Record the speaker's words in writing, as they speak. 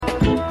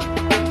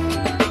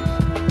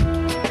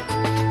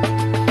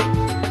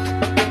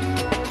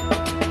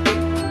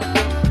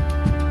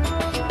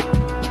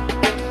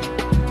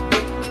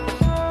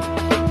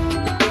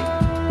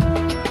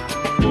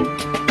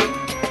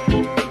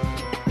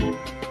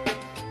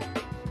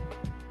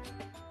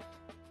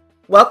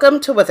Welcome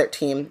to Wizard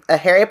Team, a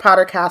Harry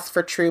Potter cast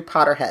for true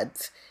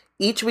Potterheads.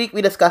 Each week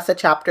we discuss a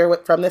chapter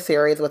from the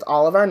series with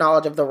all of our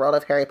knowledge of the world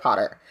of Harry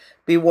Potter.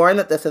 Be warned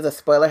that this is a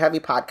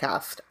spoiler-heavy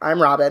podcast.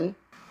 I'm Robin.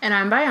 And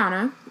I'm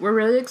Bayana. We're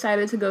really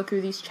excited to go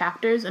through these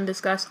chapters and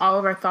discuss all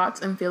of our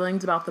thoughts and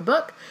feelings about the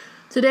book.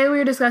 Today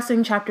we are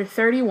discussing Chapter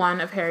 31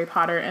 of Harry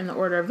Potter and the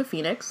Order of the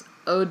Phoenix,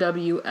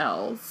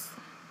 OWLs.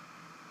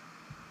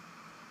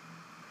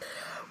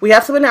 We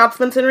have some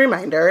announcements and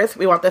reminders.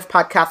 We want this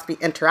podcast to be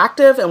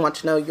interactive and want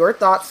to know your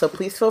thoughts, so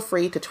please feel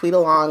free to tweet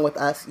along with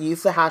us.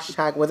 Use the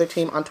hashtag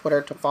WizardTeam on Twitter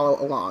to follow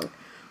along.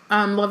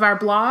 Love our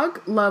blog,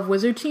 love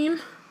Wizard Team,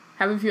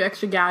 have a few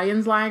extra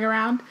galleons lying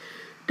around.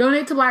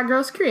 Donate to Black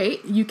Girls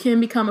Create. You can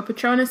become a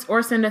Patronus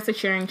or send us a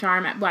sharing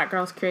charm at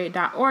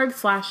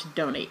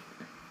blackgirlscreate.org/donate.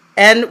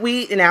 And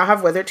we now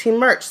have Wizard Team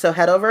merch, so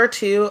head over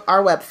to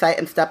our website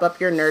and step up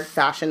your nerd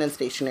fashion and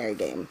stationery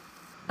game.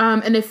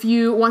 And if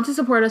you want to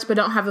support us but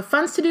don't have the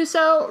funds to do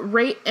so,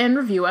 rate and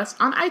review us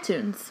on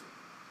iTunes.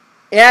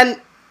 And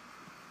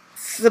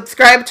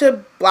subscribe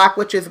to Black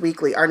Witches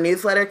Weekly, our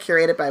newsletter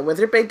curated by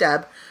Wizard Bay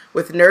Deb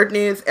with nerd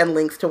news and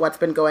links to what's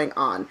been going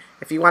on.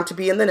 If you want to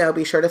be in the know,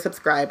 be sure to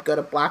subscribe. Go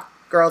to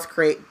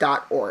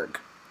blackgirlscreate.org.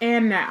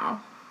 And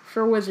now,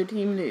 for Wizard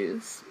Team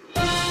news.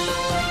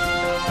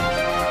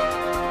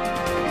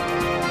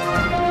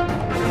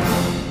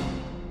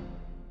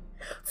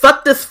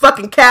 Fuck this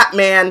fucking cat,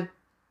 man.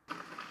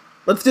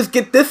 Let's just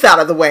get this out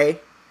of the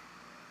way.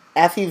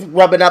 As he's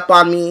rubbing up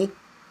on me.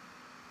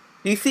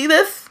 Do you see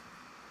this?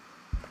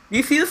 Do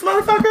you see this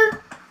motherfucker?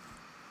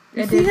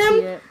 You see him?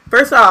 See it.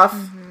 First off,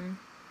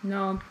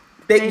 no,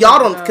 y'all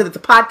don't, because it's a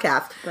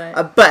podcast.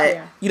 But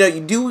yeah. You know,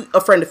 you do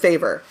a friend a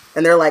favor,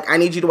 and they're like, "I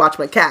need you to watch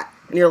my cat,"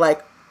 and you're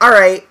like, "All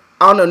right,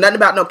 I don't know nothing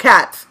about no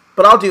cats,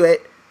 but I'll do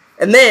it."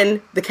 And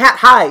then the cat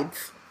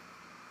hides.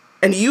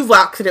 And you've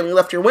accidentally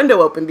left your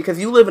window open because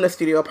you live in a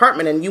studio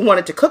apartment and you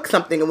wanted to cook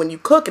something. And when you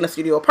cook in a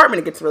studio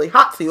apartment, it gets really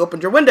hot. So you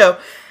opened your window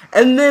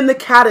and then the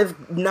cat is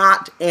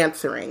not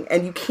answering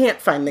and you can't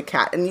find the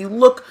cat. And you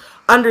look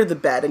under the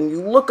bed and you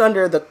look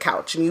under the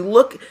couch and you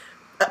look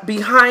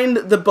behind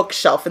the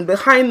bookshelf and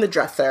behind the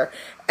dresser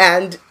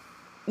and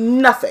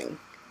nothing.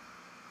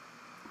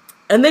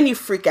 And then you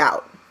freak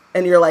out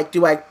and you're like,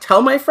 do I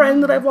tell my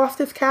friend that I've lost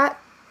his cat?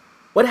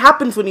 What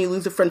happens when you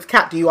lose a friend's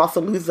cat? Do you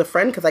also lose the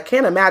friend? Because I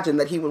can't imagine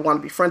that he would want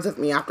to be friends with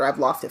me after I've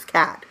lost his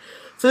cat.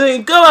 So then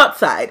you go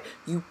outside,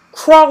 you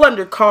crawl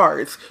under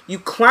cars, you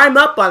climb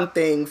up on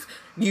things,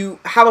 you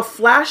have a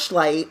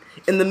flashlight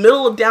in the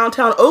middle of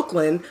downtown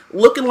Oakland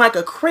looking like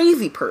a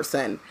crazy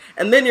person.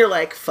 And then you're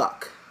like,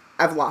 fuck,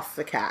 I've lost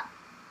the cat.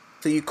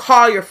 So you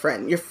call your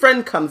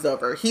friend comes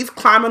over, he's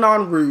climbing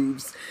on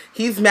roofs,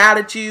 he's mad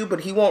at you, but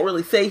he won't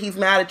really say he's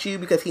mad at you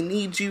because he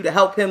needs you to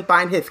help him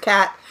find his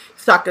cat.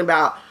 He's talking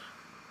about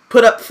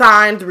put up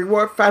signs,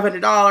 reward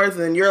 $500,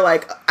 and you're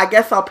like, I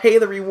guess I'll pay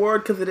the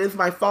reward because it is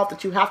my fault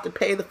that you have to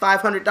pay the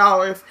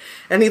 $500.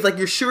 And he's like,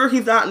 you're sure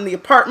he's not in the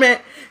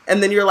apartment?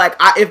 And then you're like,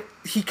 if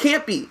he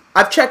can't be.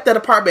 I've checked that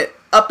apartment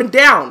up and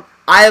down.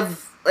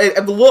 I've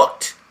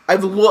looked.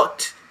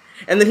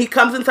 And then he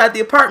comes inside the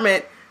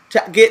apartment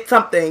to get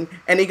something,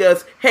 and he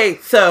goes, hey,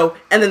 so,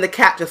 and then the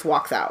cat just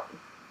walks out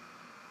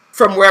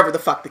from wherever the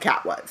fuck the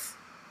cat was,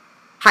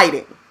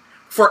 hiding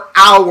for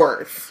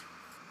hours.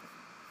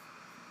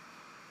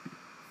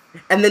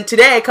 And then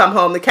today I come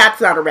home, the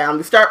cat's not around,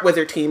 we start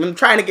Wizard Team, I'm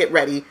trying to get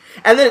ready,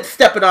 and then it's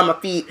stepping on my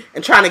feet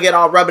and trying to get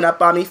all rubbing up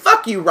on me.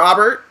 Fuck you,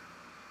 Robert.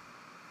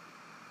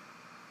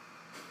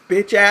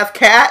 Bitch ass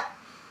cat.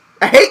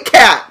 I hate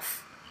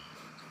cats.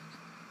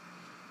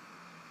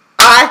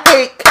 I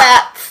hate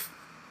cats.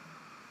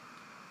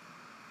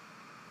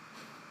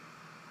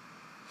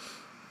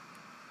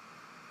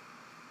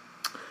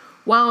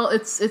 Well,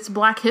 it's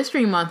Black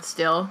History Month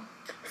still.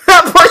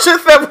 Portia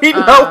said we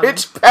know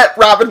which pet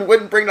Robin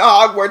wouldn't bring to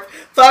Hogwarts.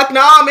 Fuck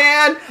no,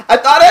 man. I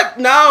thought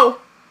no.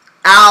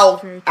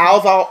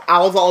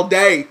 Owls all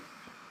day.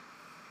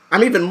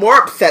 I'm even more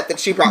upset that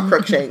she brought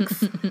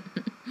Crookshanks.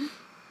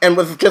 And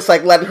was just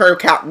like letting her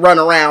cat roam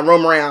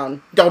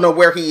around. Don't know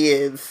where he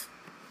is.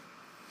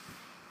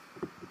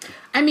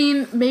 I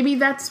mean, maybe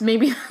that's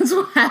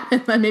what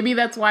happened. Maybe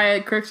that's why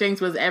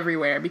Crookshanks was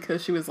everywhere,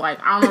 because she was like,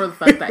 I don't know where the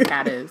fuck that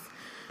cat is.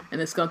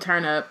 And it's gonna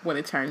turn up when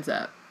it turns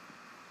up.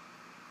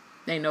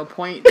 Ain't no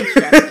point in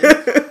stressing.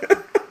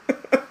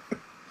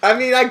 I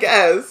mean, I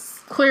guess.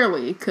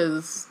 Clearly,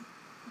 because,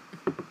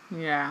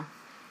 yeah.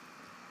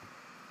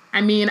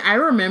 I mean, I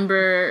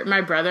remember my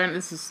brother, and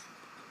this is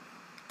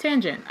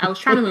tangent. I was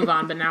trying to move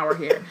on, but now we're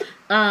here.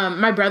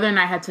 My brother and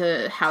I had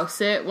to house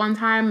sit one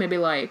time, maybe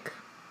like...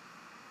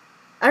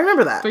 I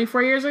remember that.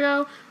 3-4 years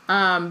ago.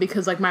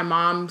 Because, like, my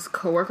mom's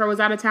coworker was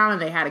out of town,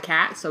 and they had a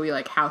cat, so we,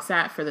 like, house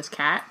sat for this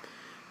cat.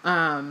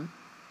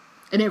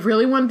 And it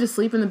really wanted to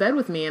sleep in the bed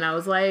with me. And I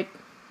was like,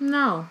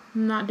 no,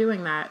 I'm not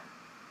doing that.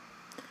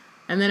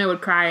 And then it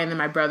would cry, and then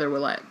my brother would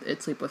let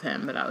it sleep with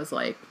him. But I was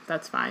like,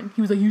 that's fine.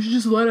 He was like, you should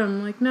just let him.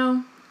 I'm like,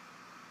 no.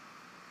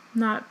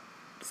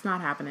 It's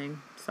not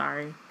happening.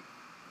 Sorry.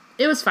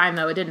 It was fine,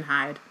 though. It didn't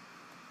hide.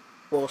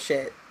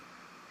 Bullshit.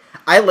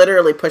 I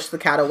literally pushed the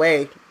cat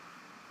away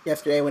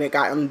yesterday when it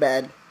got in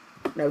bed.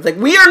 And I was like,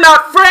 we are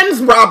not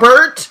friends,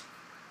 Robert!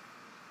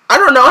 I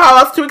don't know how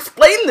else to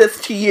explain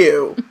this to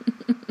you.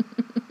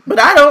 But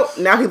I don't.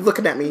 Now he's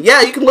looking at me.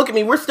 Yeah, you can look at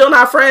me. We're still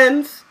not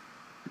friends.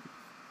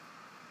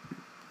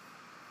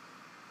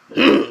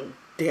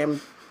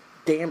 Damn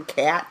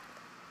cat.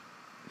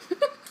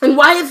 And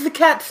why is the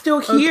cat still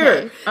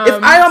here?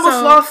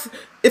 Okay.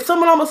 If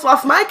someone almost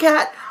lost my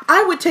cat,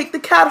 I would take the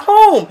cat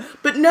home.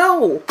 But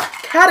no,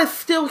 cat is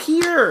still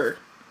here.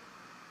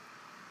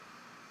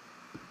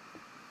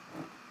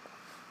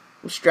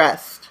 I'm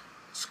stressed.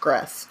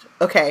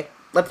 Okay,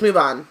 let's move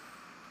on.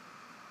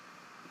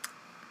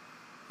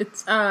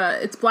 It's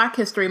Black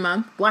History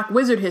Month, Black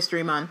Wizard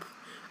History Month,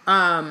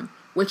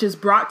 which is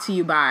brought to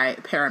you by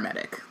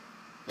Paramedic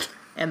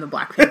and the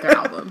Black Panther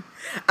album.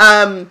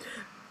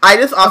 I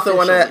just also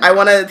want to.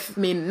 I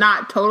mean,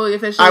 not totally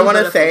officially. I want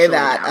to say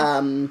that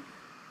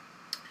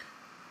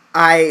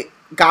I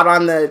got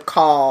on the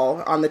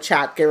call on the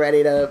chat, get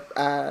ready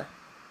to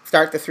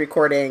start this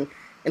recording,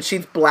 and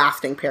she's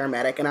blasting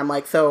Paramedic, and I'm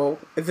like, so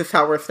is this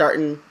how we're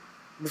starting?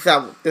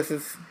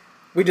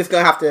 We just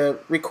gonna have to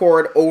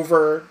record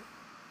over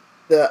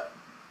the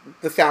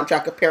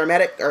soundtrack of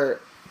Paramedic,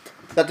 or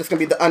is that just gonna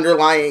be the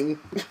underlying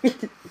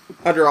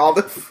under all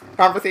this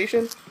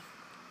conversation?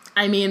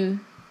 I mean,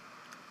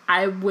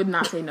 I would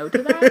not say no to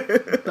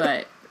that,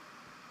 but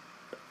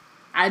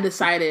I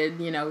decided,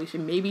 we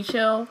should maybe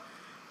chill.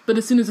 But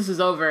as soon as this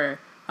is over,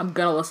 I'm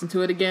gonna listen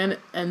to it again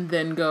and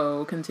then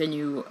go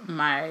continue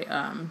my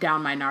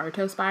down my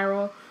Naruto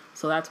spiral.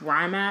 So that's where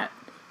I'm at.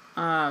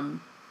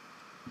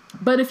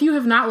 But if you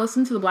have not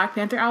listened to the Black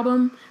Panther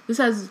album, this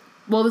is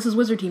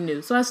Wizard Team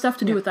news, so it has stuff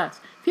to do with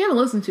us. If you haven't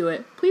listened to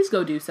it, please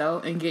go do so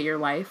and get your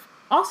life.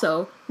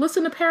 Also,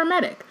 listen to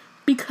Paramedic,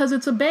 because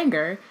it's a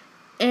banger,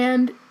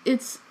 and it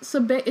just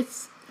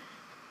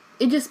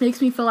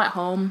makes me feel at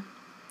home,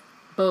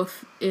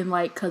 both in,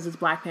 because it's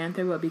Black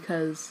Panther, but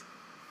because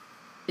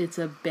it's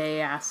a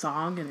bae-ass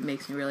song, and it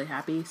makes me really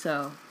happy,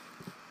 so,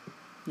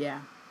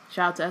 yeah.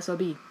 Shout out to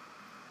S.O.B.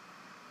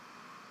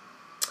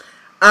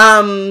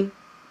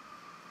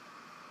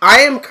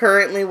 I am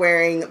currently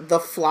wearing the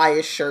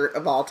flyest shirt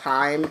of all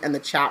time, and the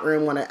chat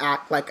room want to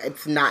act like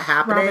it's not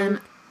happening. Robin.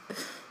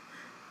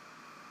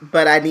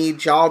 But I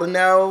need y'all to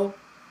know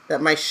that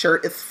my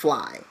shirt is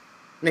fly.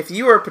 And if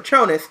you were a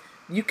Patronus,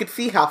 you could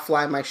see how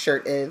fly my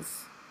shirt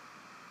is.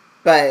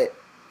 But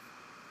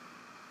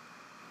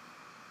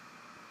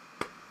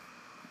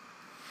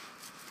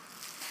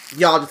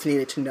y'all just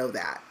needed to know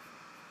that.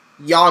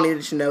 Y'all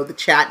needed to know, the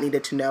chat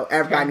needed to know,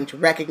 everybody needed to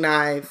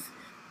recognize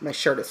my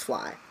shirt is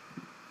fly.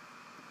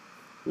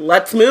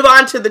 Let's move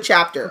on to the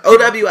chapter.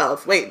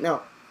 OWLs. Wait,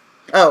 no.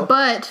 Oh.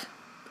 But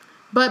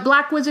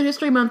Black Wizard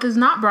History Month is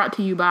not brought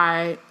to you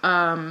by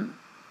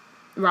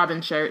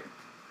Robin's shirt.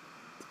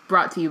 It's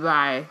brought to you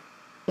by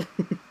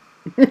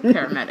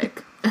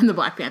Paramedic and the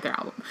Black Panther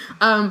album.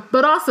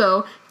 But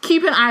also,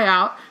 keep an eye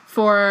out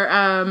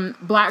for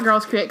Black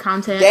Girls Create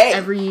content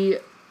every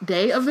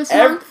day of this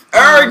month.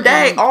 Every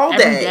day, all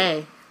day. Every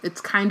day.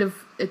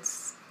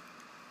 It's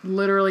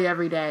literally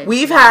every day.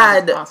 We've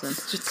had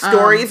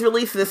stories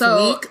released this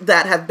week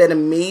that have been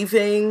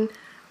amazing.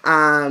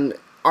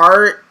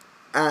 Art.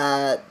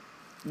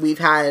 We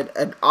had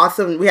an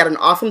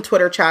awesome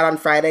Twitter chat on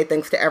Friday.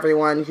 Thanks to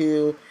everyone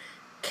who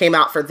came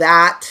out for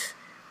that.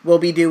 We'll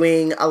be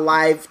doing a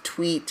live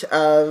tweet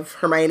of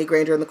Hermione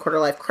Granger and the Quarter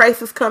Life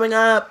Crisis coming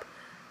up.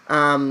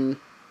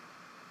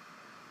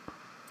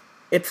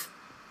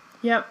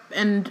 Yep,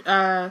 and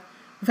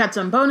we've had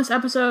some bonus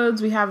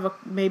episodes. We have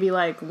maybe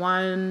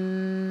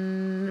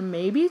one,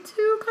 maybe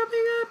two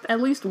coming up.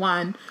 At least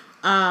one.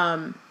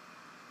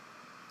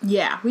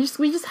 Yeah, we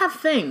just have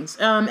things.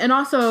 And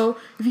also,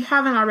 if you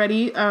haven't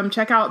already,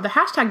 check out the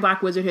hashtag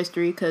Black Wizard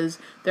History, because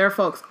there are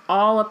folks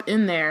all up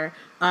in there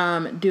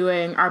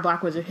doing our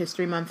Black Wizard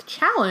History Month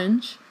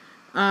challenge.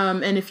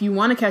 And if you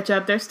want to catch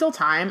up, there's still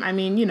time. I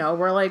mean,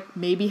 we're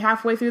maybe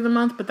halfway through the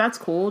month, but that's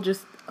cool.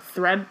 Just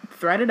thread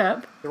it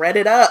up. Thread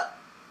it up.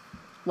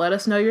 Let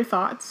us know your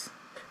thoughts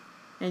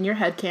and your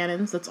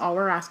headcanons. That's all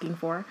we're asking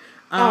for.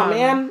 Oh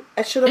man,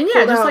 I should have. And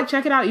yeah, just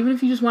check it out. Even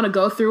if you just want to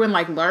go through and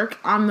lurk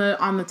on the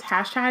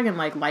hashtag and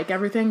like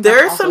everything.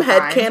 There are some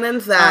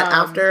headcanons that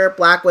after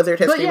Black Wizard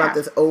History Month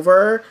is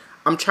over,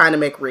 I'm trying to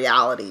make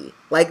reality.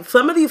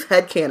 Some of these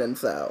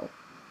headcanons though.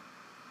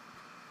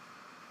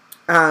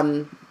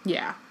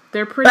 Yeah,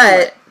 they're pretty.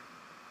 But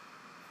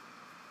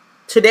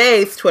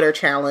today's Twitter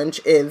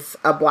challenge is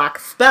a black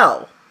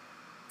spell.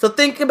 So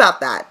think about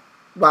that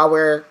while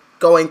we're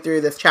going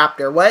through this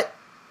chapter. What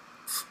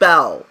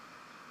spell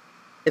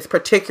is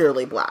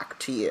particularly black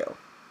to you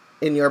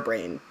in your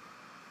brain?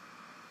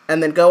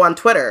 And then go on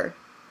Twitter,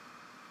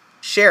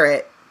 share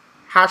it,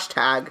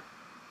 hashtag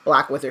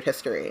Black Wizard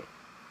History.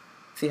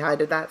 See how I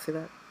did that? See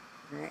that?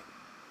 All right.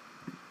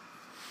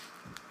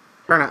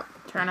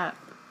 Turn up.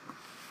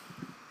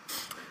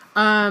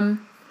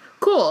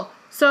 Cool.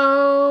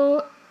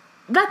 So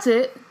that's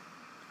it.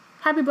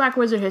 Happy Black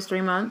Wizard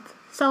History Month.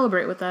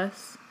 Celebrate with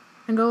us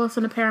and go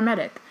listen to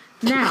Paramedic.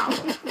 Now,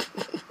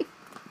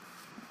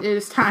 it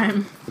is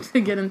time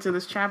to get into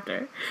this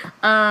chapter.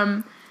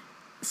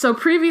 So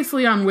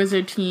previously on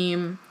Wizard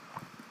Team,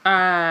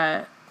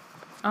 oh,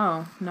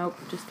 nope,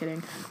 just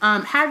kidding.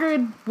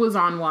 Hagrid was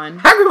on one.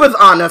 Hagrid was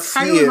on a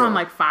few. Hagrid was on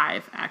like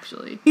 5,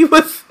 actually. He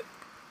was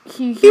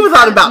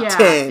on about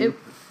 10.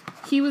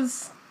 He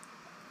was,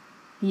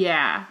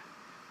 yeah.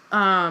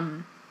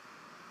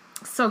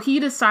 So he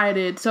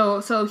decided,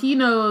 so he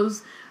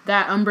knows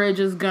that Umbridge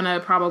is gonna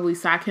probably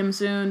sack him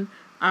soon.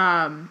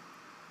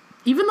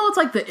 Even though it's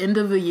like the end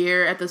of the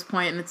year at this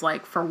point, and it's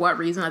like, for what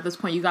reason? At this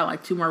point, you got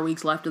like 2 more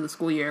weeks left of the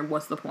school year.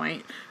 What's the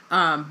point?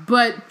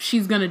 But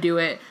she's gonna do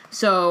it.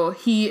 So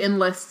he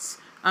enlists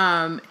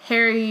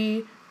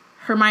Harry,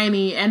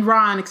 Hermione, and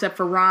Ron, except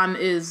for Ron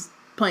is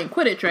playing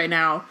Quidditch right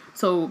now.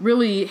 So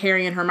really,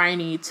 Harry and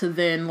Hermione to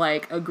then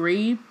like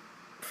agree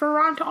for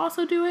Ron to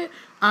also do it,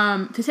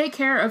 to take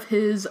care of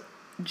his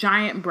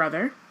giant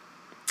brother.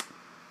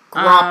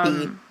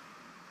 Groppy.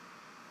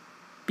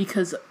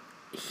 Because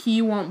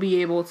he won't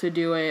be able to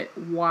do it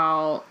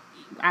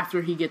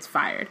after he gets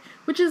fired,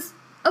 which is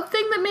a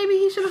thing that maybe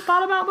he should have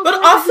thought about before.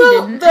 But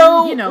also,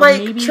 though, and,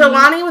 like, maybe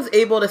Trelawney was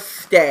able to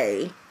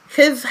stay.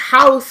 His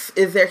house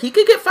is there. He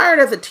could get fired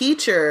as a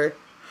teacher.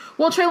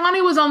 Well,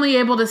 Trelawney was only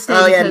able to stay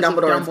because of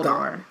Dumbledore.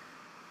 Gone.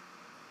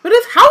 But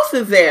his house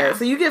is there, yeah.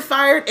 So you get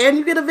fired and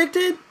you get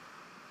evicted.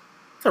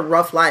 It's a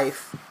rough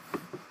life.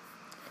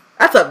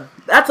 That's a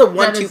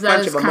 1-2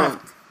 punch of a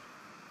month.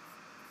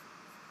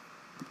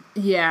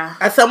 Yeah.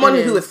 As someone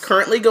who is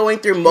currently going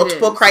through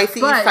multiple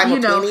crises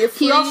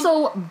simultaneously. He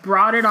also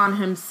brought it on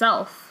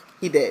himself.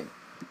 He did.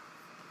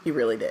 He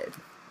really did.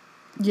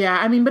 Yeah,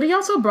 I mean, but he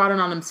also brought it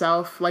on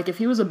himself. Like, if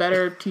he was a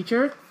better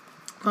teacher,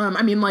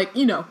 I mean, like,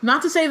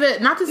 not to say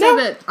that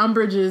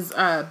Umbridge's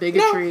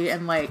bigotry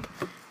and, like,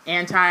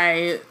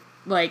 anti,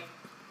 like,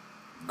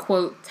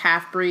 quote,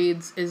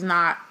 half-breeds is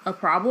not a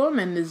problem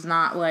and is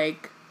not,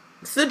 like...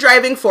 It's the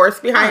driving force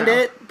behind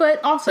it.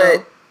 But also...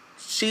 But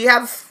she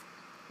has...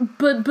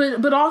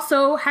 But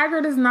also,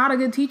 Hagrid is not a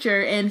good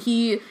teacher, and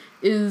he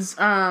is, he's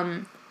not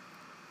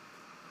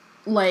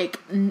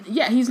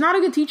a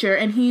good teacher,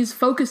 and he's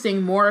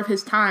focusing more of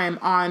his time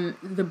on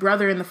the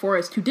brother in the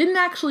forest who didn't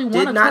actually want to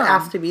come. Did not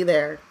ask to be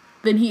there.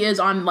 Than he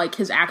is on, like,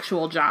 his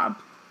actual job.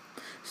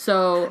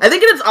 So... I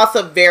think it is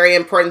also very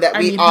important that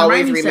we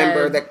always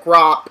remember that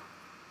Gropp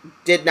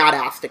did not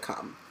ask to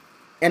come.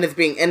 And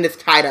is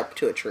tied up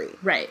to a tree.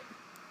 Right.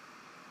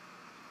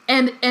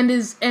 And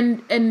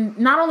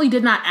not only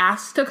did not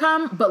ask to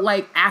come, but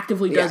like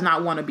actively does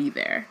not want to be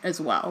there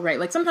as well, right?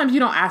 Like sometimes you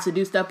don't ask to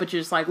do stuff, but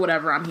you're just like,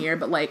 whatever, I'm here.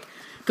 But like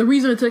the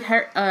reason it took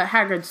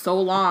Hagrid so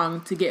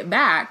long to get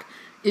back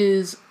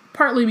is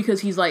partly because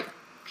he's like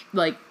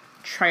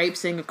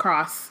traipsing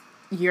across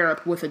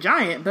Europe with a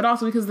giant, but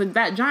also because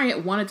that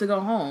giant wanted to go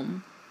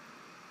home.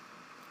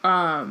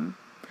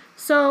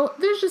 So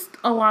there's just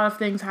a lot of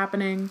things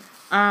happening.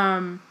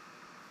 On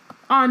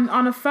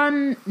a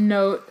fun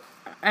note,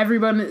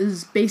 everyone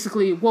is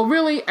basically, well,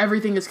 really,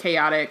 everything is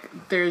chaotic.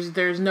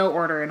 There's no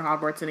order in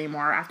Hogwarts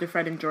anymore after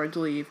Fred and George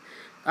leave.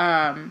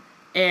 And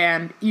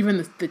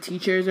even the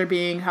teachers are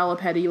being hella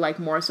petty, like,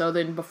 more so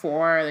than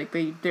before. Like,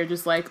 they're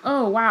just like,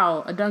 oh,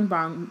 wow, a dung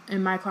bong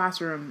in my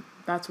classroom.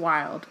 That's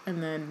wild.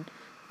 And then,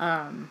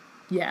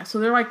 so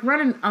they're, like,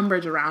 running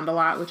Umbridge around a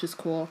lot, which is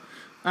cool.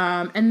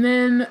 And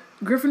then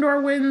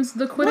Gryffindor wins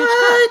the Quidditch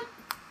Cup.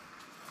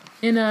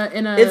 In a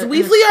Is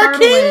Weasley our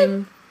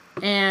king?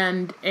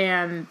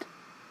 And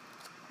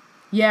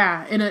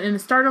yeah, in a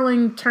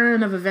startling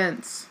turn of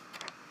events,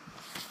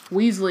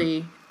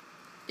 Weasley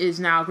is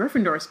now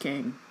Gryffindor's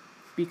king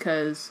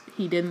because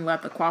he didn't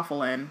let the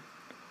Quaffle in.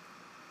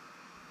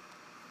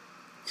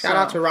 Shout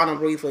out to Ronald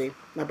Weasley,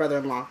 my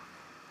brother-in-law.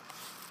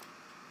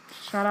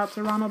 Shout out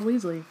to Ronald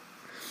Weasley.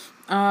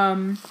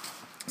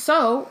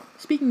 So,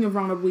 speaking of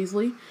Ronald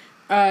Weasley,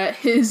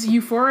 his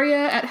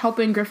euphoria at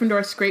helping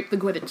Gryffindor scrape the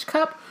Quidditch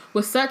Cup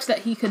was such that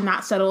he could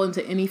not settle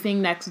into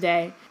anything next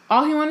day.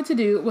 All he wanted to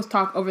do was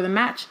talk over the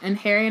match, and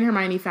Harry and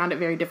Hermione found it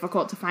very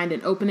difficult to find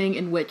an opening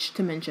in which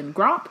to mention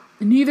Gropp.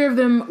 Neither of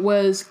them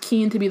was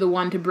keen to be the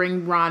one to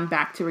bring Ron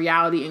back to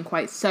reality in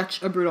quite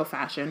such a brutal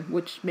fashion,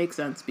 which makes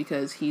sense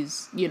because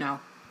he's,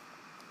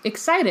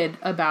 excited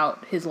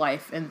about his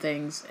life and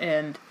things,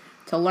 and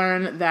to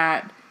learn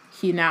that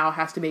he now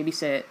has to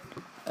babysit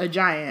a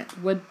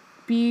giant would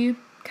be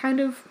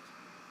kind of,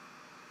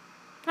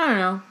 I don't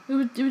know. It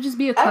would just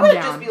be a come down. I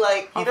would just be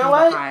like, you know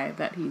what? I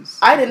didn't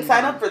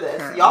sign up for this.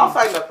 Currently. Y'all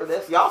signed up for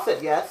this. Y'all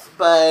said yes,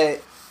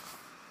 but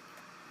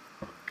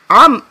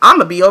I'm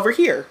gonna be over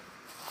here.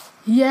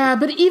 Yeah,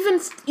 but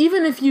even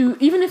if you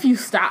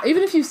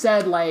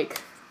said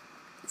like,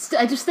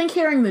 I just think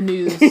hearing the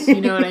news, you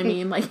know what I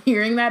mean? Like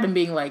hearing that and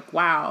being like,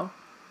 wow,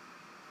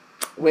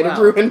 way to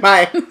ruin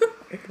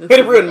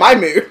my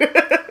mood.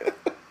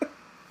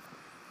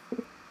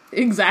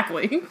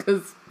 Exactly,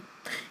 because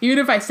even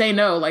if I say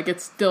no, like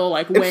it's still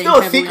like weighing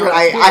heavily. It's still a secret.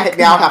 I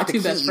now have to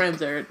keep. My two best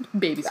friends are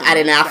babysitters. I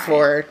didn't ask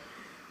for it.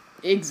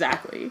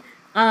 Exactly.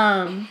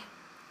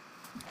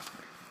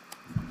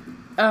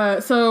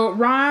 So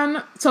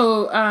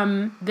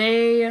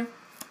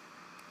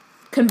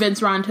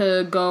convince Ron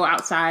to go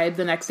outside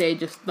the next day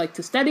just, like,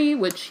 to study,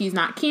 which he's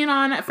not keen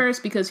on at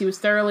first because he was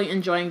thoroughly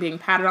enjoying being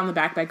patted on the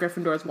back by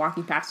Gryffindors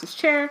walking past his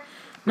chair,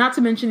 not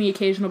to mention the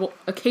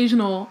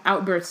occasional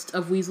outbursts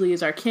of Weasley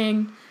is our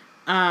king,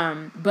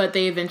 but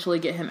they eventually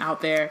get him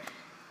out there.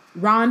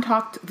 Ron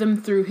talked them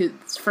through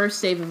his first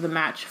save of the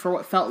match for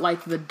what felt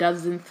like the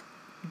dozenth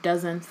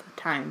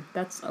time.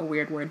 That's a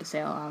weird word to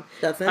say out loud.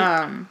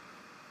 Dozenth?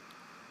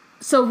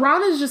 So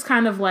Ron is just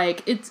kind of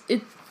like,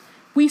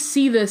 we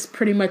see this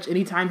pretty much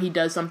anytime he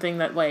does something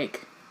that,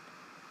 like,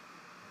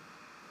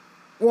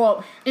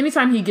 well,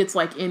 anytime he gets,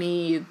 like,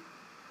 any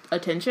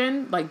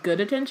attention, like,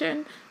 good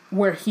attention,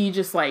 where he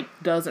just, like,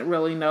 doesn't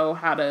really know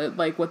how to,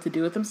 like, what to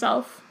do with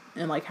himself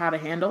and, like, how to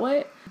handle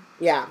it.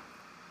 Yeah.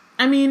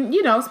 I mean,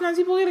 you know, sometimes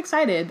people get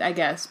excited, I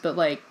guess, but,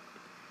 like,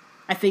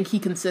 I think he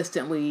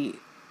consistently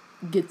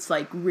gets,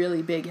 like,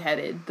 really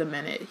big-headed the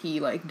minute he,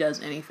 like,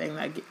 does anything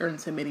that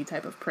earns him any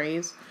type of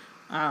praise.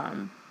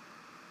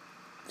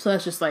 So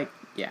that's just, like,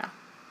 yeah,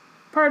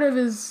 part of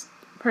his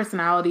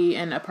personality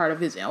and a part of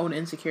his own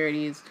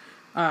insecurities.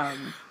 But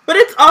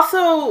it's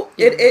also,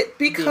 it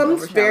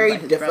becomes very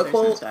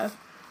difficult,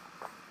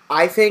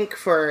 I think,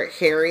 for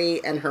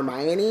Harry and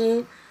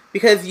Hermione,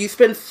 because you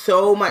spend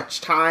so much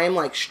time,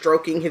 like,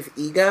 stroking his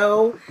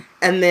ego,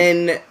 and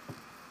then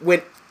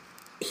when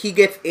he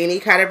gets any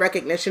kind of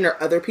recognition or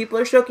other people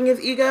are stroking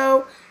his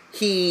ego,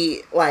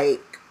 he,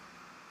 like,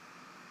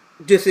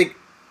 just, like,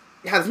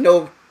 has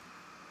no,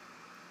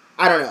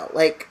 I don't know,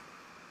 like,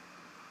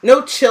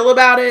 no chill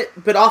about it,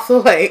 but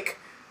also, like,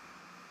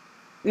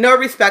 no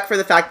respect for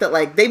the fact that,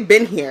 like, they've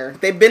been here.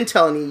 They've been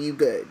telling you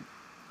good.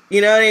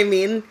 You know what I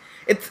mean?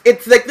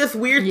 It's like this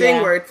weird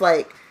thing where it's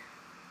like,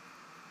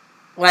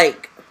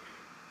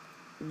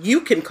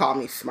 you can call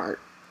me smart,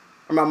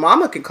 or my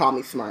mama can call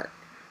me smart,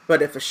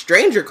 but if a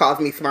stranger calls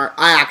me smart,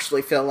 I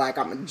actually feel like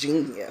I'm a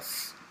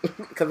genius.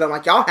 Because I'm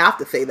like, y'all have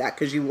to say that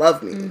because you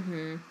love me.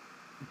 Mm-hmm.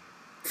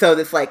 So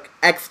this, like,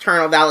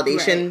 external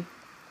validation. Right.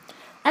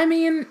 I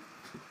mean,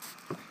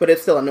 but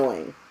it's still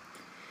annoying.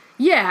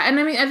 Yeah, and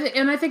I mean,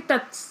 I think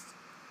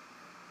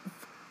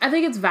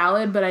it's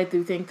valid, but I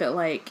do think that,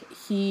 like,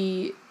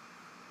 I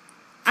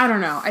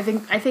don't know. I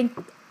think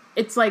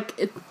it's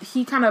like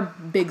he kind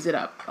of bigs it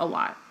up a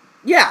lot.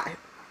 Yeah.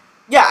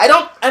 Yeah, I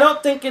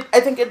don't think I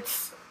think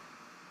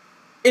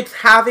it's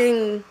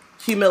having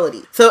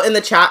humility. So in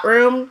the chat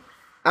room,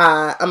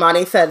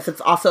 Amani says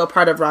it's also a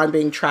part of Ron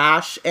being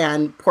trash,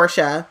 and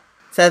Portia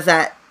says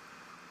that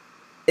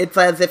it's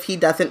as if he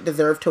doesn't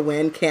deserve to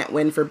win, can't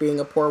win for being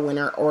a poor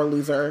winner or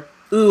loser.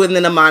 Ooh, and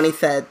then Amani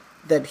said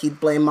that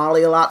he'd blame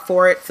Molly a lot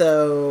for it,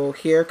 so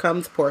here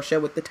comes Portia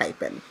with the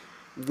typing,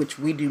 which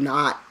we do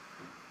not.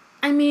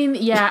 I mean,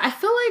 yeah,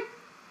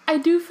 I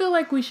do feel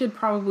like we should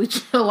probably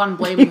chill on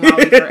blaming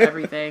Molly for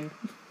everything.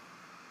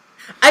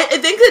 I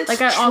think it's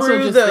like, I true, also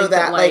just though, think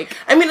that, like,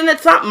 I mean, and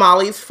it's not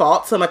Molly's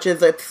fault so much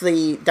as it's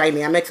the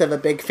dynamics of a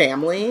big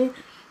family,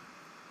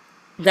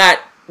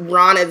 that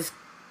Ron is,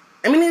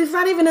 I mean, he's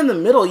not even in the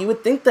middle. You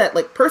would think that,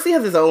 like, Percy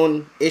has his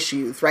own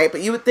issues, right?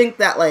 But you would think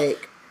that,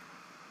 like,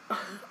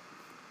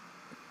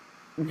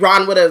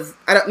 Ron would have,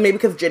 maybe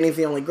because Ginny's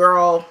the only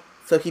girl,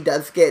 so he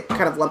does get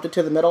kind of lumped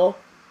into the middle.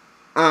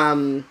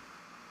 But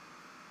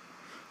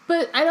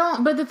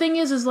the thing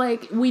is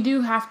like, we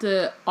do have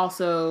to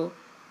also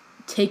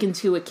take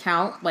into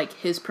account, like,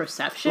 his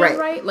perception,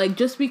 right? Like,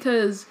 just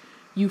because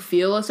you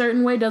feel a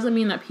certain way doesn't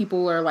mean that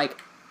people are,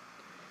 like,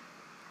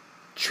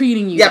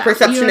 treating you that way.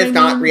 Perception is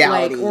not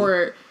reality.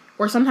 Like,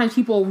 or sometimes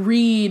people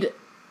read,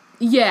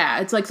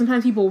 it's like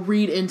sometimes people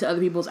read into other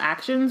people's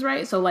actions,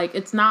 right? So, like,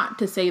 it's not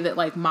to say that,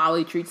 like,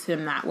 Molly treats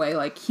him that way.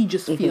 Like, he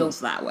just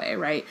feels that way,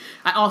 right?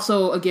 I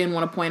also, again,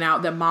 want to point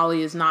out that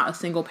Molly is not a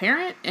single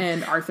parent,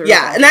 and Arthur is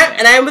and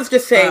I was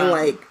just saying,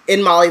 like,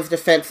 in Molly's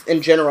defense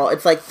in general,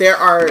 it's like there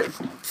are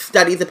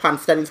studies upon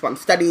studies upon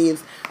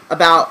studies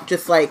about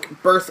just,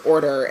 like, birth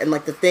order and,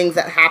 like, the things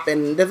that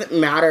happen. It doesn't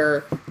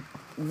matter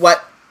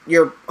what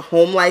your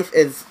home life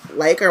is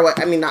like, or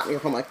what, I mean, not your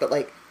home life, but,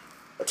 like,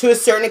 to a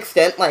certain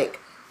extent, like,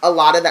 a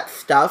lot of that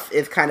stuff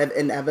is kind of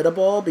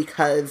inevitable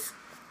because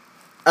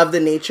of the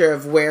nature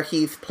of where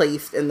he's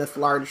placed in this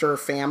larger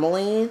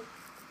family,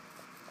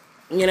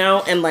 you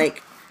know, and,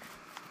 like,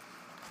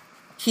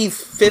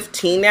 he's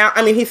 15 now.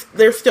 I mean,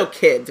 they're still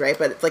kids, right?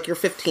 But it's like, you're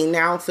 15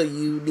 now, so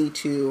you need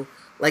to,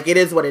 like, it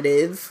is what it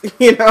is,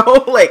 you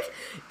know, like,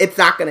 it's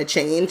not going to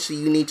change, so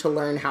you need to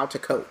learn how to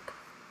cope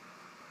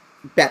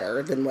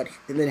better than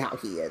how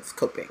he is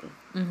coping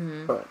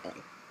currently.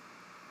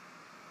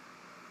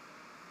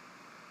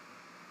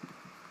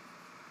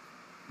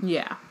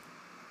 Yeah.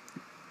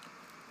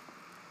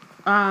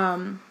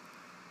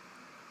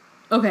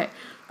 Okay.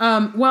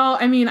 Well,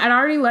 I mean, I'd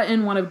already let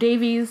in one of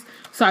Davy's,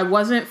 so I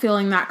wasn't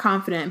feeling that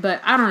confident, but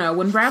I don't know.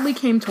 When Bradley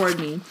came toward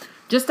me,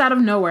 just out of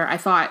nowhere, I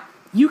thought,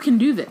 you can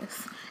do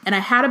this. And I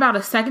had about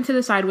a second to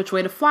decide which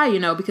way to fly, you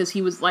know, because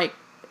it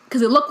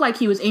looked like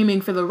he was aiming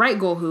for the right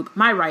goal hoop,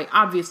 my right,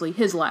 obviously,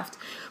 his left.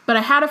 But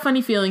I had a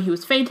funny feeling he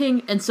was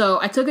fainting, and so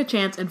I took a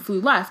chance and flew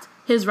left,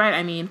 His right,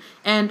 I mean.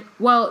 And,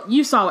 well,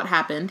 you saw what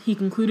happened. He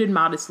concluded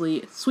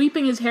modestly,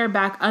 sweeping his hair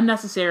back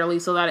unnecessarily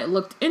so that it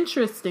looked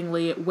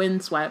interestingly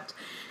windswept,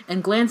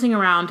 and glancing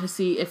around to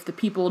see if the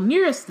people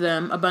nearest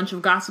them, a bunch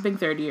of gossiping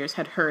third years,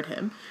 had heard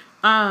him.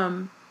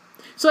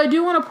 So I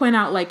do want to point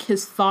out, like,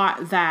 his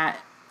thought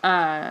that,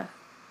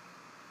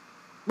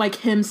 like,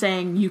 him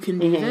saying, you can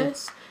do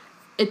this.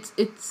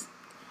 It's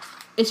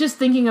just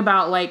thinking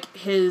about, like,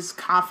 his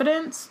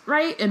confidence,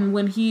 right? And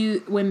when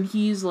he's,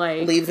 like...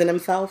 believes in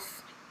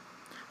himself.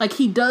 Like,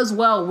 he does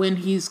well when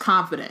he's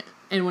confident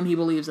and when he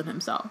believes in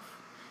himself.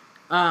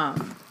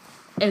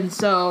 And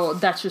so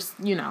that's just,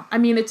 you know, I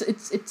mean,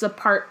 it's a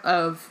part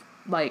of,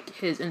 like,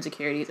 his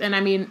insecurities. And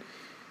I mean,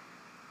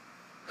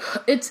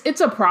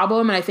 it's a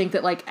problem. And I think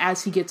that, like,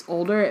 as he gets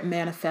older, it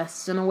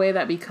manifests in a way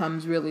that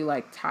becomes really,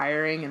 like,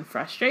 tiring and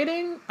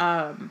frustrating.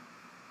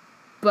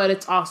 But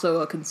it's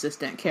also a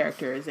consistent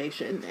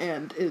characterization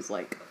and is,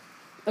 like,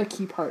 a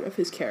key part of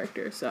his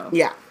character. So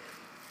yeah.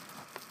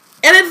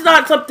 And it's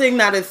not something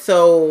that is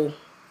so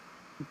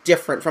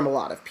different from a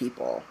lot of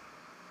people.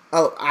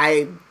 A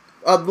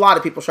lot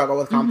of people struggle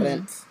with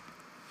confidence.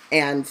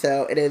 And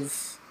so it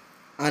is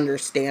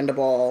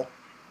understandable.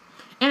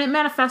 And it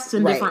manifests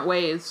in different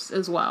ways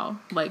as well.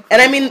 Like,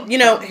 and I mean, you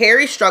know,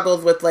 Harry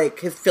struggles with,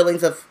 like, his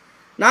feelings of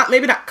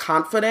maybe not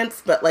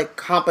confidence, but, like,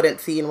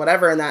 competency and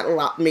whatever. And that a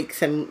lot makes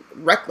him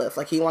reckless.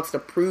 Like, he wants to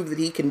prove that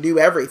he can do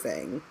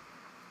everything.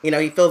 You know,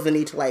 he feels the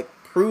need to, like,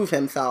 prove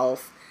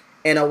himself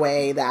in a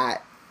way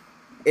that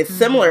is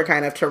similar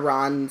kind of to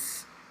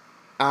Ron's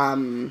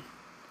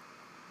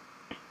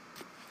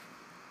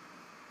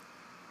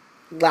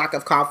lack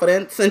of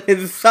confidence in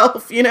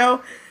himself, you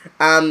know?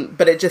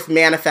 But it just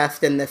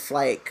manifests in this,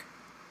 like,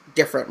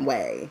 different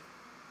way.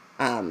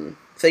 So,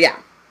 yeah.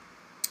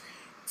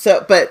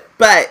 So, but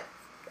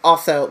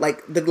also,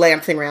 like, the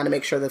glancing around to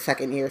make sure the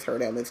second year's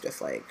heard him is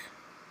just, like,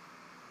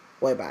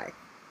 boy, bye.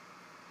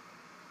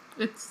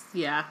 It's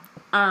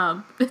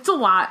a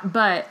lot,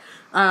 but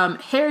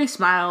Harry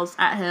smiles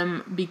at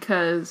him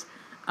because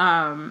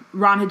Ron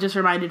had just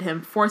reminded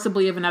him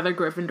forcibly of another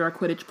Gryffindor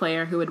Quidditch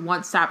player who had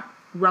once stopped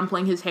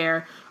rumpling his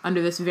hair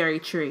under this very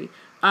tree.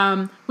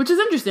 Which is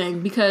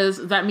interesting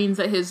because that means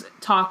that his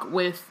talk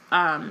with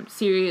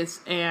Sirius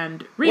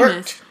and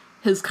Remus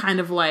has kind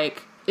of,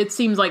 like, it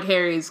seems like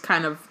Harry's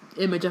kind of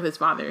image of his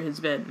father has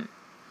been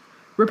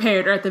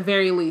repaired, or at the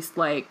very least,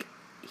 like,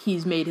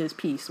 he's made his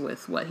peace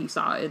with what he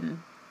saw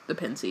in the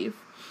Pensieve.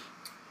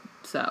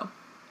 So,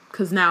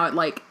 because now it,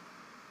 like,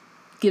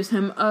 gives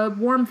him a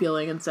warm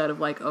feeling instead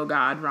of, like, oh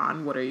God,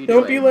 Ron, what are you doing?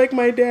 Don't be like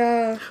my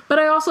dad. But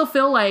I also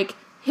feel like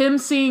him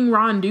seeing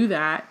Ron do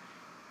that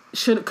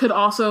could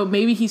also,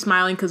 maybe he's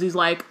smiling because he's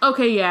like,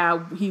 okay,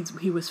 yeah,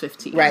 he was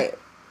 15. Right.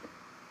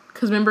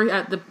 Because remember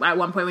at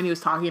one point when he was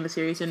talking to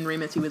Sirius and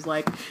Remus, he was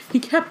like, he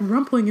kept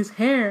rumpling his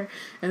hair.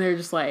 And they're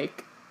just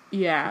like,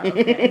 yeah,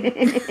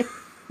 okay.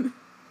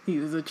 He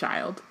was a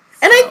child.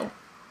 So. And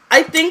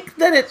I think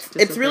that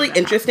it's really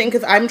interesting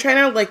because I'm trying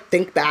to, like,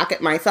 think back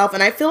at myself,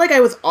 and I feel like I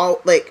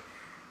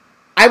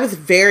was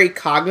very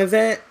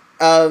cognizant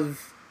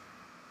of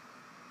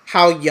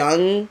how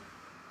young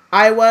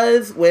I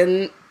was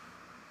when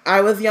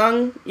I was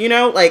young, you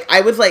know? Like, I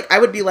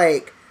would be,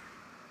 like,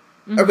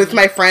 or with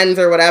my friends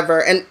or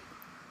whatever, and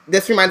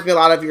this reminds me a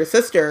lot of your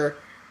sister,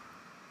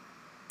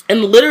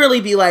 and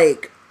literally be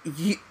like,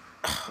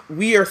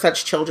 we are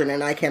such children,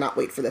 and I cannot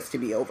wait for this to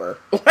be over.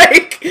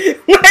 Like,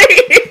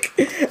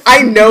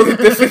 I know that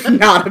this is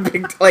not a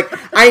big, like,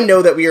 I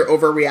know that we are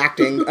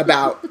overreacting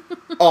about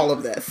all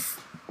of this,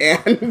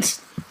 and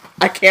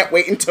I can't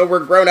wait until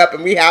we're grown up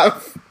and we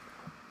have,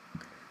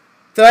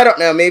 so I don't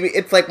know, maybe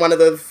it's like one of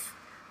those,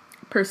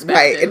 perspectives.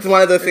 Right, it's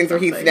one of those things where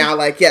he's now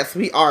like, yes,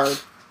 we are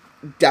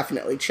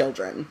definitely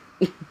children.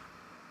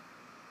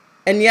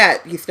 And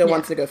yet, he still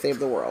wants to go save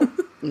the world.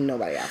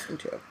 Nobody asked him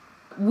to.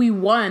 We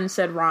won,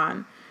 said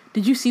Ron.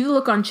 Did you see the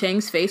look on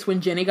Chang's face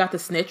when Jenny got the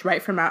snitch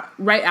right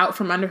out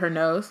from under her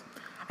nose?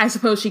 I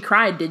suppose she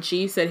cried, did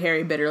she? Said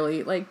Harry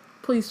bitterly. Like,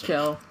 please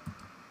chill.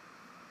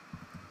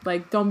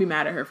 Like, don't be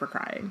mad at her for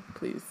crying,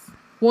 please.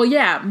 Well,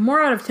 yeah,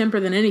 more out of temper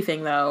than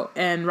anything, though.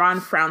 And Ron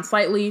frowned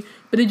slightly.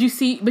 But you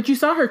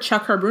saw her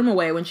chuck her broom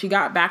away when she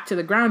got back to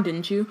the ground,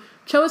 didn't you?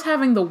 Cho is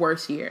having the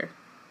worst year.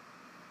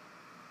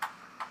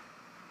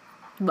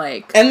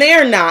 Like, and they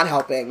are not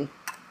helping.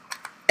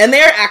 And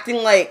they are acting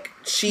like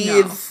she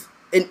is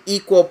an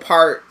equal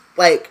part,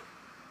 like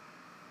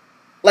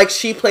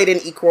she played an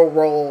equal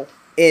role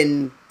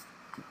in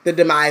the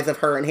demise of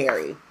her and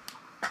Harry.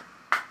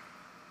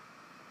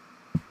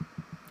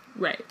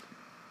 Right.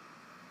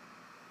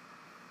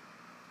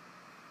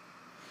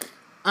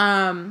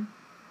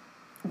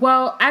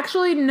 Well,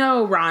 actually,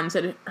 no, Ron,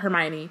 said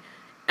Hermione.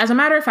 As a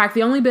matter of fact,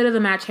 the only bit of the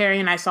match Harry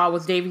and I saw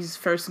was Davy's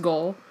first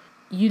goal.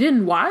 You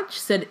didn't watch?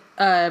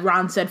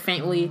 Ron said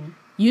faintly. Mm-hmm.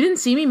 You didn't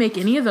see me make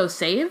any of those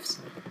saves?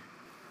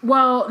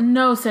 Well,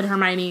 no, said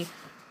Hermione.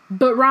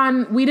 But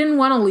Ron, we didn't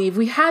want to leave.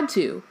 We had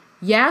to.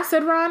 Yeah,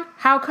 said Ron.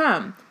 How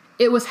come?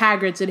 "It was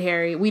Hagrid," said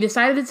Harry. He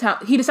decided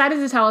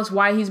to tell us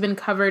why he's been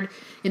covered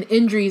in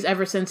injuries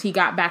ever since he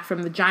got back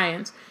from the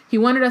Giants. He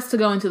wanted us to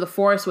go into the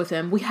forest with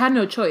him. We had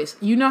no choice.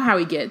 You know how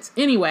he gets.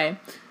 Anyway,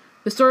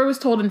 the story was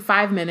told in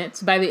 5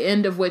 minutes, by the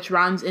end of which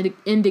Ron's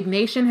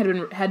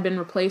indignation had been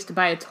replaced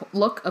by a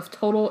look of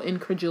total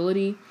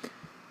incredulity.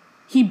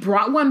 He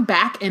brought one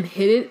back and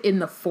hid it in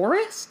the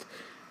forest?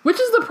 Which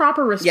is the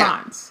proper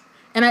response.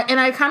 Yeah. And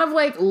I kind of,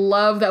 like,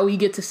 love that we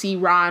get to see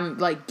Ron,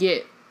 like,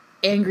 get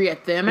angry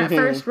at them at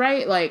first,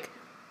 right? Like,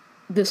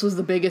 this was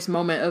the biggest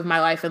moment of my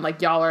life, and,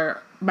 like, y'all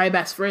are my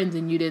best friends,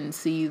 and you didn't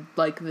see,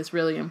 like, this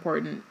really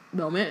important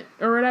moment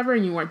or whatever,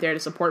 and you weren't there to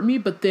support me.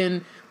 But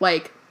then,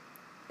 like,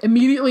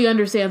 immediately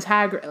understands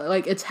Hagrid,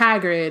 like, it's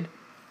Hagrid,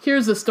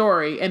 here's the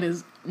story, and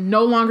is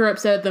no longer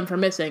upset at them for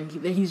missing.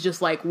 He's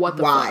just like, what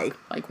the fuck?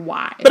 Like,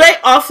 why? But I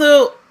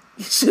also...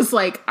 It's just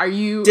like, are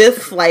you...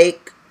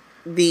 dislike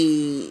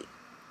the...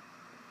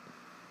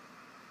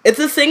 It's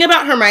this thing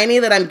about Hermione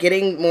that I'm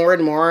getting more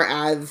and more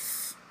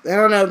as... I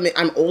don't know,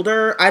 I'm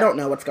older, I don't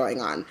know what's going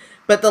on.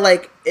 But the,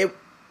 like,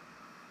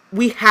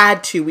 we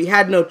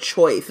had no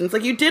choice. And it's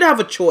like, you did have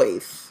a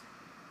choice.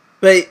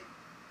 But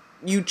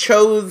you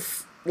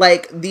chose,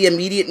 like, the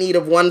immediate need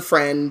of one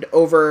friend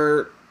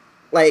over,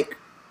 like,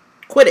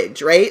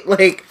 Quidditch, right?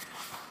 Like...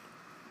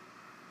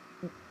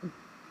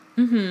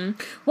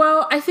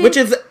 Well, I think... Which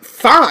is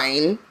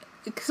fine.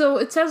 So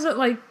it says that,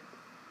 like...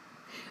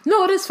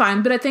 No, it is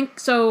fine, but I think...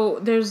 So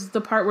there's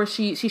the part where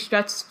she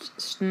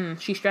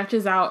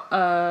stretches out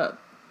a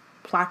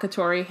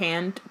placatory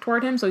hand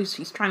toward him, so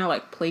she's trying to,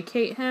 like,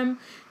 placate him.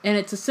 And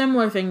it's a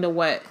similar thing to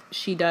what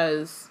she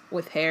does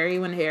with Harry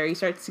when Harry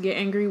starts to get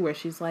angry, where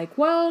she's like,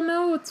 well,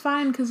 no, it's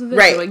fine because of this.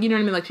 Right. Or, like, you know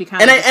what I mean? Like, she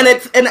kind of...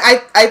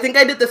 I think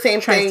I did the same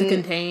tries thing. Tries to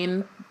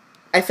contain.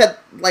 I said,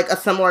 like, a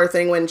similar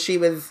thing when she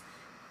was...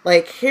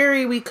 Like,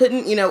 Harry, we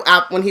couldn't, you know,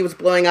 when he was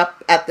blowing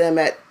up at them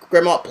at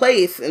Grimmauld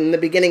Place in the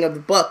beginning of the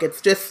book. It's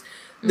just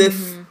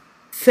this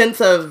sense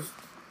of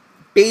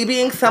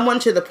babying someone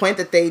to the point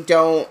that they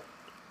don't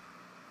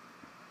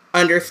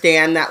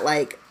understand that,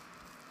 like,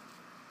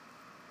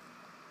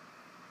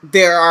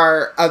 there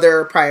are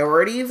other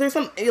priorities or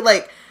something.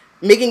 Like,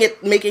 making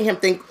him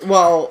think,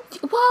 well...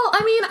 Well,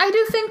 I mean, I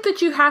do think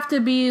that you have to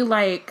be,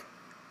 like...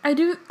 I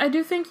do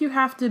think you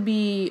have to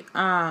be,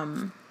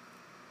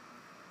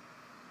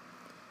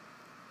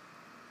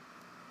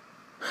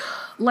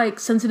 like,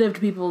 sensitive to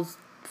people's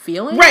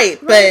feelings. Right,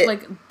 but...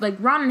 Like,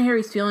 Ron and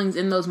Harry's feelings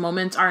in those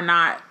moments are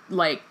not,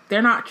 like,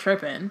 they're not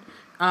tripping.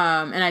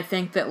 And I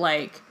think that,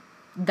 like,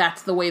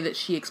 that's the way that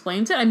she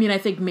explains it. I mean, I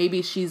think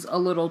maybe she's a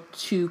little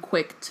too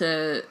quick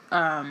to,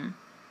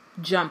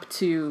 jump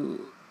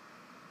to,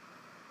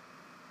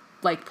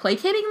 like,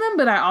 placating them,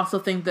 but I also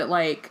think that,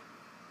 like,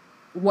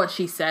 what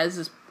she says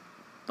is,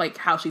 like,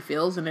 how she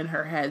feels, and in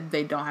her head,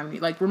 they don't have any,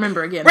 like,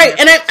 remember, again... Right,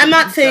 and I'm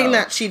not saying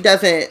that she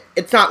doesn't...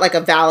 It's not, like, a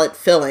valid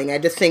feeling. I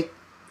just think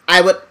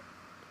I would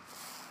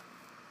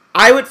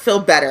feel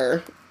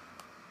better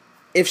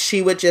if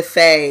she would just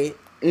say,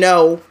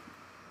 no,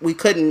 we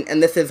couldn't,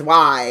 and this is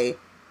why,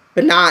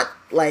 but not,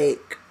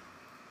 like,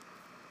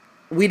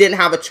 we didn't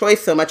have a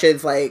choice so much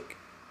as, like,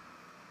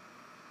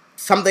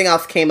 something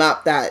else came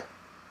up that...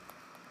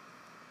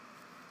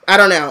 I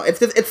don't know. It's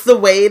just, it's the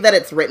way that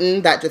it's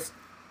written that just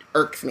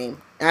irks me.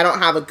 I don't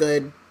have a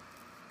good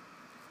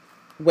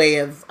way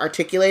of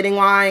articulating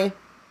why,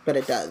 but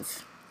it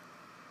does.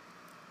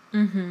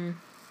 Yeah.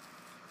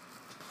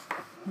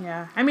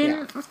 I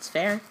mean, that's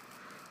fair.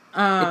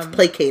 It's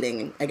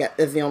placating, I guess,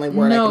 is the only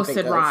word I can think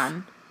of. No, said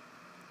Ron.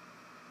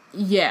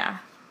 Yeah.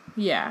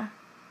 Yeah.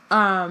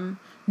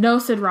 No,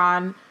 said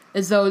Ron,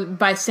 as though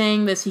by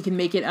saying this he can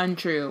make it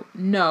untrue.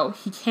 No,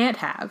 he can't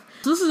have.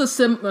 So this is a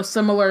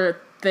similar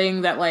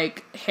thing that,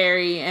 like,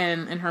 Harry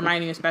and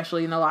Hermione,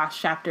 especially in the last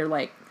chapter,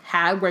 like,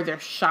 had, where they're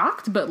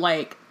shocked, but,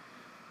 like,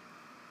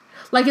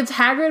 it's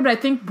Hagrid, but I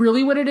think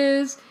really what it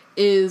is,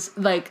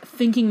 like,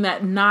 thinking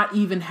that not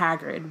even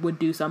Hagrid would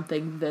do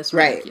something this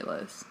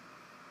ridiculous.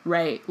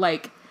 Right?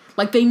 Like,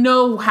 they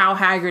know how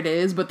Hagrid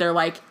is, but they're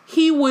like,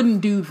 he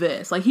wouldn't do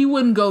this. Like, he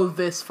wouldn't go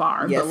this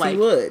far. Yes, but, like, he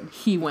would.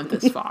 He went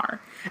this far.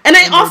 And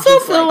I also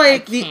feel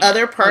like the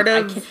other part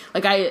of...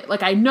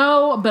 I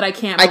know, but I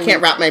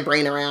can't wrap my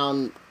brain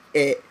around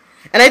it.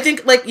 And I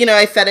think, like, you know,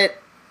 I said it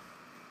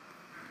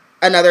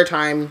another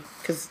time,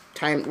 because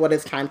what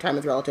is time? Time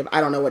is relative. I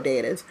don't know what day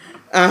it is.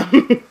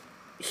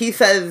 Hagrid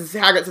says,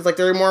 like,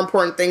 there are more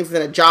important things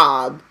than a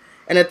job.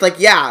 And it's like,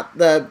 yeah,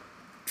 the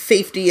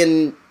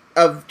safety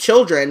of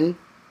children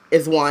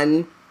is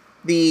one.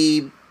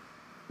 The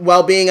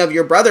well-being of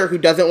your brother who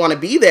doesn't want to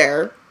be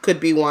there could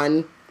be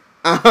one.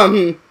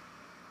 The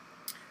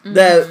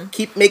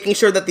keep making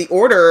sure that the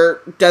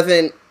order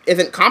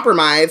isn't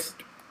compromised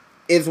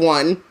is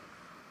one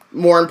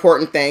more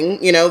important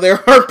thing. You know,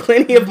 there are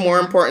plenty of more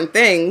important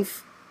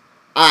things.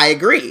 I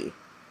agree.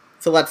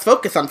 So let's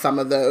focus on some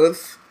of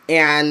those.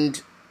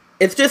 And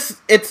it's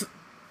Hagrid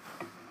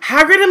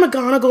and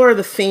McGonagall are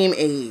the same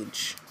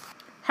age.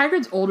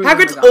 Hagrid's older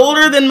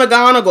than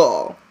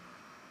McGonagall.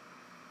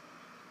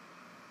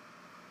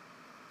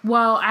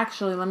 Well,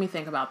 actually, let me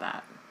think about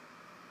that.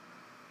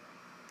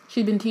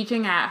 She'd been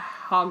teaching at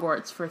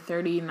Hogwarts for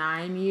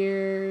 39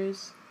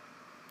 years.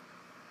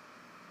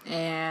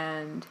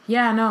 And,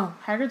 yeah, no,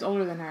 Hagrid's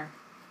older than her.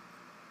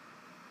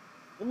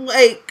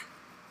 Like,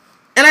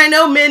 and I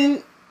know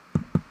men,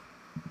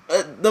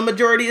 the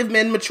majority of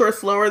men mature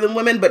slower than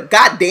women, but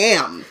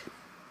goddamn.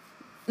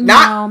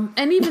 No,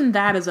 and even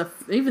that's a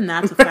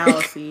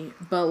fallacy,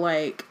 but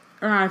like,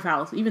 or not a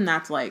fallacy, even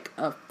that's like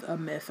a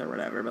myth or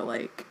whatever, but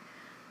like,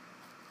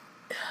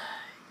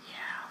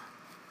 yeah.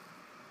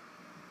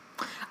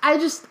 I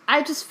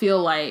just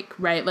feel like,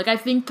 right, like I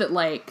think that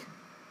like,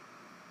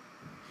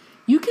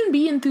 you can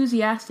be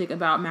enthusiastic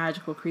about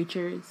magical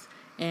creatures,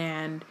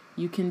 and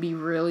you can be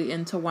really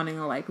into wanting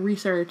to like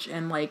research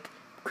and like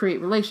create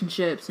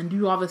relationships and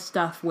do all this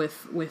stuff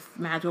with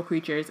magical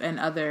creatures and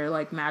other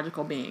like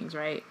magical beings,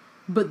 right?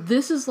 But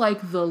this is,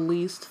 like, the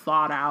least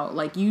thought out.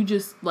 Like, you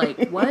just,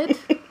 like, what?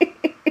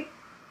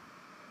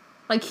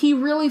 Like, he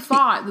really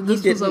thought that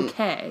this was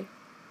okay.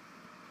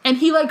 And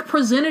he, like,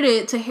 presented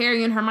it to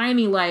Harry and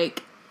Hermione,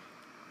 like,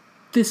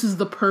 this is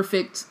the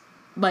perfect,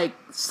 like,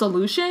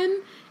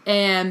 solution.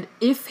 And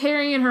if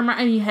Harry and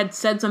Hermione had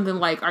said something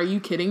like, are you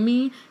kidding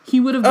me? He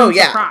would have been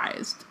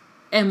surprised.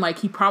 And, like,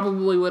 he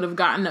probably would have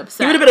gotten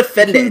upset. He would have been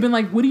offended. He would have been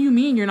like, what do you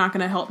mean you're not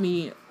going to help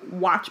me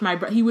watch my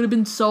He would have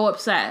been so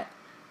upset.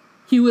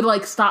 He would,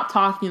 like, stop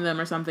talking to them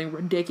or something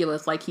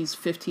ridiculous, like he's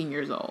 15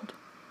 years old.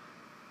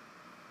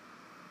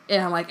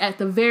 And, like, at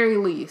the very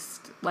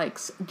least, like,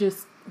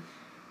 just...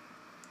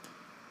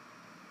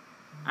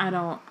 I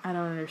don't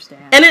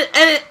understand. And it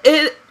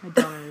I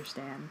don't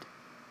understand.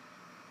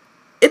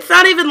 It's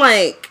not even,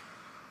 like,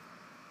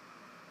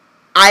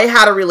 I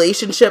had a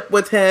relationship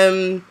with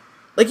him.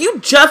 Like,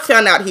 you just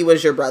found out he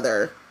was your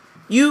brother.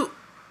 You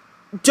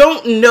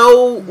don't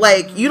know,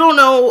 like, you don't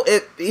know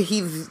if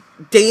he's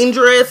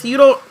dangerous. You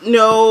don't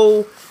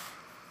know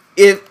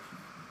if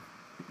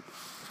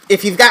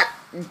he's got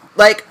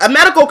like a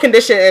medical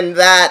condition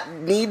that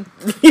need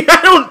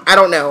I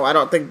don't know. I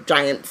don't think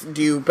giants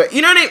do, but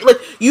you know what I mean? Like,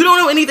 you don't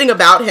know anything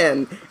about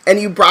him, and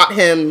you brought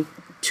him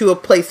to a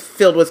place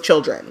filled with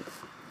children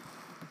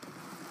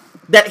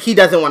that he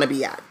doesn't want to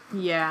be at.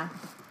 Yeah.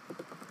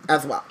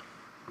 As well.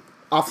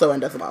 Also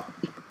and as well.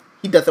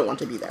 He doesn't want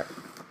to be there.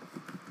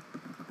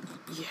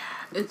 Yeah,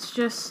 it's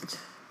just...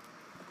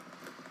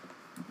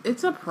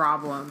 It's a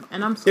problem,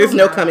 and I'm so There's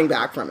no coming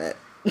back from it.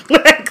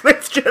 Like,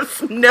 there's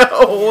just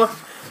no...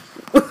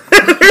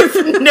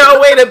 there's no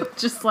way to...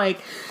 Just, like...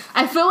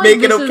 I feel like make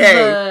this it okay. is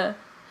the...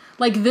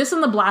 Like, this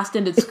and the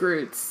Blast-Ended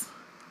Scroots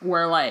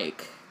were,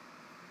 like,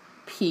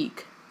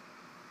 peak.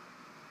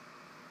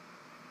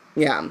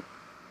 Yeah.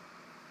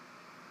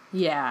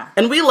 Yeah.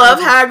 And we love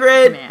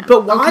Hagrid, man.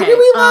 But why do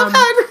we love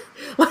Hagrid?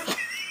 Like...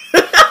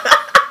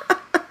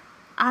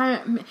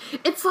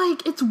 It's,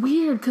 like, it's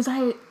weird, because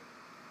I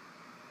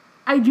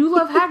do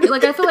love Hagrid.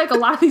 Like, I feel like a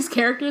lot of these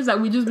characters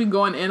that we just be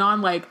going in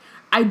on, like,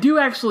 I do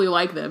actually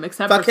like them,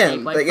 except fuck for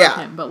him. Snape. Like, but fuck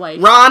him. But,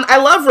 like... Ron, I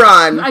love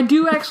Ron. I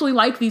do actually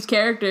like these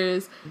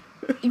characters.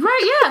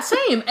 Right, yeah,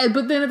 same.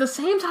 But then at the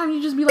same time,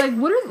 you just be like,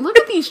 look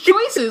at these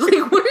choices.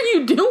 Like, what are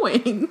you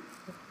doing?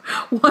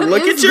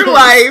 Look at your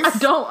life. I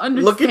don't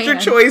understand. Look at your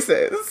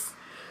choices.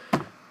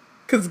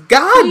 Because,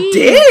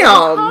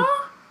 goddamn.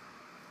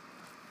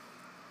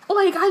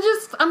 Like,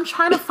 I'm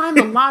trying to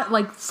find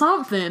like,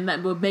 something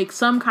that would make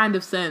some kind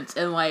of sense,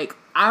 and, like,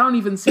 I don't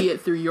even see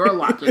it through your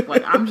logic.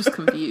 Like, I'm just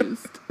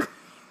confused.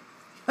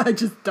 I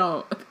just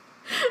don't.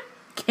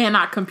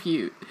 Cannot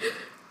compute.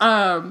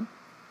 So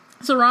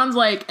Ron's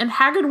like, and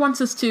Hagrid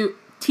wants us to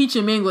teach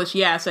him English,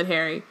 yeah, said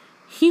Harry.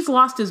 He's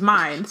lost his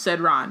mind,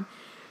 said Ron.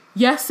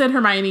 Yes, said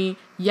Hermione.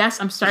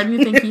 Yes, I'm starting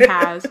to think he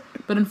has.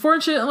 But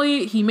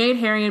unfortunately, he made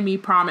Harry and me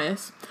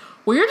promise.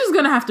 Well, you're just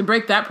gonna have to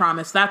break that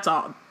promise, that's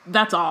all.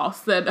 That's all,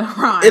 said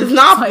Ron. It's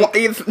not,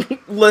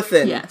 like,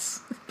 listen. Yes.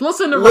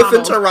 Listen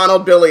to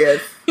Ronald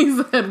Billius.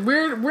 He said,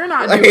 we're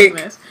not doing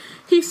this.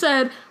 He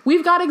said,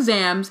 we've got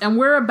exams, and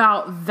we're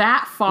about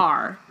that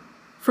far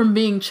from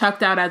being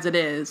chucked out as it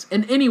is.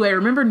 And anyway,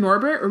 remember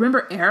Norbert?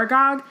 Remember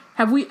Aragog?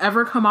 Have we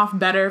ever come off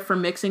better for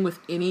mixing with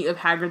any of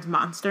Hagrid's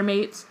monster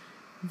mates?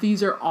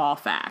 These are all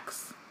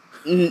facts.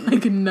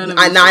 Like, none of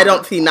them. I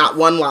don't see not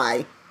one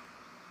lie.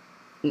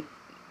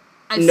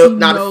 I see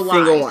not a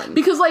single one.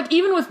 Because, like,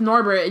 even with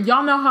Norbert,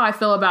 y'all know how I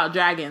feel about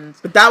dragons.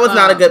 But that was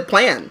not a good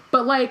plan.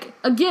 But, like,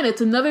 again, it's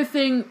another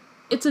thing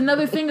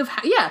of,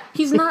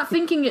 he's not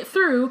thinking it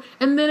through,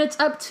 and then it's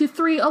up to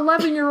 3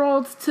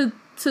 11-year-olds to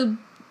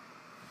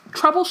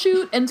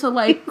troubleshoot and to,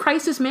 like,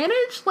 crisis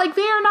manage? Like,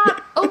 they are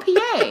not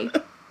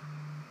OPA.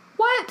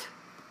 What?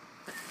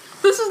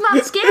 This is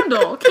not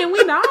Scandal. Can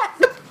we not?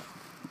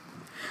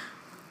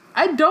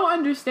 I don't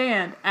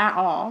understand at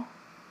all.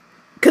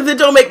 Because it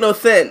don't make no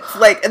sense.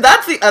 Like, and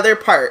that's the other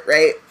part,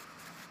 right?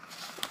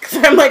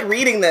 Because I'm, like,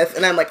 reading this,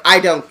 and I'm like, I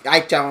don't,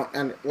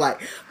 and, like...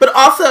 But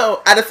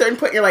also, at a certain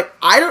point, you're like,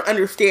 I don't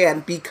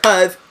understand,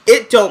 because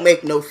it don't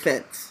make no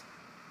sense.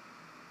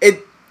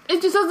 It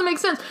just doesn't make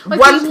sense. Like,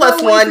 1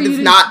 plus 1 does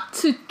not...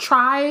 To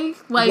try,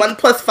 like... 1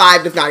 plus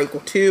 5 does not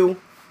equal 2.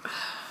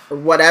 Or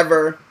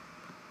whatever.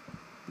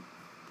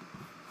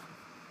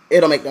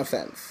 It'll make no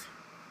sense.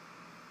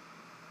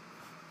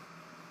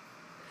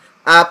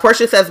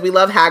 Portia says, we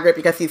love Hagrid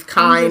because he's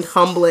kind,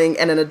 humbling,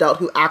 and an adult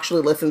who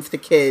actually listens to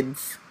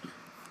kids.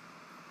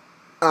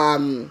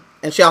 And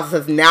she also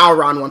says, now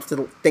Ron wants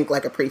to think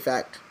like a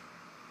prefect.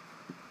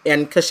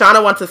 And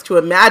Kashana wants us to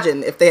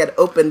imagine if they had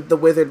opened the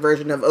wizard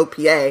version of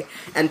OPA.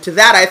 And to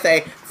that I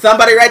say,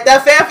 somebody write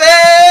that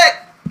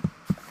fanfic!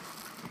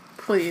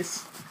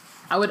 Please.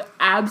 I would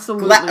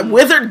absolutely...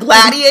 Wizard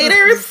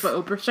gladiators? For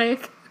Oprah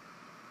Shake.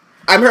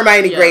 I'm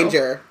Hermione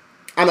Granger.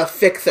 I'm a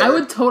fixer. I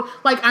would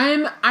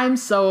I'm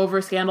so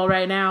over Scandal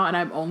right now, and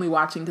I'm only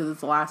watching because it's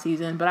the last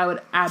season, but I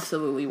would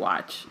absolutely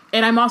watch.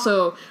 And I'm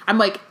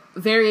like,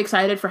 very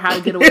excited for How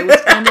to Get Away with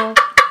Scandal,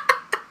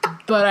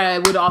 but I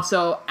would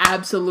also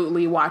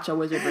absolutely watch a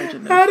wizard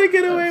version of How to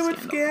Get Away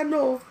with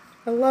Scandal.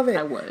 I love it.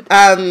 I would.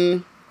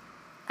 I'm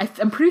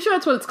pretty sure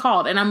that's what it's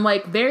called, and I'm,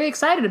 like, very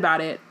excited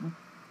about it,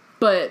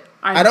 but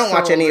I don't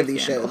watch any of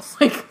these shows.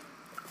 Like,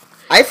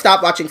 I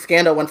stopped watching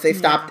Scandal once they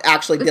stopped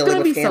actually dealing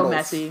with scandals.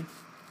 It's gonna be so messy.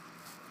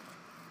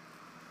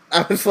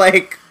 I was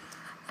like,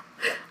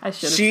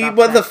 she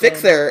was a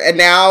fixer, and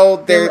now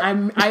they're...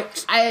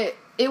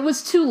 It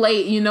was too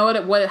late. You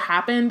know what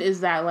happened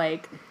is that,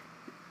 like,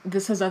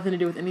 this has nothing to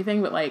do with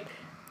anything, but, like,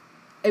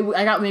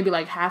 I got maybe,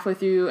 like, halfway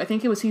through, I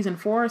think it was season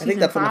 4 or season 5. I think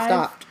that's when I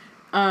stopped.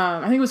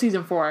 I think it was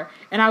season 4,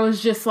 and I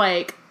was just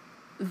like,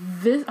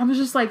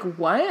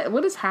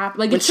 what is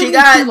happening? Like, it took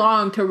me too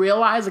long to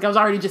realize, like, I was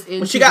already just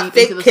into the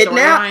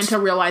storyline to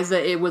realize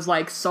that it was,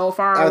 like, so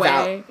far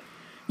away. Out.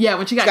 Yeah,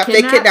 when she got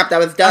kidnapped, I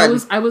was done.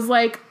 I was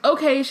like,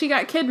 okay, she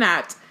got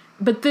kidnapped.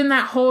 But then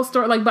that whole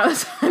story, like, by the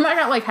time I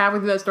got, like, halfway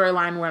through that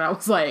storyline where I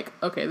was like,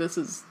 okay, this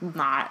is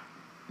not,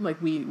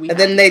 like, we And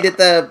then they did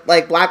the,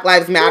 like, Black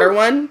Lives Matter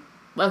one.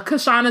 Well,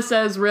 Kashana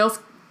says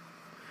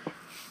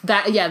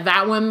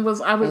that one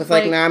was, I was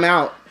like, nah, I'm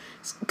out.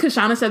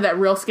 Kashana said that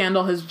Real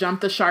Scandal has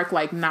jumped the shark,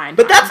 like, 9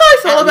 But times. that's how I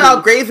feel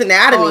about Grey's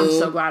Anatomy. Oh, I'm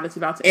so glad it's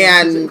about to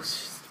end. And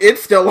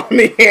it's still on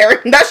the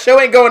air. That show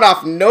ain't going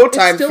off no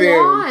time soon. It's still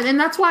on, and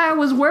that's why I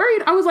was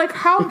worried. I was like,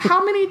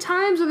 how many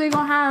times are they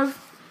going to have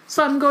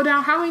something go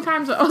down? How many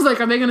times? I was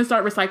like, are they going to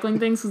start recycling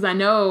things? Because I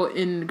know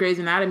in Grey's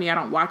Anatomy, I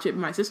don't watch it,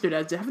 but my sister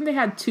does. Haven't they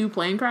had 2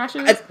 plane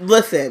crashes?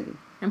 Listen.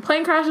 And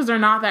plane crashes are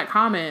not that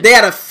common. They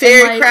had a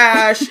ferry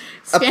crash,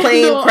 a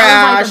plane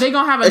crash, like, are they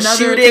gonna have another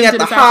shooting at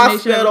the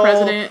hospital,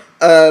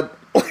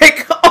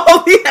 like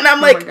all the, and I'm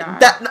like,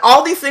 that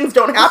all these things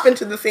don't happen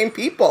to the same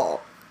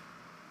people.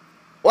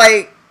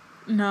 Like,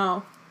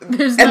 no,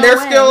 there's no they're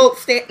way.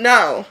 Still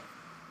no.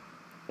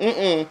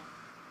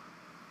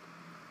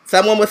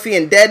 Someone was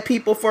seeing dead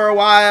people for a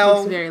while.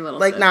 Makes very little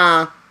like, sense.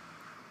 Nah,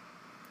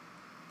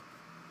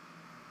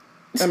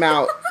 I'm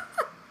out.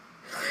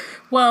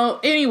 Well,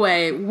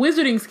 anyway,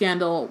 Wizarding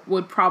Scandal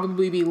would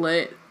probably be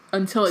lit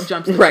until it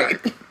jumps the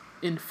shark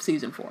in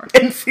season 4.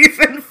 In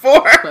season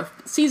 4, but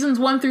seasons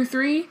 1 through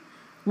 3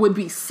 would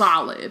be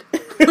solid.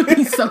 Would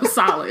be so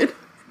solid.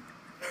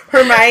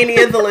 Hermione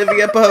is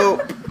Olivia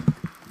Pope.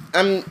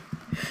 I'm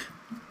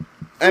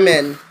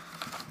in.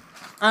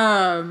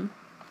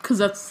 Because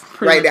that's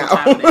pretty much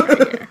what's happening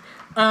right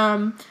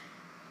here.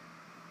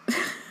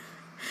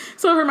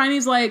 So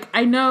Hermione's like,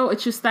 I know,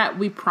 it's just that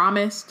we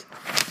promised.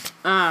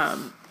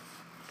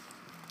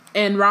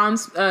 And Ron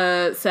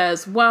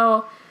says,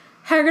 well,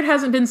 Hagrid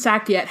hasn't been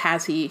sacked yet,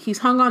 has he? He's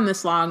hung on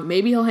this long.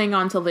 Maybe he'll hang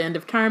on till the end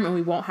of term and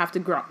we won't have to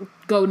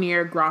go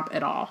near Grawp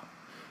at all.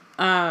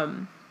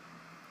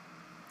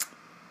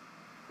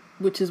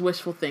 Which is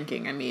wishful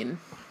thinking, I mean.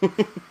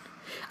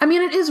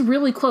 It is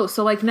really close.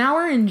 So, like, now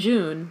we're in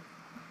June.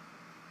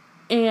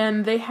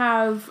 And they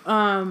have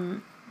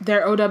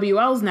their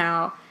OWLs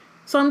now.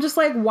 So I'm just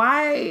like,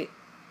 why?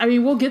 I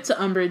mean, we'll get to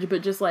Umbridge,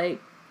 but just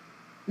like,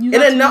 in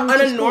a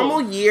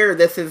normal year,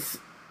 this is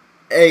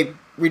a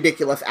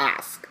ridiculous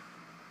ask.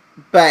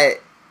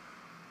 But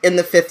in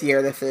the 5th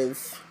year, this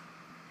is...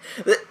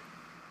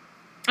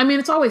 I mean,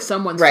 it's always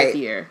someone's 5th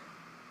year.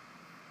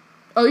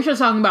 Oh, you're just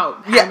talking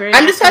about Hagrid? Yeah,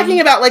 I'm just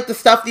talking about, like,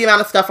 the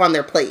amount of stuff on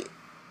their plate.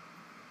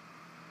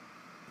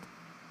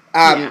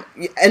 And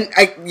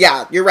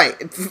you're right.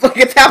 It's like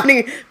it's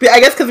happening. I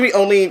guess because we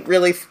only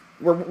really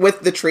were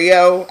with the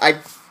trio, I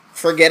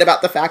forget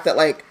about the fact that,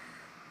 like,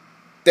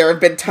 there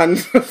have been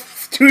tons of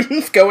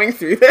students going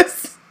through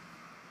this,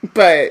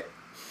 but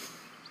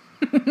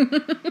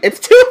it's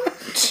too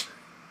much.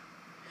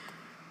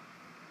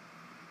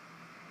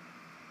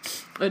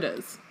 It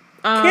is.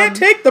 Can't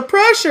take the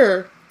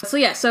pressure.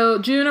 So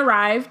June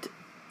arrived,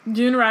 but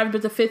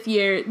to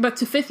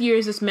 5th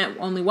years, this meant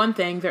only one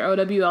thing. Their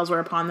OWLs were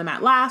upon them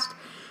at last.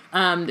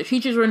 The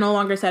teachers were no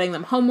longer setting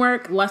them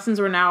homework. Lessons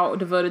were now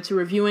devoted to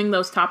reviewing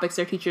those topics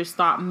their teachers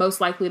thought most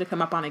likely to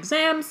come up on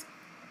exams.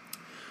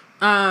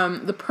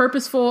 The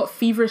purposeful,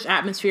 feverish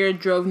atmosphere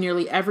drove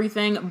nearly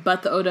everything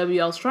but the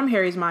OWLs from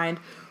Harry's mind,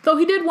 though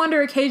he did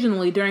wonder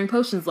occasionally during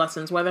potions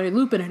lessons whether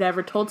Lupin had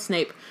ever told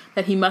Snape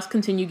that he must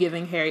continue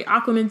giving Harry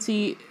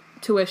occlumency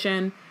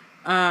tuition.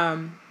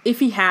 If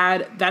he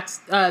had,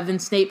 then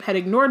Snape had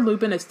ignored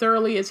Lupin as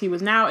thoroughly as he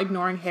was now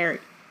ignoring Harry.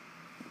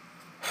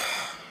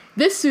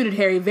 This suited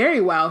Harry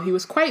very well. He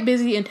was quite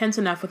busy and tense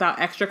enough without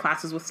extra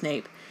classes with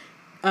Snape.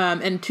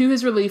 And to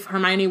his relief,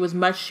 Hermione was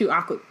much too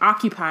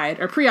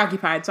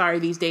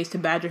preoccupied, these days to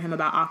badger him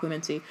about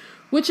occlumency.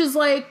 Which is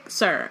like,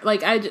 sir,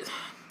 like,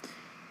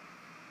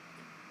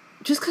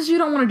 just because you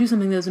don't want to do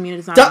something doesn't mean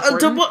it's not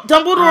important.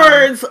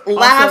 Dumbledore's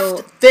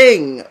last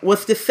thing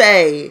was to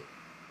say,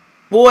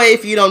 boy,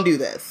 if you don't do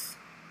this.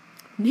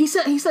 He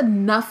said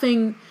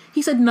nothing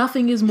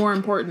is more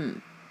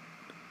important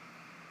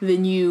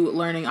than you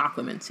learning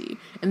occlumency.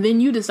 And then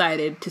you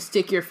decided to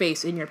stick your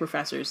face in your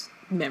professor's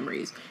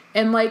memories.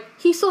 And, like,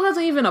 he still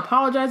hasn't even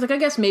apologized. Like, I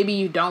guess maybe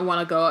you don't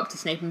want to go up to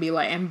Snape and be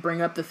like, and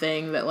bring up the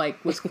thing that,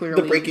 like, was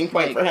clearly the breaking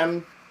point for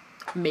him.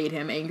 Made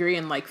him angry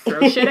and, like,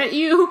 throw shit at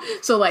you.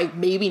 So, like,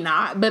 maybe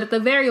not. But at the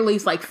very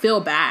least, like,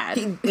 feel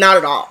bad. Not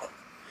at all.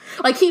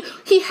 Like,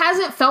 he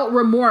hasn't felt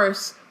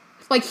remorse.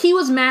 Like, he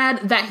was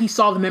mad that he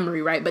saw the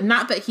memory, right? But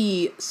not that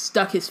he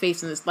stuck his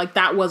face in this. Like,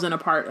 that wasn't a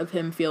part of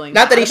him feeling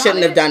not that he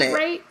shouldn't have done it.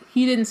 Right?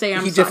 He didn't say,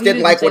 he just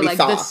didn't like what he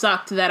saw. This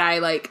sucked that I,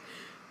 like,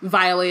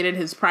 violated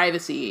his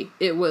privacy.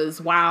 It was,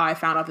 wow, I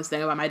found out this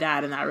thing about my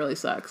dad, and that really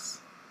sucks.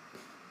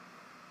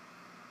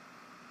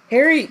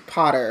 Harry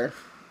Potter.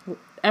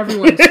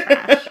 Everyone's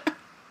trash.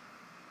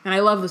 And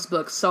I love this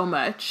book so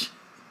much.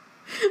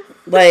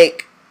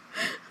 Like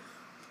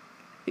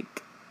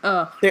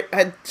ugh.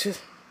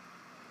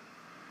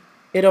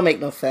 It don't make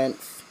no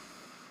sense.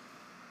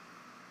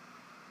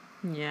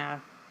 Yeah.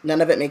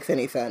 None of it makes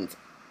any sense.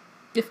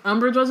 If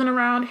Umbridge wasn't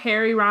around,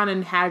 Harry, Ron,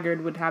 and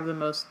Hagrid would have the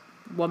most...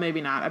 Well,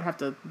 maybe not. I'd have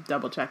to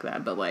double check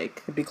that, but,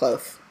 like... It'd be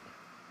close.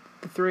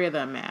 The three of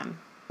them, man.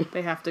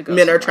 They have to go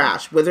Men somewhere. are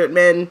trash. Wizard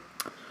men.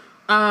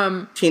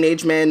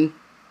 Teenage men.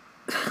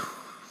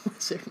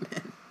 Wizard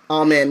men.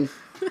 All men.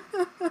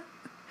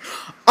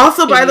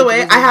 Also, by the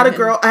way, I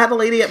had a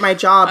lady at my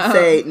job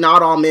say,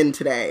 not all men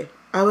today.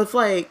 I was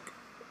like,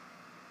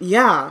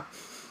 yeah.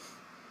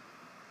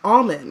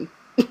 All men.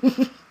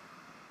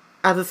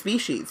 As a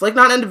species. Like,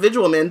 not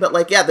individual men, but,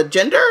 like, yeah, the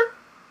gender?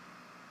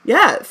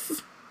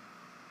 Yes.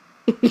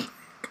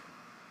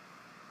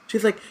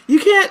 She's like, you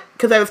can't,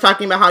 because I was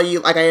talking about how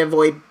I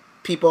avoid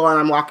people and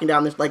I'm walking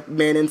down this, like,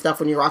 men and stuff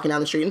when you're walking down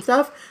the street and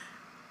stuff.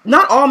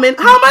 Not all men.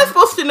 How am I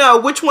supposed to know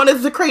which one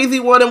is the crazy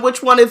one and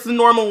which one is the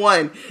normal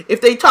one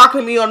if they talk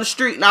to me on the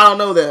street and I don't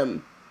know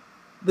them?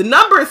 The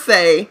numbers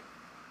say,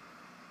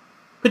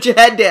 put your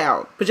head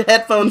down, put your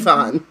headphones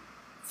on,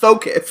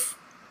 focus,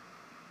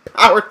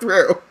 power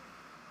through.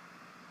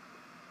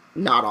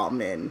 Not all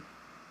men.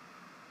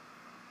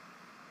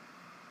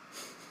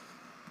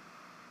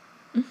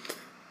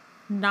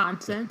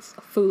 Nonsense.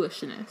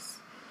 Foolishness.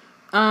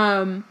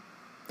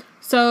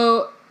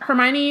 So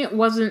Hermione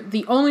wasn't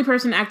the only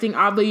person acting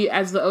oddly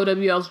as the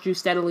OWLs drew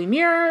steadily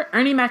nearer.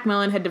 Ernie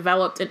Macmillan had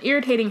developed an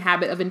irritating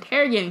habit of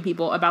interrogating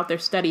people about their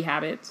study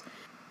habits.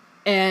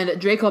 And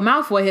Draco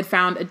Malfoy had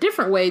found a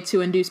different way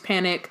to induce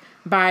panic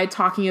by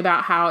talking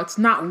about how it's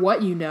not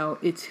what you know,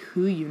 it's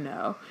who you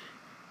know.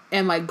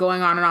 And, like,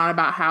 going on and on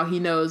about how he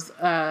knows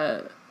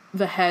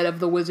the head of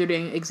the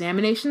Wizarding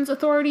Examinations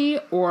Authority,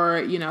 or,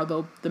 you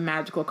know, the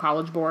Magical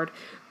College Board.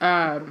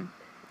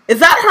 Is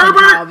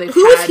that Herbert?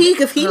 Who is he?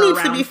 Because he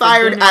needs to be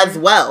fired as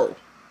well.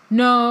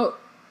 No,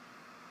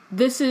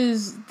 this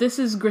is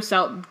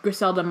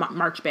Griselda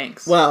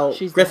Marchbanks. Well,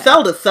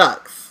 Griselda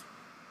sucks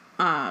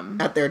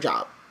at their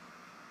job.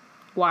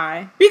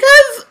 Why?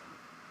 Because,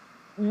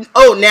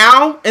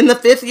 now, in the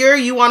 5th year,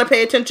 you want to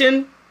pay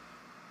attention?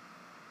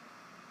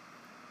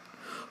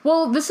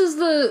 Well, this is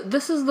the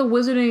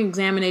Wizarding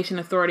Examination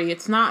Authority.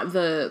 It's not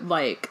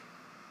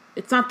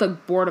it's not the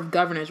Board of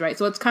Governors, right?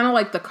 So it's kind of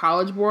like the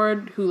College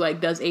Board who,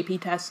 like, does AP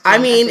tests.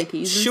 And SATs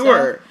and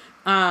sure.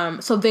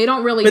 Stuff. So they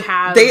don't really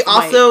have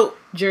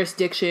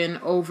jurisdiction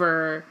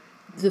over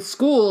the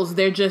schools.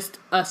 They're just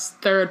a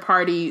third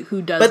party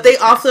who does. But they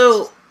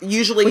also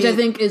usually, which I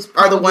think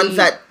are the ones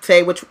that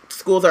say which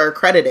schools are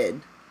accredited,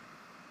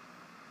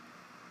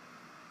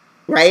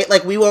 right?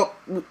 Like, we won't.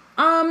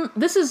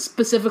 This is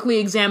specifically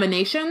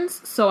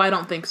examinations, so I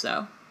don't think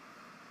so.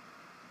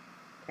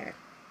 Okay.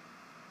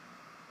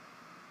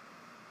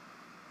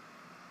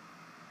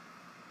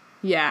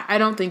 Yeah, I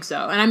don't think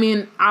so. And I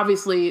mean,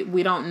 obviously,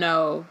 we don't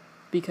know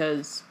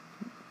because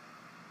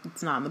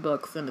it's not in the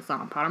books and it's not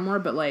on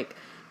Pottermore, but, like,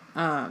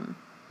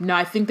 no,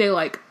 I think they,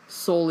 like,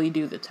 solely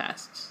do the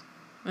tests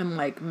and,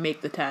 like,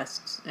 make the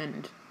tests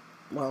and...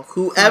 Well,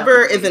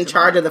 whoever is in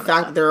charge of the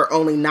fact that there are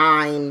only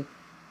 9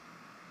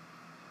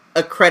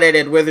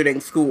 accredited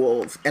wizarding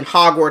schools, and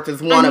Hogwarts is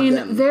one of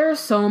them. There are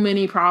so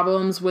many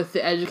problems with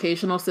the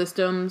educational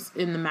systems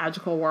in the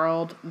magical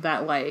world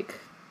that, like,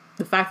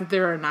 the fact that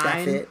there are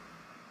 9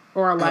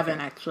 or 11,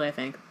 actually, I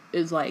think,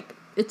 is, like,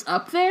 it's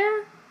up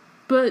there,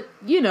 but,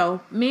 you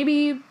know,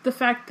 maybe the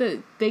fact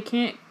that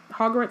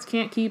Hogwarts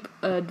can't keep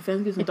a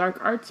Defense Against the Dark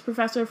Arts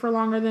professor for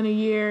longer than a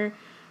year.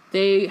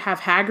 They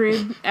have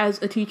Hagrid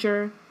as a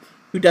teacher.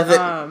 Who does it?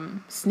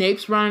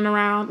 Snape's running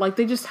around. Like,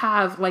 they just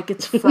have, like,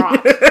 it's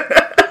fraught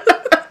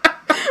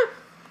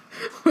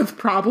with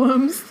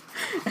problems.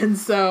 And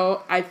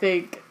so I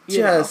think,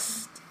 you know,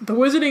 the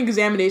Wizarding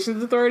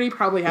Examinations Authority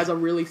probably has a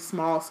really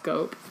small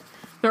scope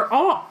They're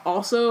all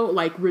also,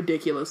 like,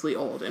 ridiculously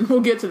old, and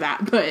we'll get to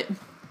that, but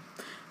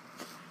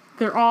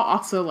they're all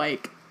also,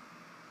 like,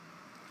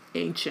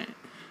 ancient.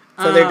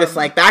 So they're just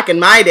like, back in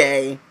my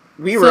day,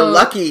 we were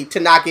lucky to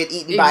not get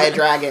eaten by a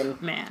dragon.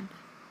 Man.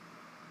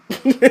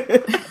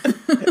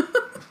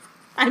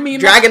 I mean,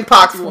 dragon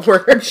pox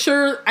were. I'm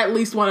sure at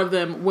least one of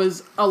them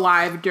was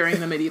alive during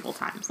the medieval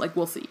times. Like,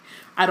 we'll see.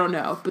 I don't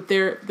know, but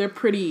they're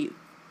pretty.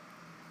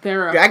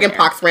 They're dragon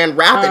pox ran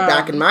rapid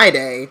back in my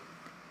day.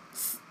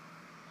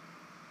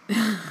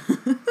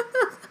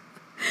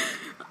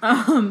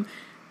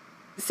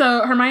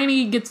 So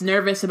Hermione gets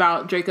nervous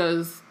about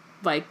Draco's,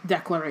 like,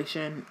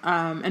 declaration,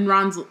 and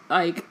Ron's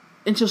like,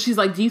 until she's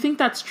like, do you think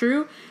that's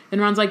true?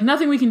 And Ron's like,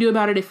 nothing we can do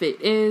about it if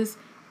it is.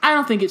 I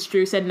don't think it's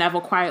true, said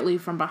Neville quietly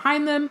from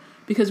behind them,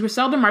 because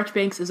Griselda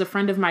Marchbanks is a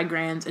friend of my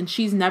Grand's, and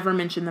she's never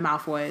mentioned the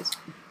Malfoys.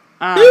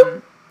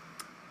 Right.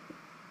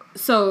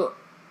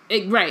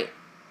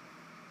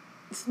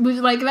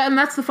 Like that, and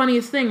that's the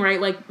funniest thing, right?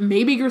 Like,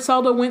 maybe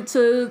Griselda went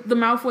to the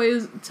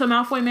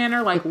Malfoy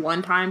Manor, like,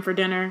 one time for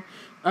dinner.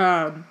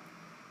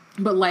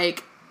 But,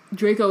 like,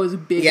 Draco is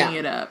bigging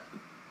it up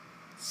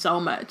so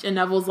much. And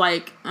Neville's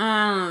like,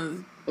 nah.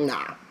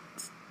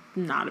 It's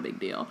not a big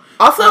deal.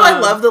 Also, I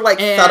love the, like,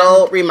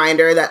 subtle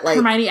reminder that, like,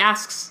 Hermione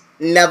asks,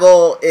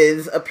 Neville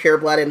is a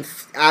pureblood and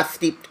as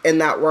steeped in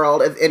that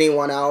world as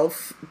anyone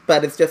else,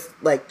 but it's just,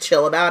 like,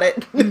 chill about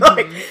it.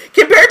 Like,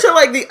 compared to,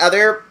 like, the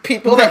other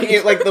people that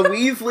you, like, the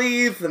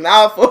Weasleys, the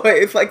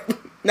Malfoys, like,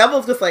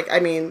 Neville's just like, I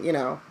mean, you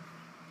know.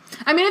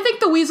 I mean, I think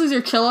the Weasleys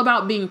are chill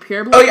about being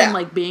pureblood and,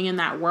 like, being in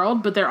that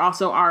world, but there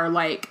also are,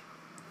 like,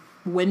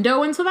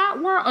 window into that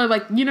world, or,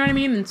 like, you know what I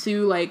mean?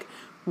 Into, like,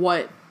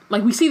 what,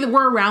 like, we see that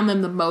we're around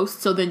them the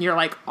most, so then you're,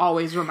 like,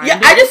 always reminded.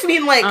 Yeah, I just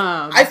mean, like,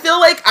 I feel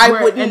like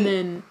I wouldn't, and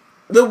then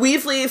the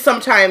Weasleys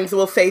sometimes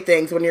will say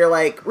things when you're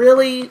like,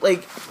 really?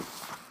 Like,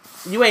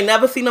 you ain't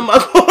never seen a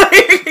Muggle?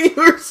 Like,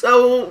 you're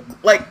so,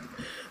 like,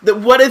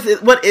 what is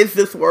it? What is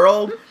this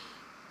world?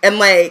 And,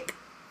 like,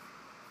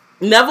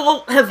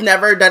 Neville has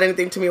never done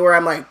anything to me where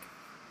I'm like,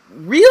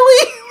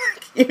 really?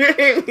 You know what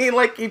I mean?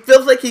 Like, he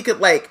feels like he could,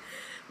 like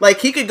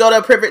he could go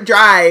to Privet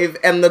Drive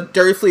and the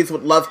Dursleys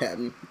would love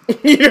him.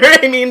 You know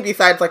what I mean?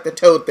 Besides, like, the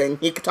Toad thing.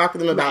 He could talk to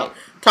them about,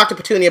 talk to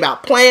Petunia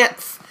about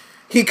plants.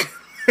 He could,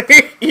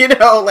 you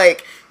know,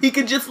 like, he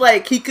could just,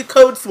 like, he could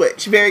code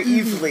switch very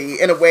easily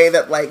in a way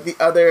that, like, the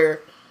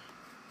other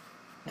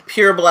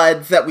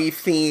purebloods that we've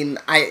seen,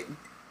 I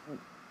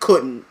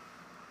couldn't.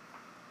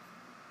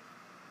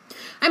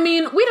 I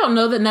mean, we don't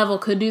know that Neville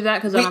could do that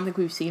because I don't think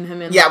we've seen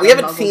him in. Yeah, we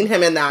haven't seen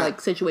him in that,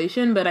 like,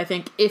 situation. But I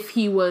think if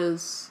he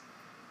was,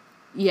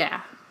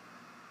 because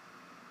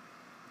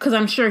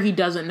I'm sure he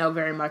doesn't know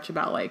very much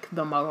about, like,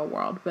 the Muggle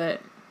world.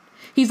 But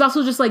he's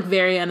also just, like,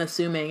 very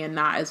unassuming and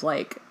not as,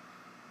 like,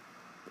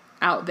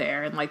 out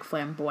there and, like,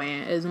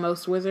 flamboyant as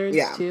most wizards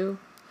too.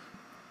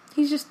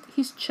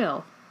 He's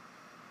chill.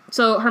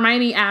 So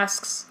Hermione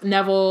asks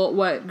Neville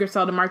what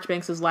Griselda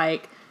Marchbanks is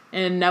like,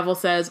 and Neville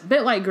says,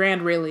 "Bit like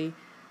Grand, really.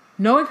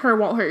 Knowing her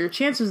won't hurt your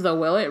chances, though,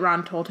 will it?"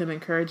 Ron told him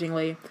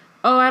encouragingly.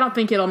 "Oh, I don't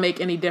think it'll make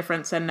any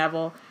difference," said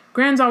Neville.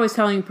 "Grand's always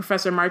telling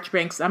Professor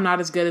Marchbanks I'm not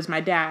as good as my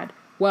dad.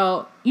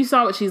 Well, you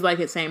saw what she's like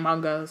at St.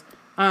 Mungo's.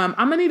 I'm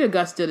gonna need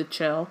Augusta to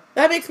chill."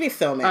 That makes me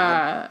so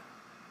mad.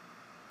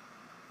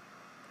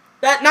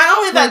 That not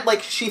only that,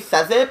 like, she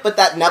says it, but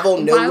that Neville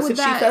knows that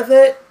she says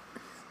it.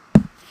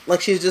 Like,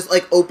 she's just,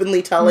 like,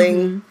 openly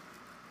telling,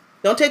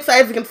 don't take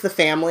sides against the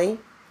family,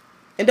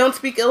 and don't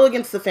speak ill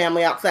against the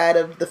family outside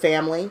of the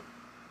family.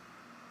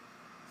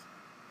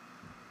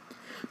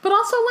 But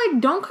also,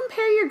 like, don't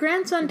compare your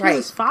grandson to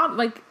his father.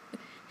 Like,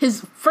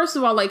 first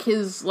of all, like,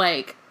 his,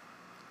 like,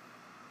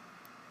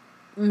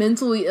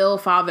 mentally ill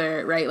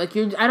father, right? Like,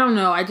 I don't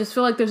know. I just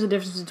feel like there's a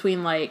difference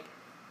between, like,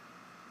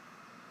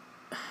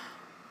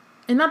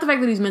 and not the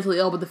fact that he's mentally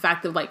ill, but the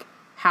fact of, like,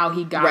 how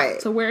he got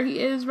to where he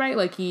is, right?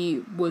 Like,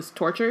 he was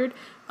tortured.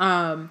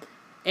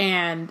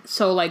 And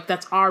so, like,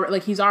 that's already,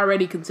 like, he's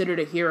already considered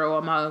a hero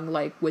among,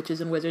 like,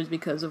 witches and wizards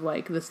because of,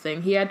 like, this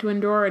thing he had to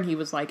endure, and he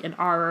was, like, an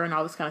Auror and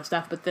all this kind of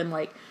stuff. But then,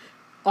 like,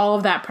 all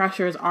of that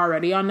pressure is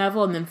already on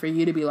Neville, and then for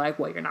you to be like,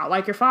 well, you're not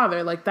like your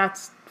father, like,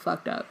 that's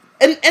fucked up.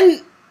 And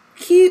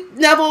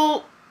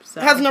Neville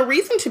has no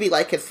reason to be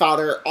like his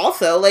father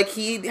also. Like,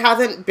 he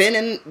hasn't been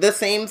in the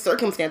same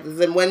circumstances,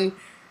 and when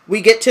we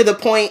get to the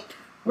point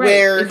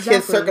where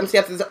his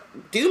circumstances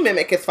do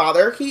mimic his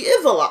father, he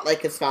is a lot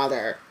like his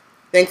father.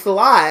 Thanks a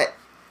lot,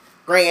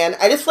 Gran.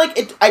 I just, like,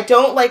 it. I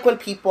don't like when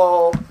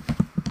people,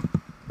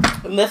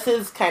 and this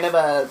is kind of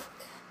a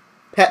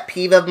pet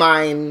peeve of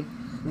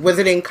mine,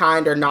 wizarding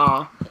kind or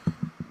nah,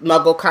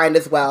 Muggle kind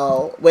as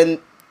well, when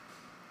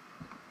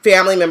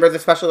family members,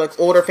 especially, like,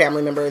 older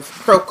family members,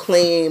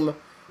 proclaim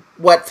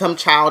what some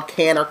child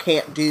can or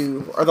can't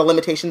do, or the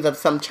limitations of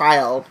some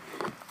child,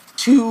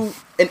 to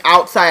an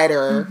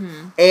outsider,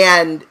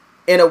 and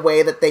in a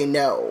way that they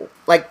know.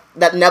 Like,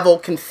 that Neville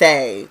can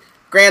say.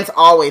 Grant's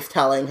always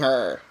telling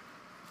her.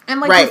 And,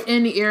 like,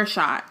 within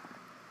earshot.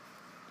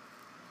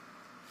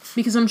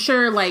 Because I'm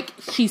sure, like,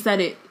 she said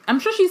it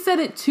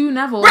to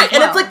Neville. Right,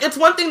 and it's like, it's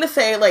one thing to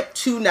say, like,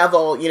 to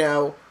Neville, you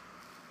know,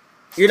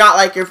 you're not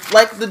like your,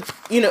 like, the,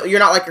 you know, you're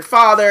not like your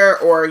father,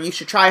 or you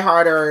should try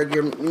harder, or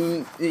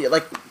you're,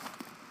 like,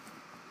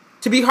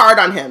 to be hard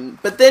on him.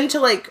 But then to,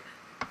 like,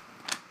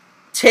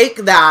 take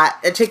that,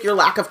 and take your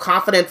lack of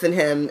confidence in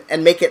him,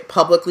 and make it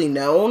publicly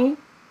known,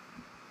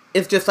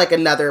 is just, like,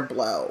 another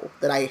blow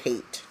that I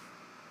hate.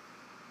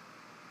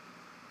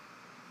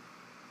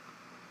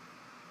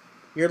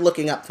 You're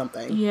looking up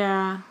something.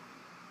 Yeah.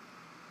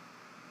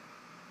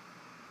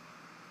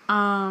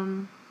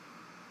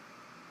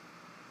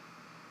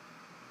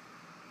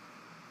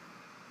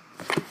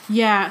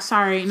 Yeah,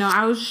 sorry. No,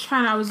 I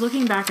was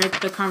looking back at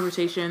the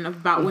conversation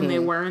about when they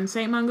were in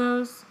St.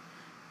 Mungo's.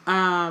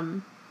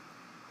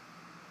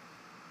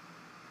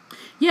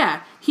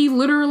 Yeah, he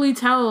literally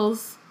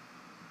tells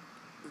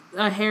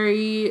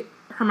Harry,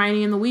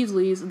 Hermione, and the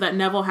Weasleys that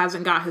Neville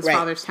hasn't got his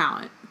father's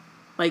talent.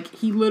 Like,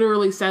 he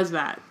literally says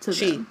that to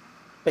them.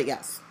 But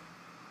yes.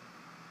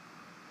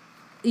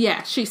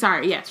 Yeah, she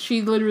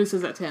literally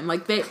says that to him.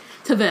 Like,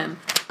 to them.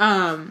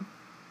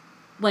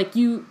 Like,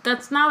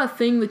 that's not a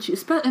thing that you,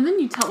 and then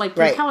you tell, like,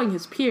 you're telling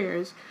his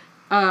peers.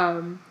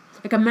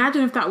 Like,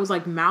 imagine if that was,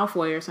 like,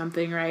 Malfoy or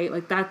something, right?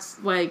 Like, that's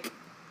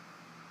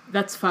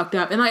fucked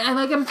up. And,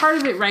 and part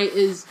of it, right,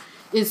 is,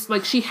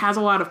 like, she has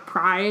a lot of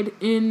pride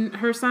in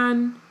her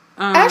son.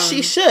 As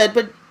she should,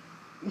 but.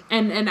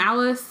 And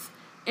Alice.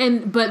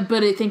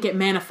 But I think it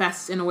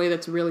manifests in a way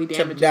that's really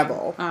damaging. To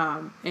Neville.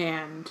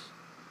 And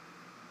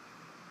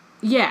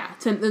yeah,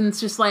 and it's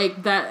just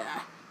like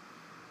that.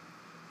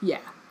 Yeah,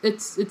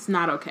 it's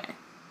not okay.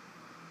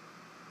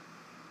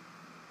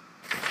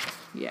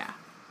 Yeah,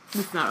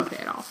 it's not okay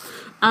at all.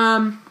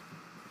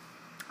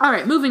 All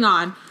right, moving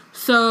on.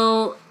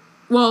 So,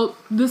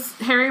 this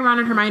Harry, Ron,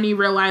 and Hermione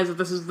realize that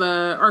this is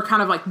or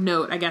kind of like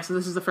note, I guess, that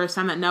this is the first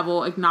time that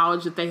Neville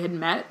acknowledged that they had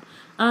met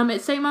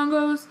at St.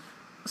 Mungo's.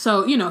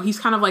 So, you know, he's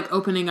kind of, like,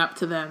 opening up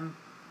to them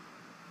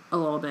a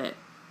little bit,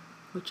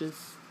 which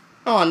is...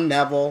 Oh,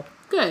 Neville.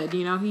 Good,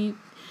 you know,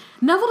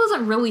 Neville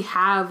doesn't really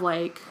have,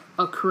 like,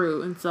 a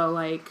crew, and so,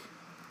 like...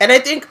 And I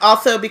think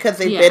also because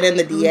they've been in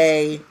the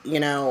DA,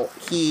 you know,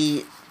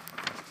 he's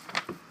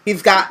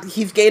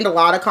gained a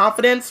lot of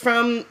confidence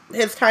from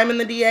his time in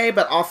the DA,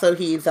 but also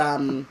he's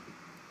gotten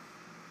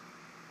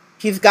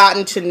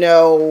to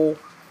know...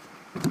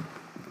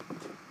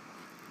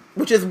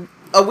 Which is...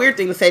 a weird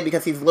thing to say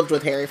because he's lived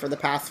with Harry for the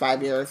past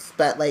 5 years,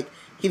 but, like,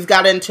 he's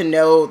gotten to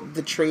know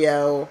the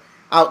trio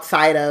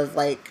outside of,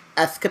 like,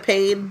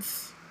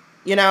 escapades,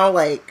 you know,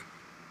 like,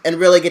 and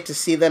really get to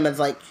see them as,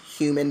 like,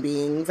 human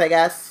beings, I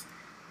guess.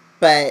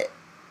 But,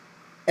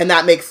 and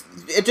that makes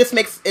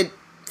it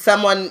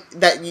someone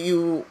that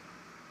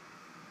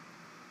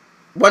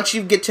once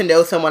you get to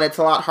know someone, it's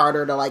a lot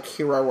harder to, like,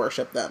 hero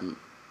worship them.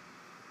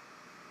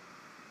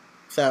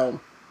 So.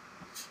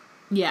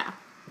 Yeah.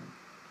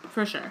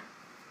 For sure.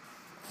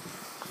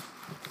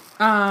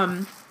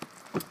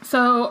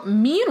 So,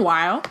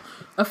 meanwhile,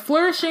 a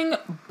flourishing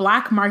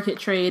black market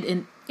trade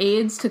in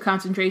aids to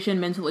concentration,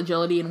 mental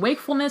agility, and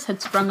wakefulness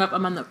had sprung up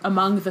among the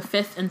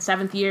 5th and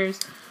 7th years.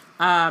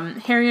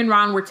 Harry and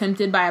Ron were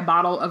tempted by a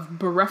bottle of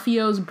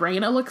Baruffio's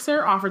brain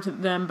elixir offered to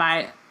them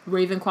by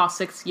Ravenclaw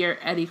 6th year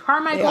Eddie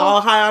Carmichael. They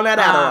all high on that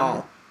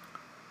Adderall.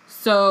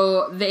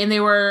 So, they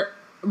were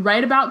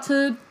right about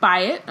to buy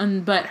it,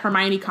 but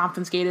Hermione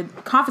confiscated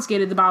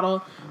the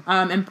bottle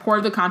and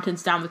poured the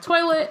contents down the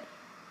toilet.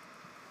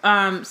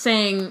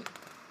 Saying,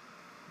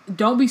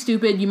 don't be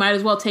stupid, you might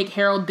as well take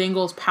Harold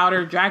Dingle's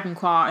powdered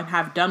Dragonclaw and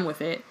have done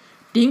with it.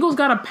 Dingle's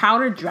got a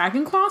powdered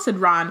Dragonclaw, said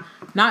Ron.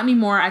 Not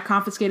anymore, I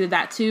confiscated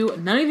that too.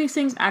 None of these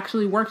things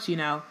actually works, you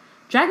know.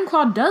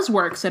 Dragonclaw does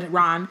work, said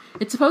Ron.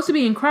 It's supposed to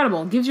be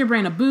incredible, gives your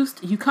brain a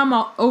boost, you come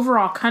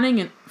overall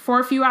cunning for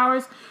a few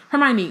hours.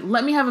 Hermione,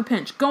 let me have a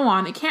pinch. Go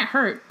on, it can't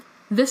hurt.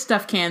 This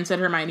stuff can, said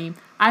Hermione.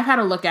 I've had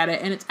a look at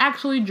it, and it's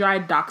actually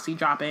dried doxy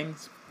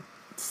droppings.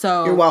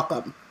 So... You're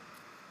welcome.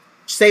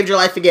 Saved your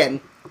life again.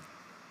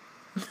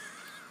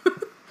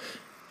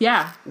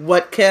 Yeah.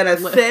 What can I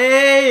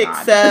say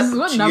except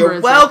you're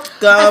welcome?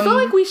 I feel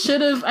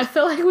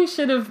like we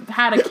should have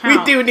had a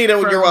count. We do need a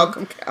you're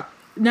welcome count.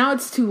 Now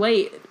it's too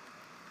late.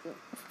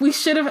 We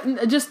should have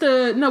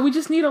we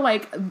just need a,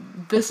 like,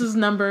 this is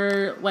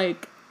number,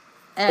 like,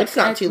 X, it's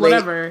not too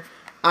whatever. Late.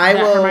 I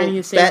will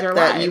bet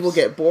that you will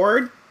get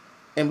bored,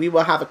 and we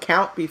will have a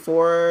count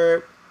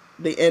before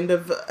the end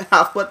of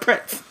Half-Blood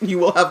Prince. You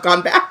will have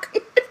gone back.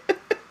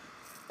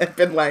 And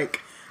been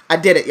like, I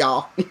did it,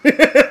 y'all.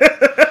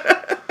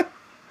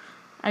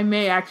 I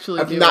may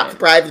actually do it. I'm not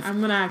surprised. I'm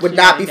gonna actually would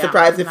not be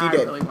surprised if you did.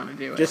 I really want to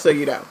do it. Just so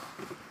you know.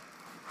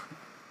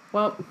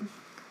 Well,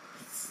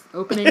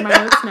 opening my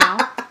notes now,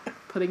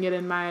 putting it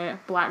in my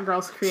Black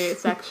Girls Create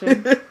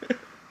section,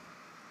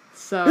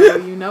 so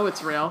you know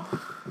it's real.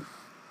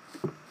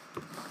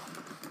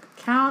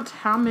 Count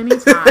how many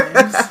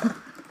times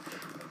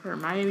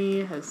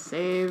Hermione has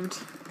saved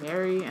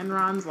Harry and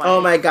Ron's life. Oh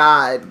my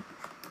god.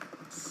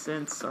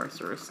 Since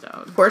Sorcerer's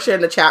Stone. Portia in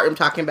the chat room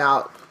talking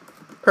about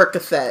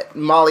Percocet,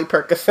 Molly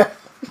Percocet.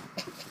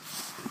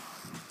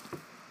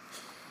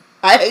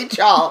 I hate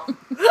y'all.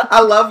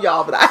 I love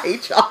y'all, but I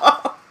hate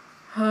y'all.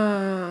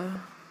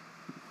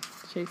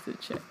 Chase the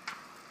chick.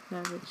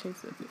 Never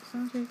chase it.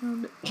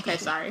 Okay,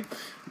 sorry.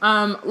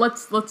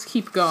 Let's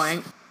keep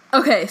going.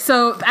 Okay,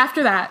 so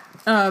after that,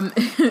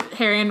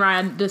 Harry and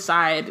Ron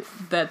decide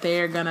that they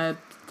are gonna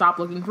stop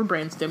looking for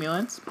brain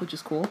stimulants, which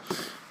is cool.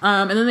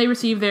 And then they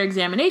receive their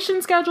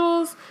examination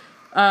schedules.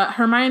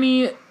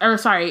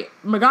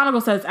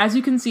 McGonagall says, as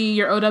you can see,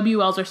 your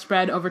OWLs are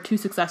spread over 2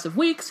 successive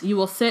weeks. You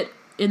will sit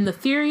the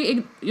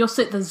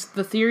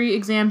theory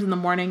exams in the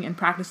morning and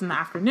practice in the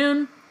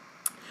afternoon.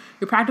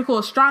 Your practical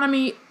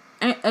astronomy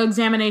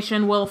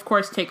examination will, of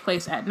course, take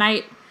place at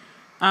night.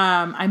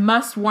 I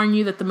must warn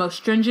you that the most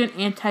stringent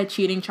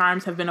anti-cheating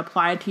charms have been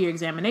applied to your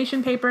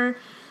examination paper.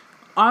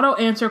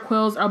 Auto-answer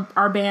quills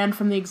are banned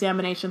from the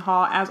examination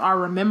hall, as are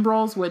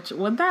remembrals, which,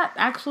 would that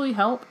actually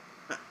help?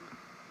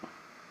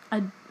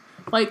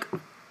 What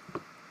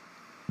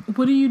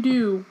do you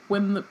do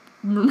when the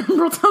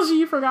remembral tells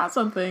you forgot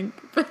something?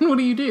 Then what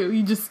do?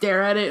 You just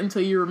stare at it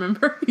until you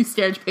remember? You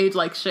stare at your page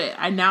like, shit,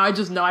 I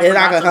just know I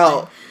forgot something.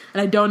 Help.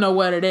 And I don't know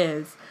what it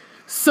is.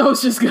 So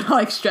it's just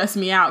gonna, stress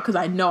me out because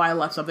I know I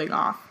left something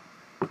off.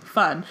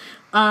 Fun.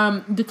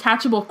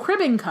 Detachable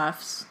cribbing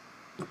cuffs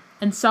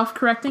and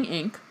self-correcting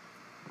ink.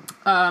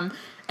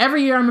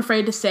 Every year, I'm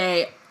afraid to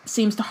say,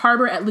 seems to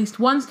harbor at least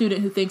one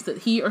student who thinks that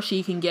he or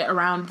she can get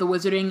around the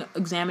Wizarding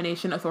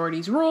Examination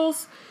Authority's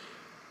rules.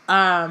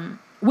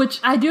 Which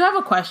I do have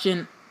a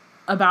question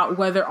about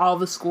whether all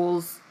the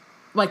schools,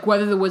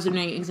 whether the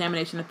Wizarding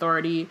Examination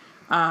Authority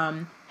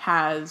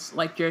has,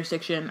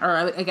 jurisdiction,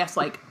 or I guess,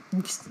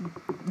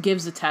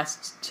 gives the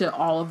tests to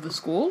all of the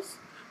schools.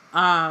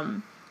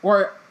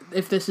 Or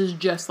if this is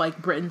just,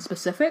 Britain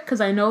specific. Because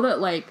I know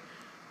that,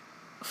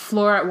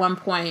 Fleur at one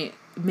point,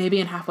 maybe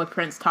in Half-Blood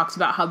Prince, talks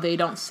about how they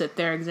don't sit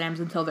their exams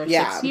until their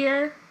 6th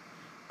year.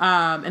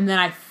 And then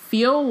I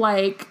feel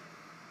like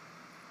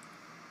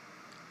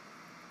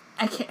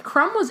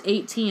Krum was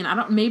 18.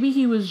 Maybe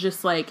he was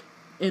just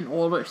in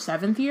older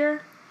 7th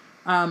year,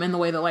 in the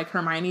way that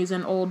Hermione's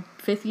in old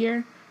 5th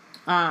year,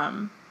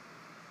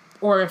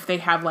 or if they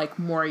have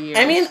more years.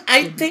 I mean,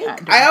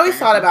 I always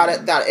thought about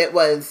it that it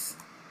was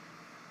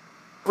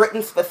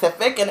Britain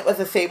specific, and it was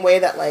the same way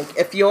that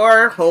if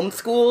you're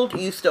homeschooled,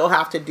 you still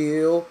have to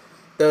do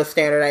those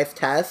standardized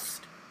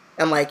tests,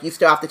 and you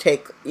still have to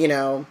take, I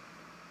don't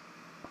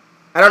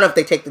know if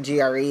they take the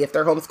GRE if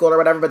they're homeschooled or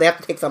whatever, but they have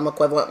to take some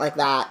equivalent like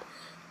that.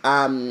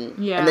 And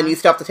then you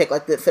still have to take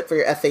sit for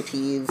your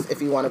SATs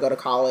if you want to go to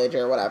college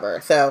or whatever.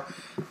 So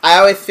I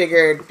always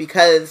figured,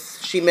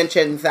 because she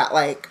mentions that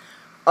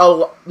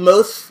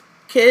most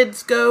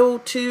kids go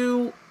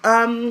to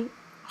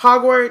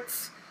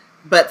Hogwarts,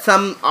 but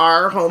some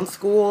are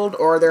homeschooled,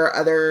 or there are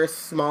other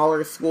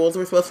smaller schools,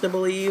 we're supposed to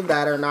believe,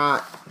 that are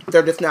not,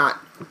 they're just not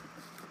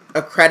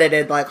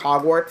accredited like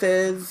Hogwarts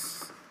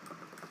is.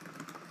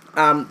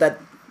 That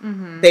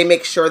they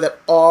make sure that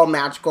all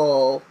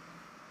magical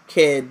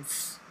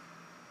kids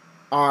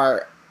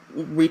are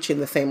reaching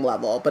the same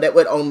level, but it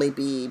would only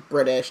be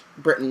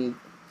Britain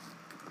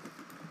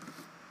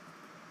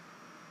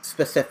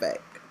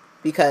specific,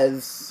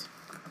 because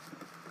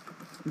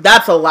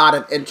that's a lot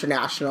of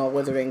international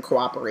wizarding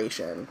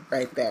cooperation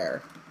right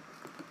there.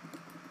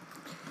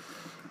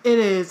 It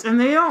is, and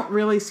they don't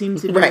really seem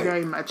to do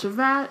very much of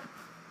that.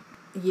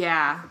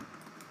 Yeah,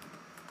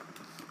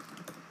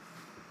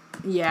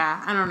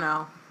 I don't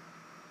know.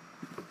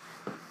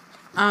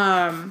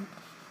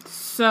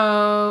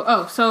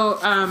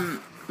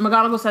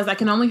 McGonagall says, I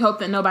can only hope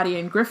that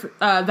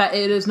that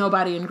it is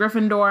nobody in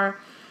Gryffindor.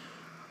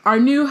 Our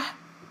new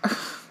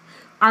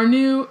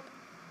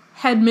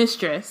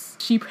headmistress,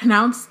 she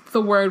pronounced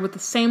the word with the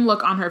same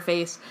look on her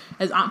face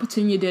as Aunt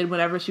Petunia did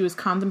whenever she was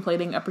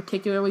contemplating a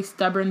particularly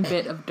stubborn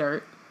bit of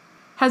dirt,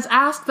 has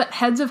asked the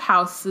heads of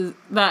house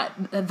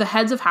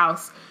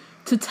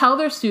to tell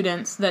their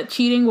students that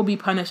cheating will be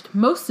punished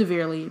most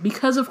severely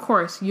because, of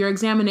course, your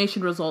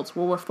examination results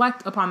will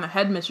reflect upon the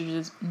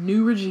headmistress's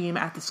new regime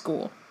at the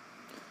school.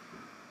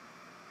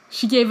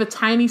 She gave a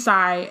tiny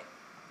sigh,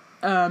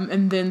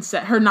 and then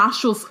said, her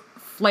nostrils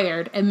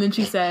flared, and then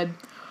she said,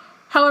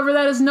 however,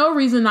 that is no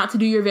reason not to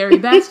do your very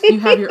best. You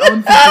have your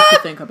own futures to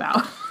think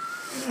about.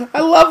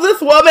 I love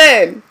this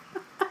woman.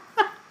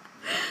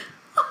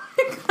 Oh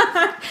my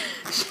god.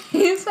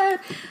 She said...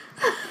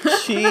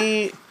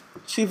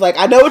 She's like,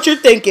 I know what you're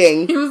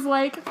thinking. She was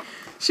like,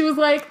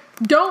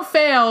 don't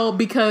fail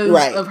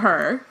because of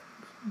her.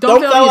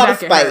 Don't fail out of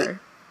spite.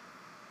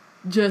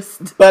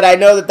 But I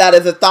know that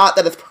is a thought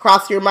that has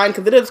crossed your mind,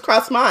 because it has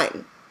crossed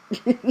mine.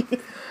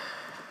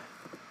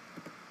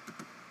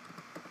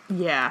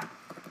 Yeah.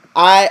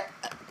 I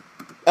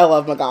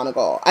love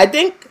McGonagall. I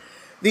think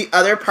the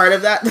other part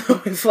of that,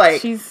 though, is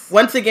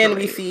once again,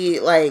 we see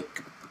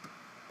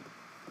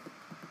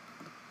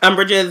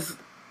Umbridge's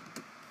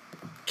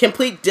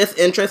complete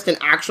disinterest in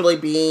actually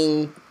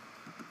being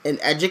an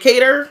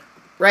educator,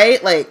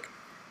 right?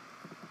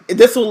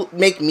 This will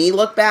make me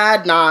look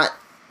bad, not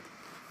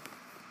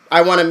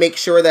I want to make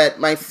sure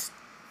that my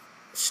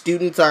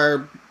students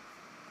are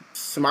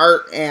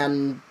smart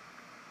and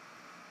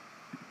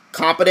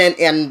competent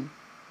and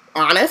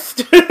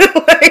honest.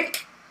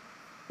 Like,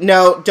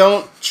 no,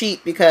 don't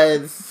cheat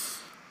because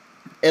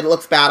it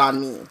looks bad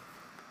on me.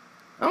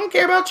 I don't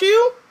care about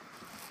you.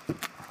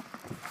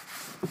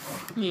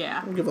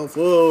 Yeah. I don't give a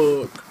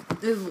fuck.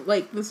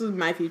 This is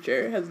my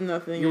future. It has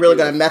nothing. You're really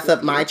gonna mess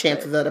up my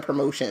chances at a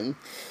promotion.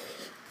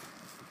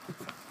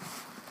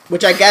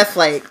 Which I guess,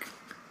 like,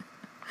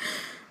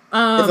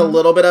 is a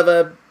little bit of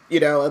a,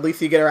 at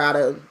least you get her out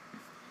of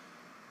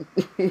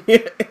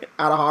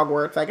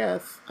Hogwarts, I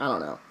guess. I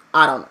don't know.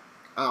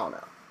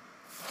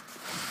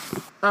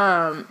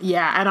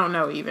 Yeah, I don't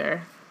know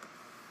either.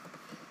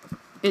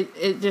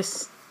 It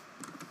just...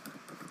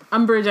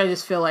 Umbridge, I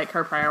just feel like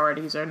her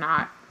priorities are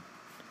not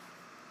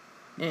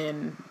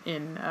in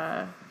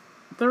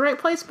the right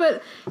place,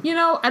 but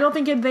I don't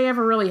think they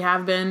ever really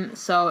have been,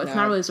 so it's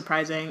not really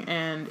surprising,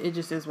 and it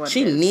just is what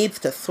she needs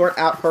to sort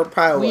out her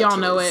priorities. We all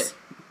know it.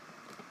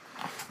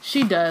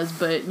 She does,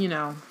 but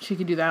she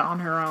could do that on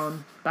her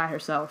own by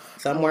herself,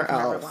 somewhere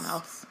else. Everyone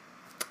else.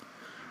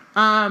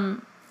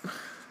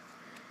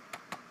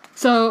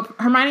 So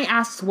Hermione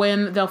asks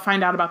when they'll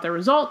find out about their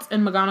results,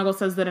 and McGonagall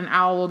says that an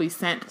owl will be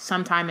sent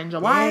sometime in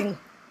July. Dang.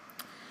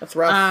 That's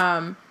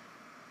rough.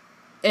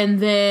 And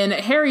then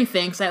Harry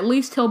thinks at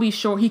least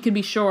he could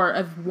be sure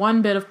of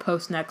one bit of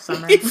post next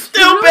summer. He's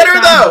still really bitter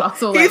though.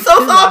 Also, he's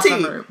so salty.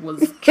 Summer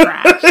was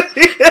trash.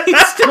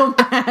 He's still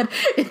mad.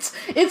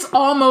 It's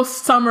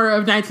almost summer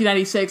of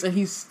 1996, and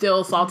he's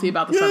still salty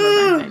about the summer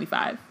of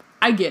 1995.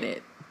 I get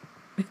it.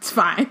 It's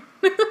fine.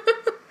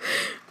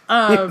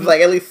 It's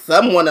like, at least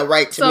someone to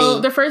write to me. So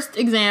the first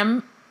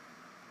exam,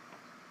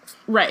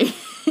 right?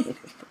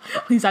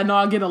 At least I know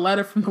I'll get a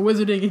letter from the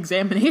Wizarding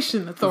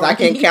Examination Authority. I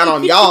can't count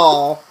on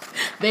y'all.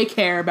 They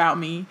care about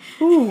me.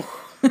 Ooh.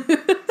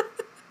 It's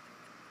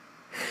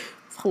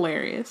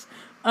hilarious.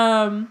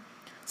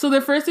 So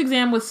their first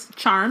exam was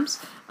Charms,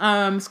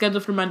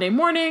 scheduled for Monday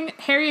morning.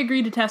 Harry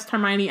agreed to test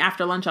Hermione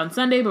after lunch on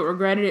Sunday, but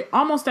regretted it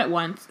almost at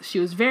once. She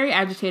was very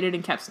agitated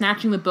and kept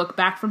snatching the book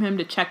back from him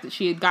to check that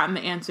she had gotten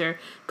the answer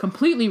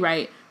completely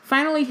right,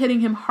 finally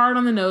hitting him hard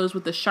on the nose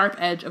with the sharp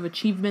edge of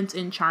achievements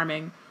in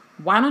charming.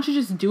 "Why don't you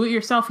just do it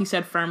yourself?" he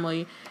said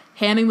firmly,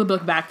 handing the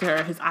book back to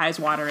her, his eyes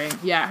watering.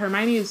 Yeah,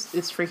 Hermione is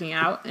freaking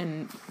out,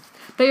 and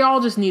they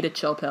all just need a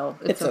chill pill.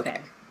 It's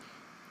okay.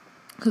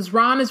 Because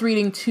Ron is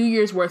reading 2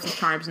 years' worth of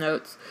Charms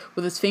notes,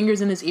 with his fingers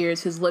in his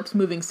ears, his lips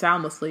moving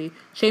soundlessly.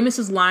 Seamus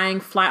is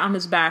lying flat on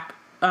his back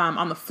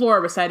on the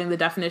floor, reciting the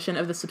definition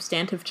of the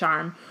substantive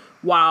charm,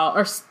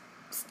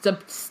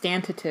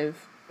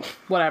 substantive,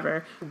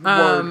 whatever,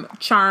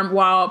 charm,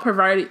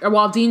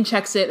 while Dean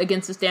checks it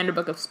against the Standard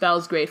Book of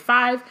Spells, grade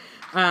 5,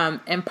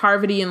 and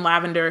Parvati and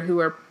Lavender, who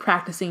are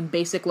practicing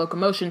basic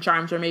locomotion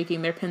charms, are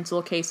making their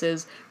pencil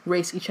cases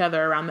race each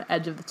other around the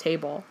edge of the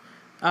table.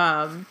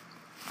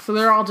 So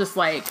they're all just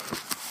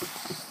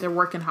they're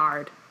working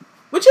hard.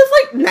 Which is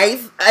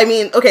nice. I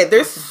mean, okay,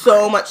 there's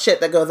so much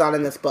shit that goes on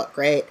in this book,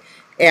 right?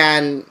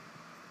 And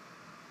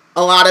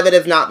a lot of it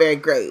is not very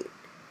great.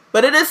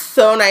 But it is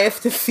so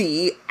nice to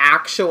see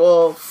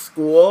actual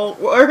school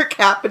work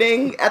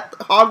happening at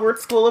the Hogwarts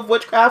School of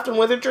Witchcraft and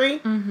Wizardry.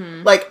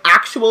 Mm-hmm.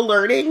 Actual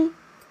learning.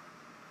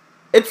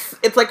 It's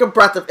like a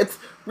breath of... It's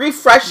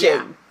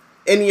refreshing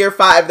in year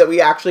 5 that we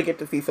actually get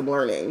to see some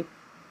learning.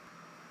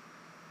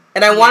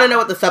 And I want to know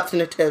what the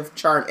substantive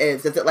charm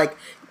is. Is it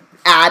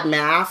add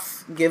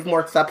mass, give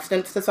more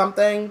substance to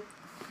something,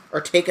 or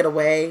take it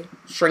away,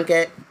 shrink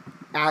it,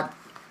 add?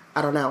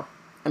 I don't know.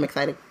 I'm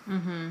excited.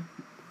 Mm-hmm.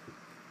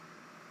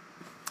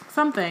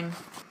 Something.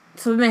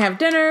 So then they have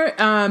dinner,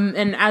 and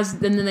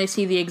then they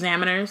see the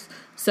examiners.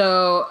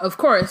 So of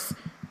course,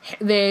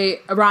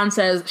 Ron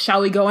says,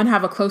 "Shall we go and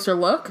have a closer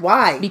look?"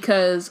 Why?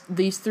 Because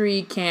these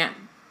 3 can't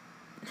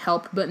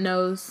help but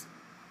nose.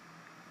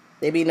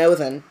 They be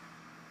nosing.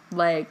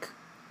 They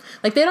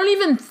don't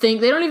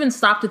even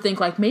stop to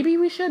think, maybe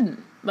we shouldn't.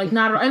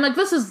 And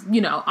this is,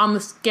 on the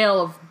scale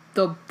of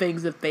the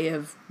things that they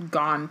have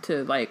gone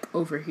to,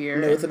 overhear.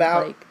 Nose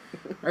about?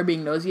 Or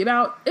being nosy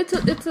about. It's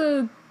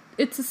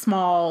a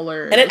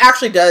smaller... And it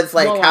actually does,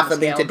 have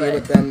something to do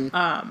with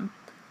them.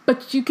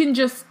 But you can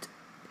just...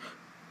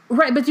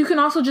 Right, but you can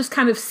also just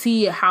kind of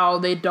see how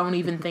they don't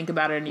even think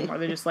about it anymore.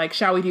 They're just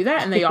 "Shall we do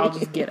that?" And they all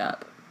just get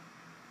up.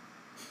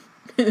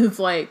 It's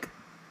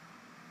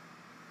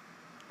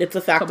it's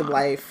a fact of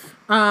life.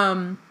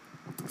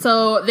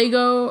 So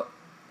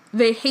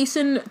they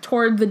hasten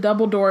toward the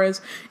double doors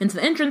into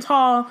the entrance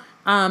hall,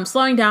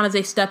 slowing down as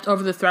they stepped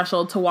over the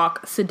threshold to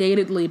walk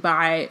sedately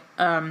by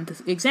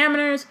the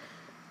examiners.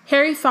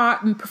 Harry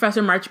thought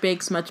Professor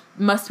Marchbanks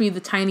must be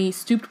the tiny,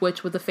 stooped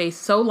witch with a face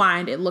so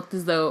lined it looked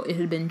as though it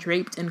had been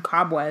draped in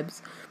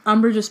cobwebs.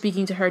 Umbridge is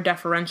speaking to her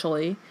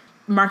deferentially.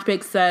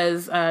 Marchbanks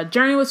says,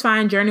 Journey was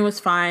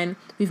fine.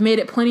 We've made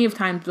it plenty of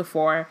times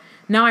before.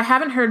 Now I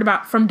haven't heard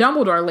from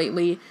Dumbledore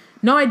lately.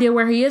 No idea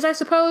where he is, I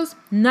suppose?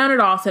 None at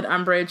all, said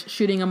Umbridge,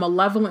 shooting a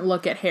malevolent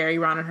look at Harry,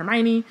 Ron, and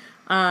Hermione.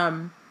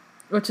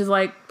 Which is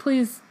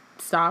please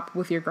stop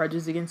with your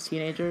grudges against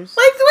teenagers.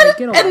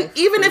 Get a life,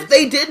 even please. If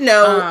they did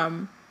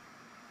know,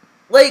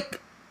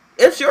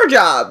 it's your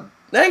job.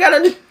 They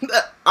gotta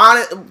on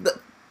it.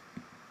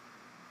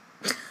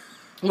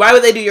 Why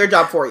would they do your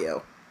job for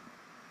you?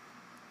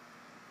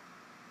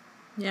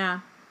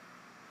 Yeah.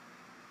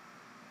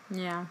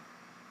 Yeah.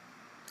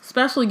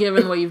 Especially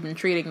given what you've been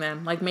treating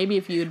them. Like, maybe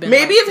if you had been...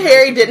 Maybe if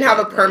Harry didn't have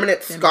a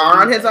permanent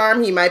scar on his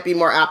arm, he might be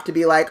more apt to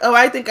be like, oh,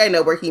 I think I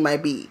know where he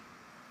might be.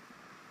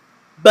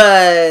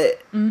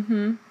 But...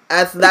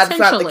 as that's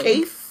not the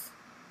case...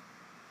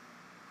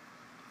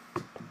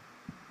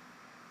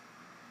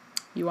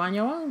 You on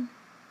your own.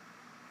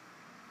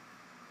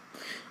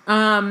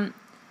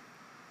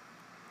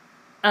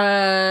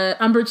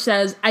 Umbridge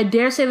says, I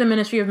dare say the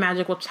Ministry of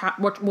Magic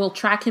will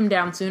track him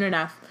down soon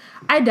enough.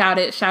 I doubt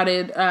it,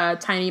 shouted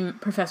tiny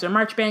Professor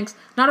Marchbanks.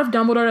 Not if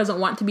Dumbledore doesn't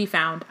want to be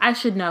found. I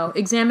should know.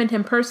 Examined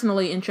him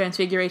personally in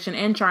Transfiguration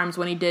and Charms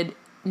when he did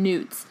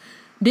Newts.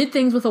 Did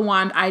things with a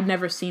wand I'd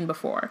never seen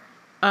before.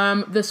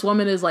 This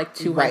woman is like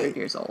 200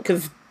 years old.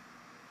 Because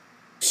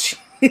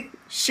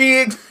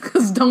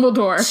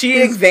Dumbledore.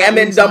 She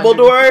examined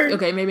Dumbledore?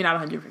 Okay, maybe not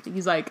 150.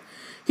 He's like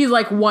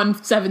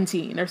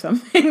 117 or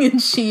something,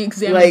 and she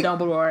examined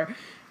Dumbledore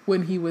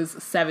when he was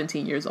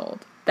 17 years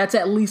old. That's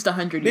at least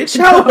 100 years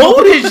ago. Bitch, how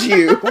old is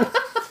you?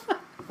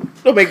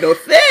 Don't make no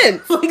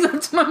sense. Like,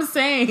 that's what I'm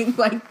saying.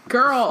 Like,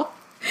 girl,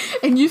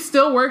 and you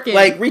still working.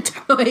 Like,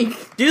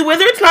 do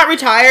wizards not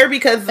retire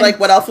because, like,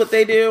 what else would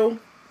they do?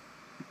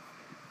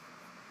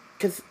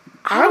 Because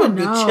I would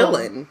be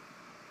chilling.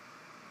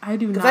 I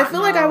do not Because I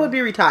feel like I would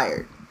be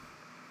retired.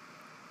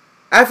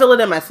 I feel it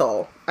in my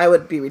soul. I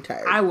would be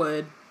retired. I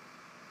would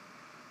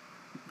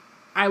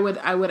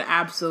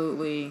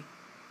absolutely...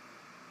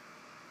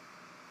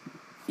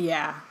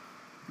 Yeah.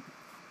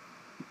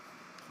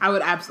 I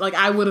would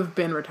I would have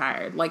been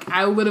retired. Like,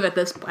 I would have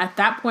at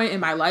that point in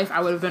my life,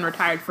 I would have been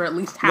retired for at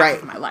least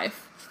half of my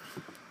life.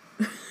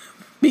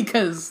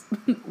 Because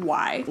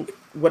why?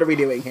 What are we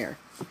doing here?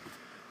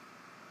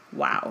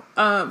 Wow.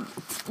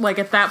 Like,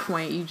 at that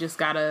point, you just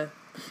gotta...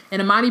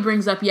 And Amani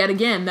brings up yet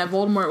again that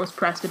Voldemort was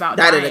pressed about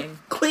dying. A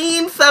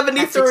clean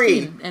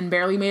 73. And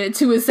barely made it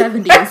to his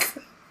 70s.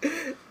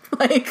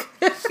 Like...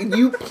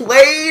 You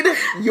played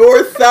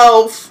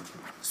yourself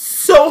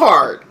so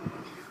hard.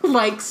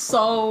 Like,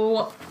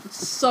 so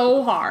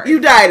hard. You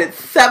died at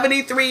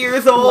 73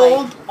 years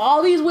old. Like,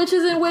 all these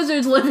witches and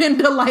wizards live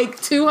into,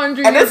 like,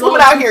 200 and years old. And this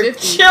woman out here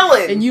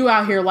chilling. And you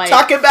out here, like...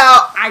 Talk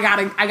about... I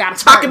gotta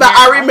talk about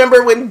now. I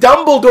remember when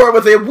Dumbledore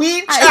was a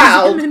wee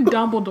child. I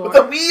Dumbledore. With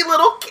a wee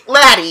little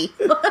laddie.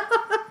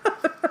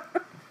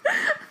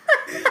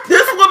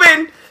 This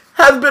woman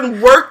has been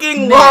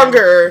working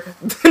longer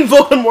than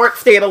Voldemort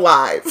stayed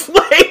alive.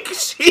 Like,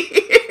 she...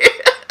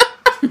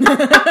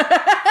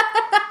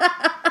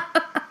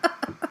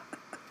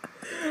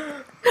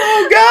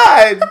 Oh,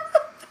 God.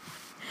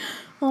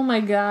 Oh, my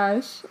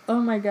gosh. Oh,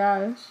 my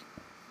gosh.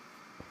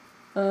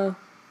 Not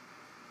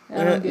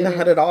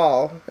at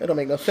all. It don't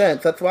make no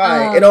sense. That's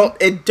why.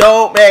 It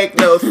don't make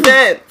no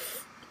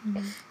sense.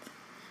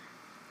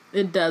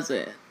 It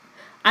doesn't.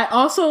 I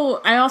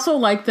also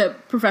like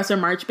that Professor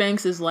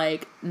Marchbanks is,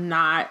 like,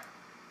 not,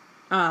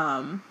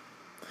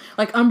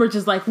 like, Umbridge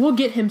is like, we'll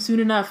get him soon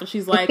enough. And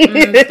she's like,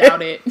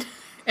 doubt it.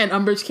 And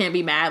Umbridge can't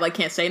be mad, like,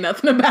 can't say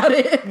nothing about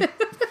it.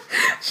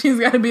 She's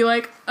got to be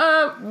like,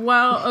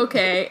 well,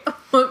 okay.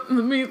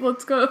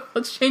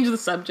 Let's change the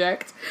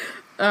subject.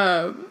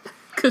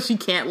 Because she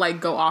can't, like,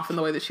 go off in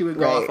the way that she would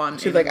go off on.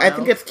 She's like, I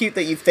think it's cute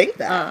that you think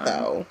that,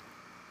 though.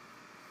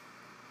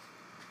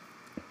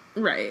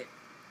 Right.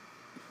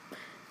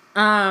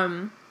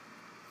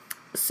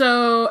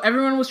 So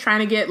everyone was trying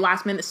to get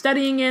last minute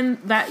studying in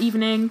that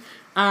evening.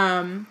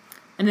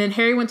 And then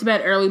Harry went to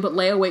bed early, but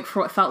lay awake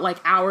for what felt like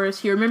hours.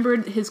 He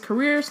remembered his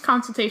career's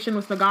consultation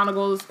with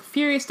McGonagall's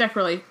furious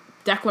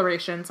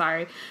declaration,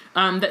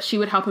 that she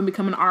would help him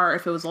become an R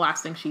if it was the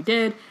last thing she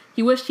did.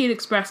 He wished he had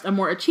expressed a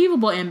more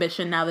achievable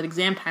ambition now that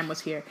exam time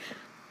was here.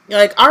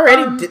 Like,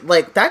 already,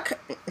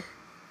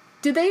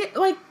 Did they,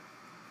 like...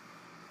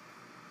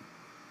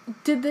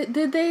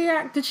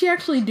 Did she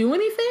actually do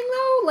anything,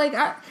 though?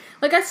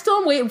 I still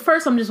am waiting.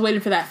 First, I'm just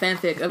waiting for that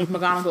fanfic of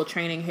McGonagall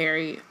training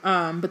Harry,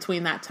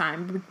 between that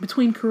time.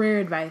 Between career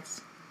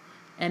advice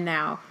and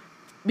now.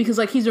 Because,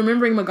 like, he's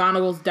remembering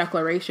McGonagall's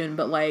declaration,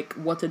 but, like,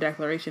 what's a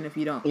declaration if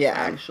you don't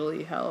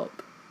actually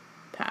help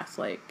pass,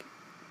 like,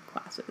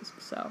 classes?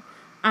 So,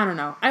 I don't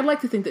know. I'd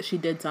like to think that she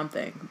did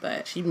something,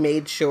 but... She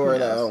made sure,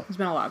 though. There's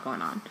been a lot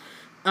going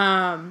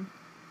on.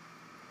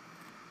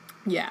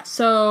 Yeah,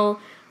 so...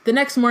 The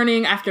next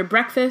morning after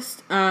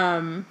breakfast,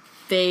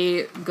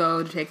 they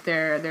go to take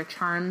their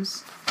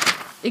charms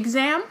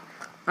exam.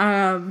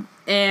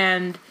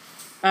 And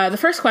the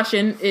first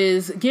question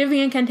is, give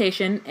the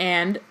incantation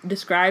and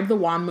describe the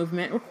wand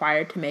movement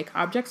required to make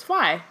objects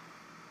fly.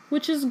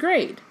 Which is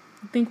great.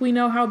 I think we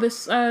know how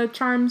this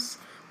charms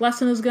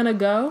lesson is going to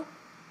go.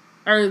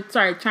 Or,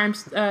 sorry,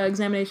 charms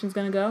examination is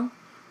going to go.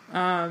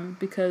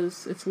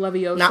 Because it's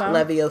Leviosa. Not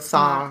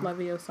Leviosa. Not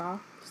Leviosa.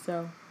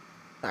 So.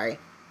 Sorry.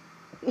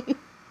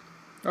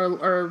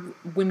 Or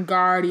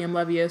Wingardium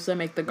Leviosa,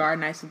 make the guard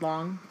nice and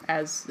long,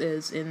 as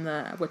is in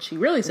what she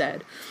really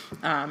said,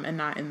 and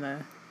not in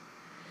the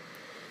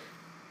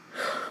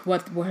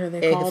what are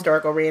they called?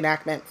 Historical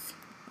reenactments.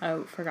 I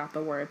forgot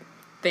the word.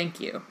 Thank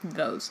you.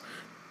 Those.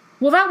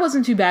 Well, that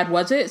wasn't too bad,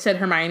 was it? Said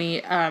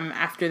Hermione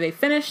after they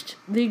finished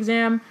the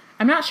exam.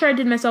 I'm not sure I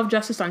did myself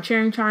justice on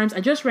cheering charms. I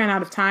just ran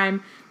out of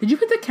time. Did you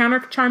put the counter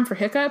charm for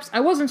hiccups? I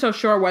wasn't so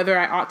sure whether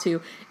I ought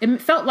to. It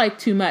felt like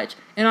too much.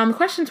 And on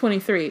question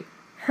 23,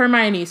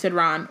 Hermione, said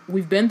Ron,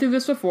 we've been through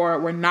this before.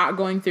 We're not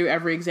going through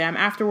every exam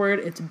afterward.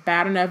 It's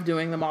bad enough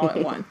doing them all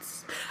at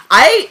once.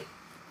 I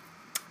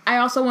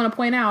also want to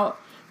point out,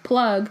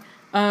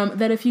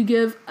 that if you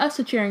give us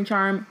a cheering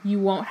charm, you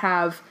won't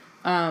have,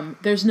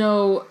 there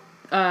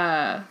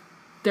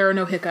are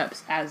no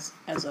hiccups as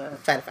a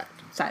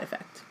side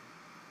effect.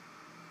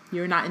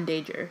 You're not in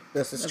danger.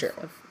 This is true.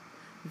 Of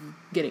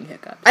getting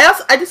hiccups.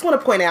 I just want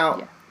to point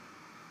out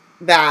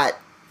that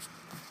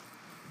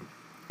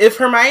if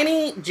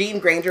Hermione Jean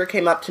Granger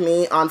came up to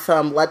me on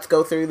some let's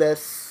go through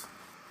this,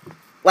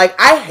 like,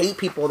 I hate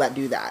people that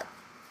do that.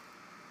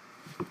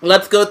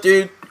 Let's go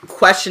through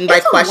question by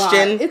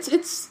question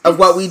of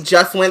what we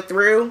just went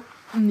through.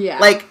 Yeah.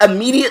 Like,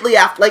 immediately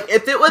after, like,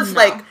 if it was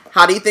like,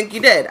 how do you think you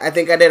did? I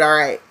think I did all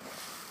right.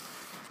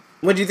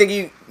 What do you think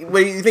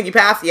you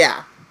passed?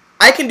 Yeah.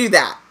 I can do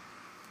that.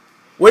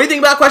 What do you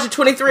think about question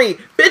 23?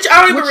 Bitch,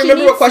 I don't even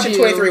remember what question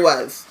 23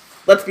 was.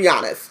 Let's be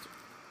honest.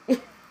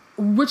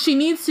 What she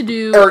needs to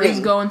do is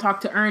go and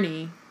talk to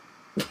Ernie.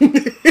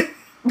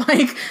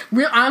 Like,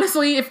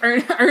 honestly, if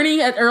Ernie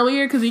had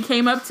earlier, because he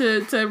came up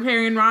to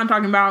Harry and Ron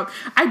talking about,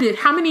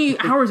 how many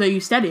hours are you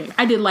studying?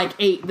 I did like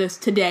 8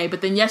 today,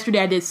 but then yesterday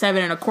I did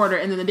 7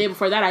 1/4, and then the day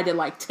before that I did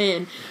like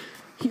 10.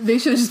 They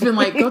should have just been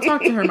like, go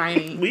talk to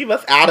Hermione. Leave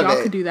us out of it.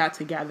 Y'all could do that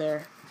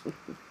together.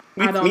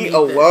 Leave me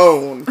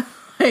alone.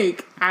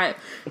 Like,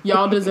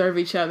 y'all deserve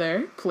each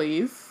other,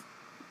 please.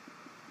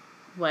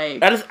 Like,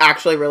 that is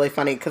actually really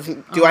funny, because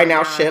I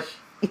now ship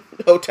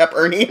Hotep,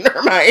 Ernie, and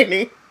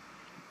Hermione?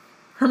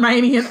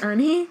 Hermione and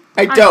Ernie?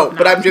 I don't,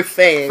 but I'm just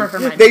saying.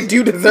 They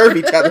do deserve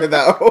each other,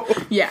 though.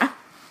 Yeah.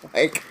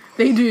 Like,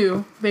 they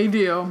do. They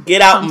do.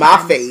 Get out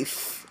my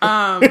face.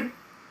 At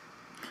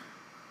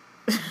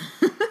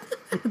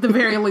the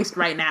very least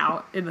right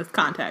now, in this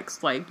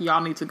context. Like,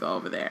 y'all need to go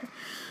over there.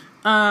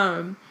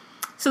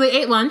 So they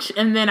ate lunch,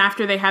 and then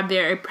after they had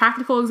their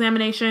practical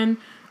examination,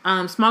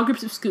 small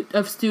groups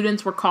of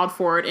students were called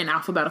forward in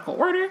alphabetical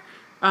order.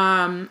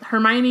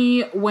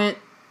 Hermione went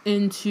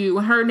into,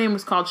 when her name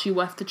was called, she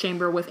left the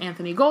chamber with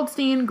Anthony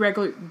Goldstein,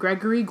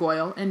 Gregory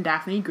Goyle, and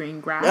Daphne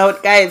Greengrass. Oh,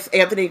 guys,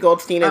 Anthony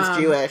Goldstein is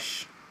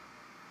Jewish.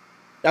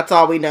 That's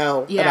all we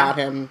know about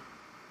him.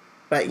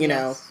 But, you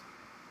know.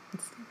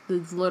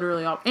 It's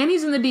literally all. And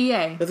he's in the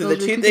DA. Those are the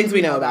two things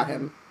we know about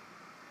him.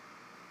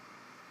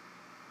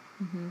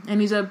 Mm-hmm. And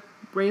he's a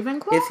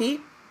Ravenclaw? Is he?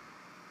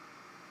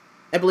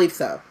 I believe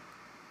so.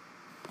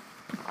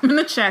 I'm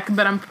going to check,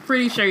 but I'm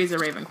pretty sure he's a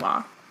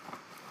Ravenclaw.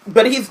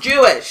 But he's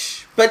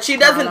Jewish. But she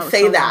doesn't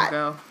say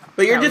that.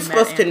 But you're just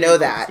supposed to know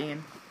that.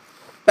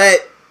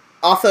 But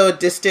also a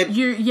distant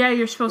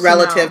you're supposed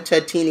relative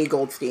to Teeny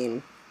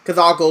Goldstein. Because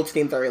all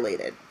Goldsteins are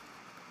related.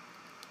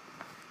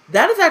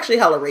 That is actually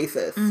hella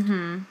racist.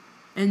 Mm-hmm.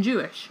 And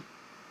Jewish.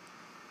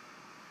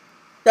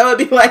 That would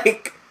be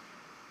like...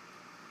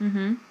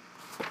 Mm-hmm.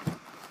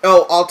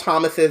 Oh, all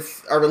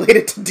Thomases are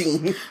related to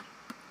Dean.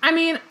 I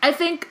mean, I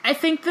think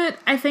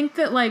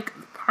that like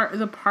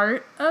the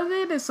part of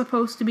it is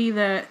supposed to be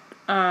that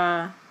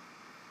Anthony's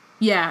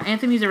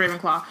a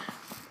Ravenclaw.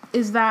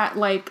 Is that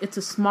like it's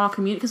a small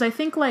community? Because I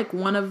think like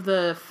one of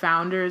the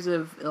founders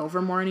of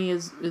Ilvermorny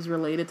is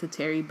related to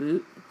Terry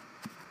Boot.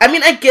 I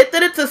mean, I get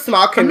that it's a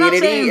small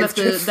community. I'm not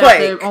saying that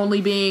there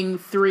only being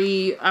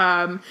 3.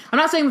 I'm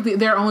not saying that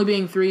there only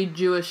being 3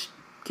 Jewish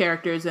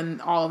characters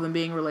and all of them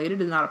being related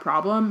is not a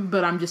problem.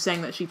 But I'm just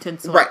saying that she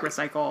tends to like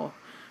recycle.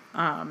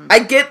 I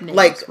get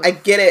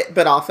it,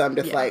 but also I'm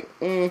just like.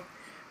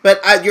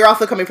 But you're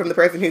also coming from the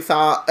person who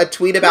saw a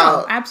tweet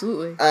about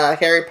absolutely a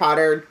Harry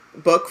Potter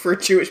book for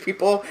Jewish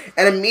people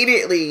and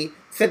immediately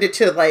sent it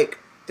to like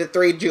the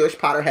 3 Jewish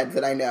Potterheads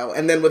that I know,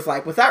 and then was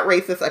like, was that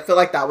racist? I feel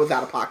like that was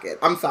out of pocket.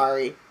 I'm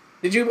sorry.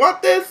 Did you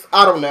want this?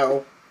 I don't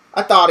know.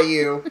 I thought of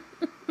you.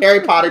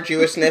 Harry Potter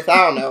Jewishness. I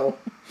don't know.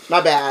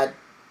 My bad.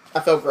 I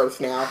feel gross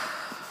now.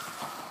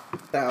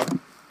 So.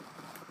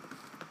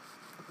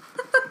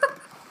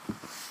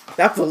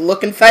 That's a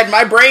look inside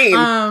my brain.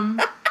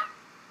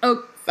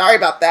 Oh. Sorry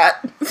about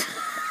that.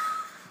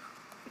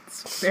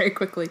 Very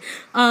quickly.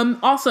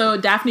 Also,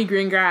 Daphne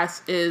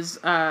Greengrass is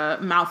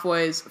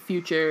Malfoy's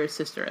future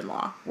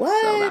sister-in-law.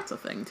 What? So that's a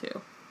thing,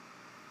 too.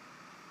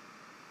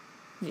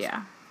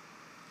 Yeah.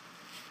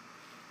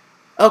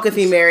 Oh, because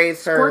he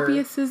marries her...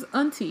 Scorpius's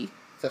auntie.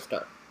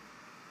 Sister.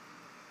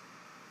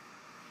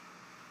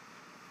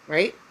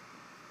 Right?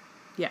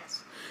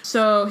 Yes.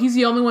 So he's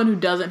the only one who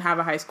doesn't have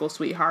a high school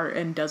sweetheart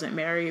and doesn't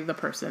marry the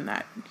person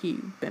that he's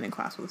been in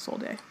class with this whole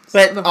day.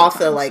 But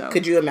also,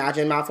 could you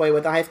imagine Malfoy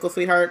with a high school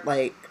sweetheart?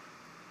 Like,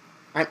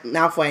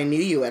 Malfoy, I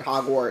knew you at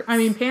Hogwarts. I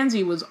mean,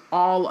 Pansy was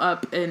all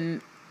up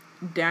and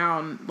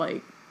down,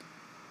 like,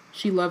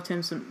 she loved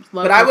him some...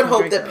 But I would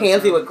hope that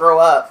Pansy would grow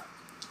up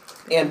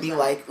and be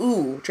like,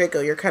 ooh,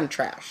 Draco, you're kind of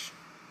trash.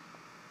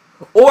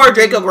 Or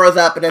Draco grows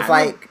up and it's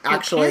like,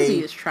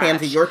 actually,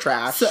 Pansy, you're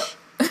trash.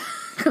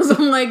 Because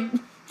I'm like,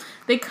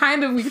 we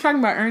were talking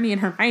about Ernie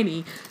and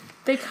Hermione.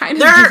 Their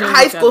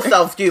high school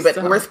selves do, but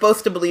we're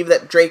supposed to believe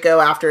that Draco,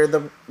 after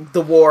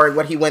the war and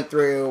what he went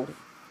through,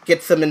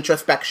 gets some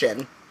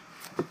introspection.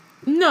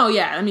 No,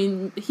 yeah, I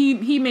mean,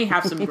 he may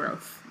have some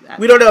growth.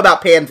 We don't know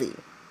about Pansy,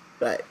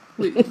 but...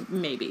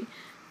 maybe.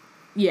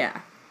 Yeah.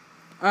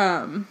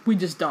 We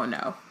just don't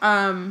know.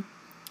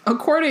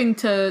 According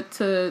to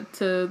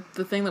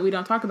the thing that we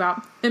don't talk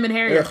about, him and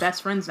Harry are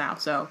best friends now,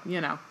 so,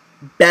 you know.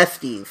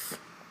 Besties.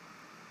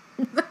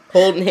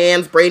 Holding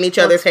hands, braiding each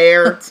other's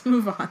hair. Let's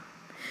move on.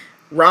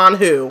 Ron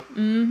who?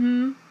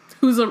 Mm-hmm.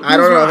 Who's I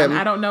don't know Ron? him.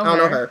 I don't know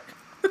her.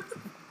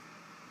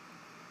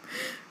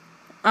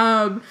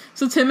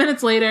 So 10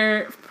 minutes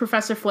later,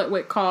 Professor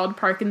Flitwick called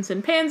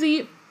Parkinson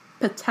Pansy,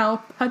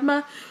 Patel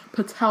Padma,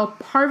 Patel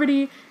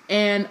Parvati,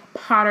 and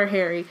Potter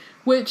Harry,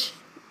 which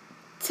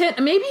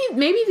maybe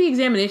the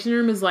examination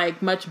room is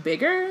like much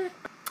bigger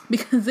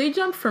because they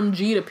jumped from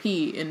G to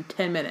P in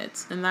 10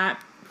 minutes, and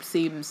that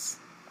seems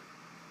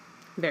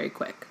very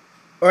quick.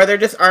 Or there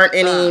just aren't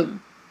any...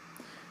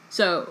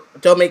 So...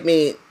 Don't make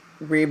me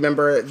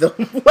remember the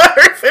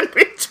letters in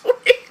between.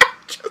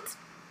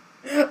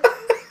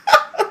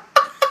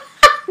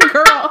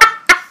 Girl.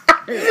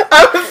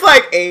 I was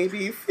like, A,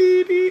 B,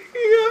 C, D, E,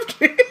 F,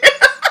 G.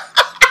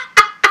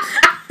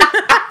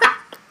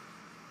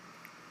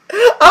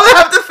 I'll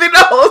have to sing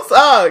the whole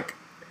song.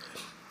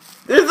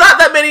 There's not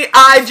that many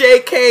I,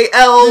 J, K,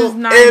 L,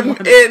 M,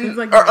 N,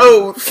 or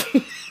O's.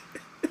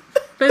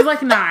 There's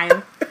like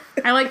 9.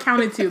 I like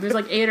counted 2. There's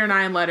like 8 or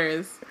 9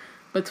 letters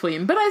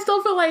between. But I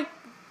still feel like,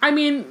 I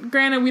mean,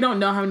 granted, we don't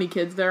know how many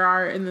kids there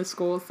are in this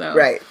school, so.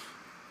 Right.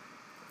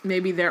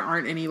 Maybe there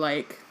aren't any,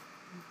 like,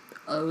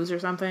 O's or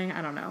something.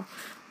 I don't know.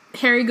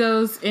 Harry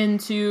goes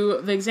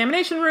into the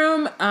examination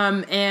room,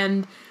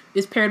 and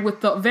is paired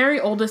with the very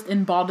oldest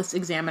and baldest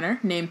examiner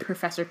named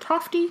Professor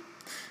Tofty.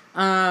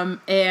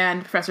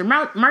 And Professor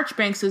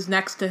Marchbanks is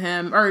next to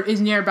him, or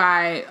is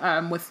nearby,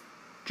 with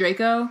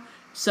Draco.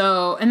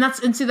 So,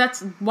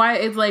 that's why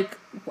it's like,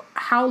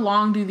 how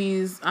long do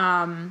these,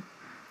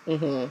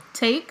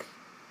 take?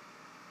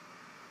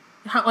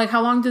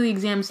 How long do the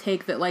exams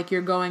take that, like,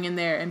 you're going in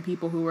there and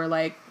people who were,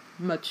 like,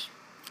 much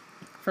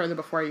further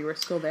before you were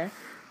still there?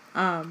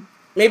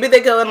 Maybe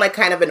they go in, like,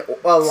 kind of a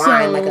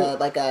line,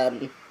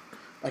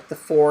 like the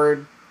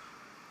Ford,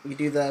 you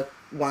do the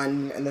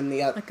one and then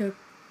the other. Like a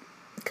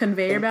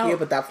conveyor belt?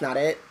 But that's not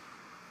it.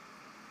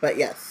 But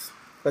yes.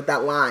 But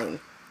that line.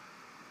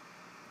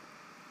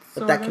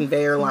 What that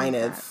conveyor line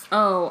is.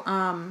 Oh,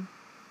 I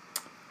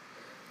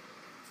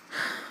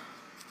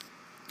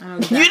know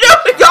exactly. You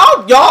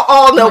know, y'all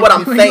all know what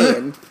I'm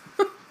saying.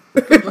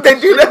 They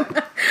do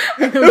that.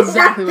 I know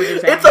exactly what you're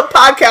saying. It's a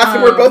podcast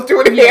and we're both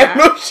doing hand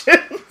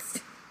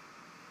motions.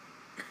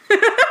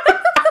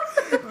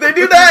 They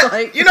do that.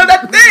 Like, you know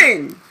that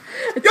thing.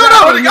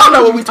 Y'all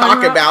know what we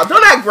talking about.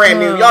 Don't act brand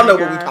new. Y'all know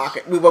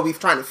what we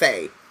trying to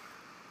say.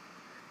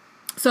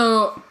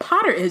 So,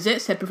 Potter is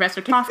it, said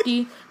Professor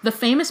Tofty, the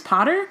famous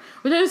Potter?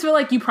 Which I just feel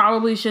like you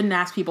probably shouldn't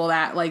ask people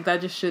that. Like,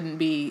 that just shouldn't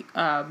be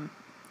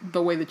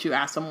the way that you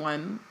ask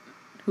someone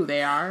who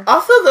they are.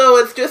 Also, though,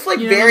 it's just, like,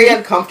 very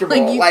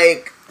uncomfortable.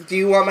 Like, do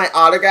you want my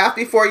autograph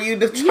before you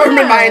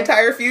determine my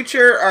entire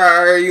future?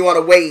 Or you want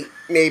to wait,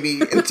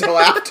 maybe, until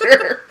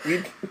after?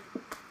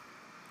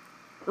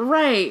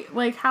 Right.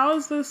 Like, how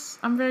is this?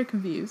 I'm very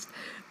confused.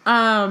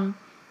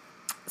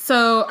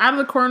 So, out of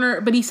the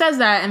corner, but he says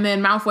that, and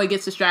then Malfoy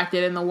gets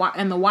distracted, and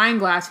the wine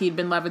glass he'd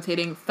been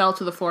levitating fell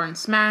to the floor and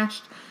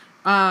smashed.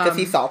 Because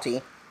he's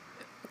salty.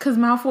 Because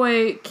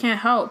Malfoy can't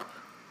help.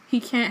 He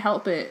can't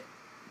help it.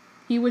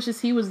 He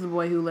wishes he was the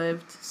boy who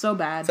lived. So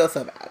bad. So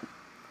bad.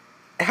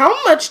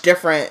 How much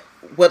different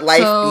would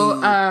life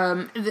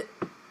be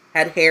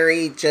had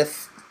Harry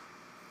just...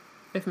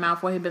 If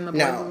Malfoy had been the boy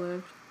who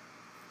lived?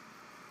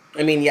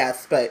 I mean,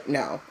 yes, but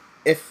no.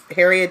 If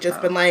Harry had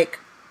just been like...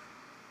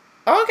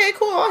 Oh, okay,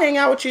 cool. I'll hang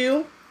out with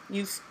you.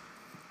 You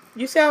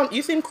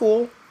seem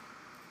cool,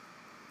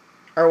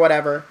 or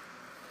whatever.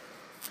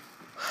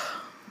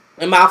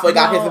 And Malfoy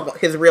got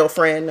his real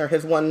friend, or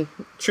his one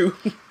true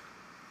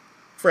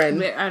friend.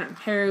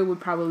 Harry would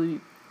probably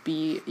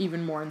be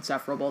even more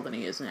insufferable than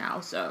he is now.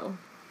 So,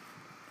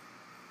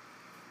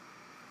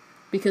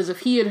 because if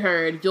he had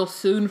heard, you'll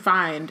soon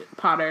find,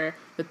 Potter,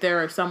 that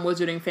there are some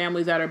wizarding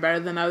families that are better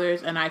than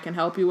others, and I can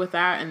help you with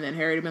that. And then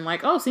Harry would have been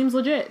like, oh, seems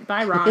legit.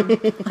 Bye, Ron.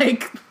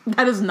 Like,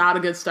 that is not a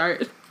good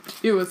start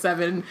to a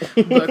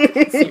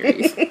 7-book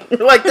series.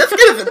 Like, this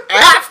kid is an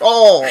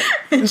asshole.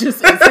 It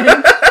just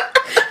isn't.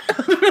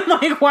 I'm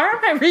like, why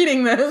am I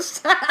reading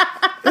this?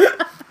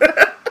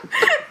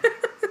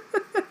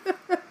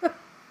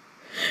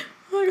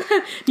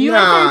 Do you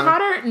like Harry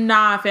Potter?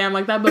 Nah, fam.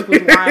 Like, that book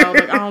was wild.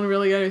 Like, I don't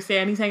really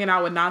understand. He's hanging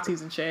out with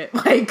Nazis and shit.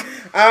 Like,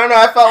 I don't know.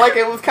 I felt like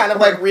it was kind of,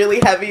 like, really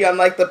heavy on,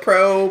 like, the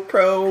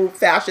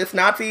pro-fascist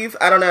Nazis.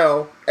 I don't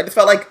know. I just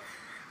felt like...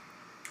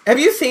 Have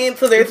you seen...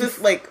 So there's this,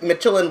 like,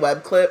 Mitchell and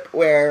Webb clip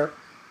where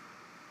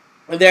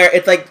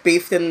It's like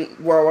based in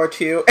World War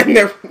II, and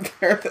they're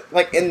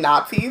like in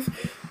Nazis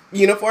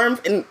uniforms,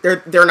 and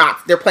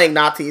they're playing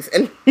Nazis,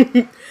 and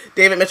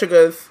David Mitchell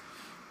goes,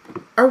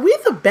 "Are we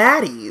the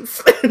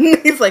baddies?" And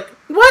he's like,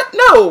 "What?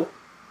 No,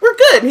 we're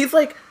good." And he's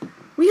like,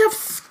 "We have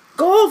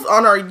skulls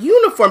on our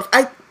uniforms.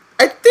 I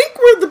think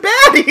we're the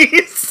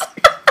baddies."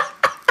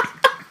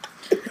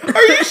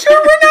 Are you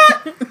sure we're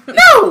not?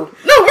 No,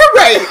 we're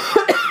right.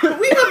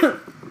 We have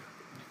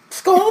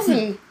skulls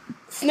and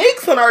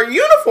snakes on our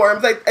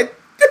uniforms. I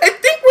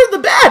think we're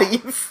the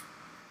baddies.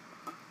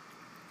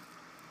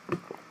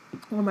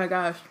 Oh my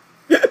gosh.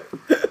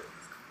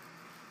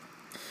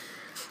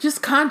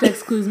 Just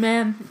context clues,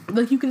 man.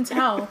 Like, you can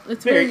tell.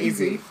 It's very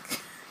easy.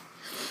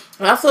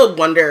 I also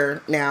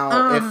wonder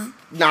now if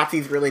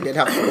Nazis really did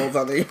have skulls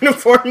on their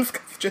uniforms,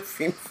 because it just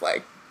seems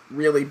like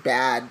really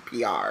bad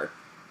PR.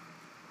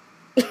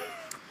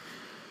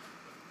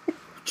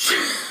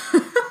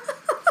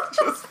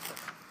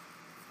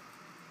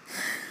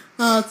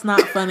 Oh, it's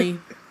not funny.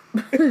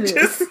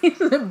 It's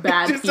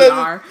bad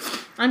PR.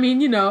 I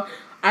mean, you know,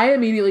 I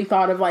immediately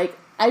thought of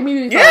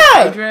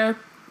Hydra.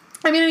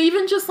 I mean, and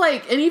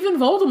even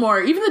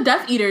Voldemort, even the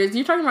Death Eaters.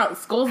 You're talking about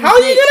skulls and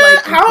snakes.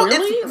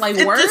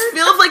 It just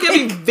feels like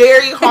it'd be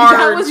very hard.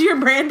 That was your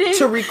branding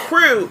to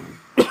recruit.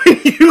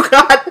 You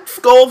got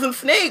skulls and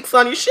snakes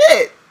on your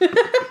shit.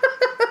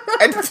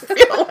 I just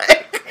feel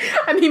like.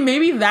 I mean,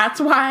 maybe that's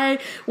why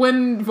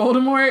when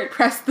Voldemort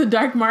pressed the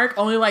Dark Mark,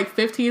 only like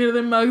 15 of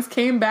the mugs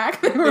came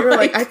back. They were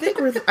like, I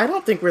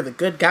don't think we're the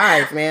good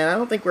guys, man. I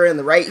don't think we're in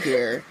the right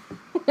here.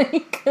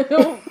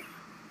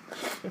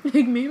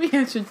 Maybe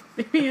I should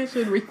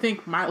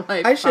rethink my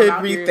life. I should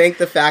rethink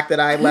the fact that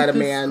I let a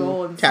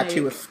man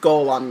tattoo a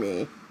skull on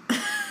me.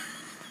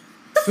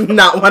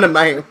 Not one of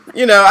my,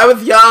 I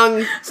was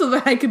young. So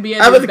that I could be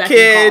I was a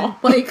kid.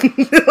 Like,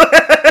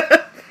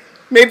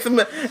 made some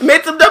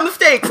dumb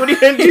mistakes. What are you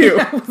going to do?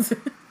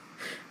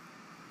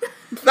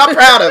 Not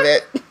proud of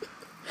it.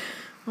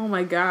 Oh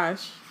my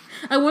gosh.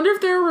 I wonder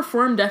if there are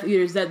reformed Death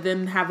Eaters that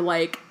then have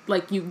like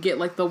you get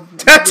like the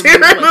tattoo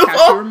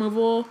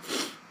removal.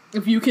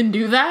 If you can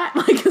do that,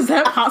 like, is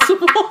that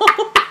possible?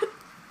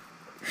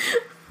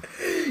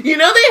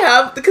 They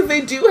have, because they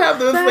do have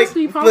those, that has to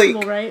be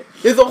possible, right?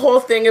 There's a whole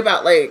thing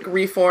about, like,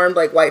 reformed,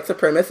 like, white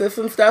supremacists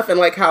and stuff, and,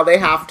 like, how they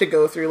have to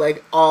go through,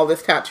 like, all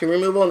this tattoo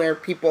removal, and there are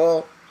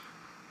people,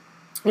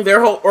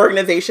 their whole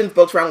organization's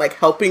built around, like,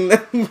 helping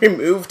them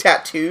remove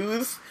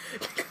tattoos,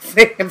 because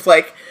they have,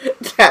 like,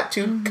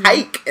 tattooed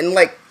kike and,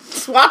 like,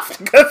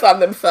 swastikas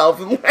on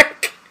themselves, and,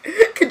 like,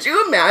 could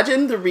you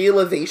imagine the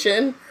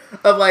realization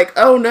of, like,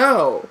 oh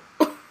no,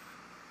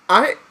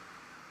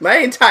 my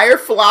entire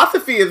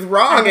philosophy is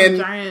wrong,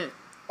 and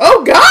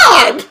oh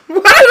God,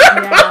 why did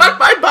I put on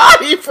my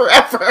body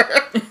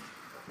forever?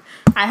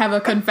 I have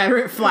a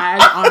Confederate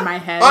flag on my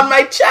head, on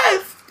my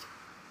chest,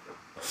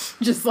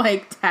 just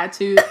like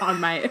tattooed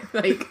on my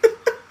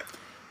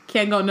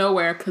can't go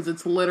nowhere because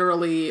it's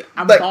literally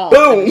I'm like, bald.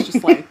 Boom. And it's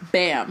just like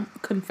bam,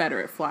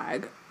 Confederate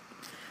flag.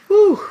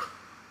 Whew.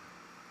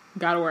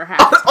 Gotta wear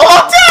hats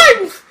all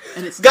times.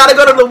 And it's gotta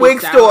go to the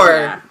wig store.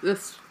 Yeah,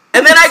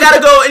 and then I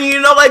gotta go,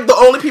 and like the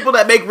only people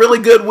that make really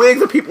good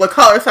wigs are people of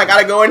color, so I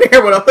gotta go in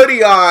there with a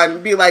hoodie on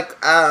and be like,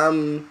 I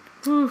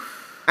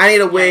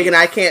need a wig and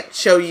I can't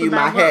show you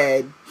my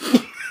head.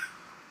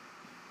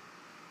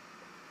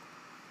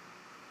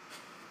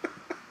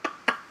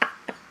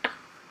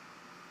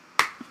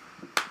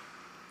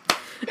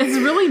 It's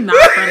really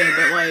not funny,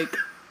 but like,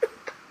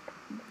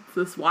 it's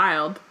just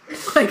wild.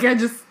 Like,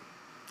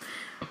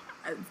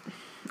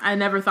 I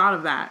never thought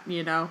of that,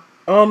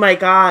 Oh my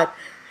God.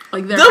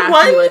 Like, there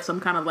has to be, like, some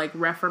kind of, like,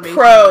 reformation.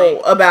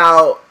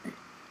 About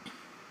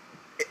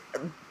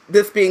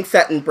this being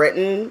set in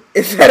Britain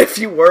is that if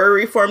you were a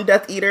reformed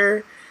Death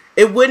Eater,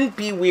 it wouldn't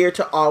be weird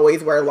to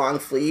always wear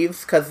long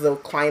sleeves because of the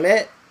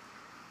climate.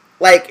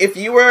 Like, if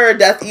you were a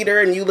Death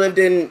Eater and you lived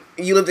in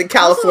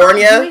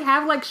California. Also, do they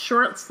have, like,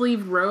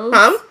 short-sleeved robes?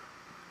 Huh?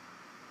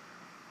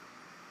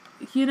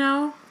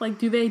 Like,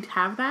 do they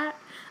have that?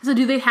 So,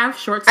 do they have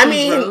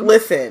short-sleeved robes?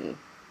 Listen.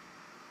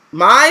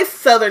 My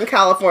Southern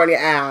California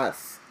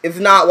ass is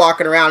not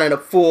walking around in a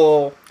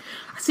full...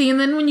 See, and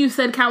then when you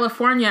said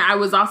California, I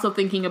was also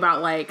thinking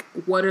about, like,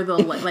 what are the,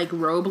 like,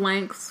 robe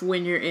lengths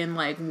when you're in,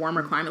 like,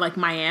 warmer climate? Like,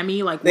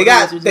 Miami? Like, they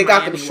got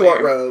the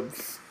short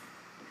robes.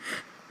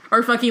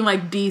 Or fucking,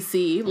 like,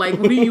 DC. Like,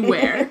 what do you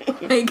wear?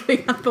 Like, they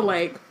got the,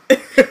 like, knee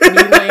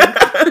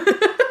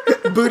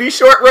length. Booty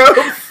short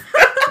robes.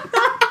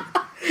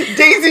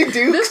 Daisy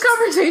Dukes. This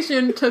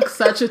conversation took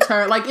such a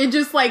turn. Like, it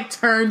just, like,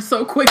 turned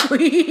so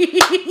quickly.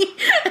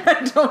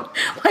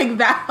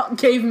 That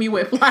gave me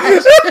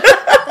whiplash.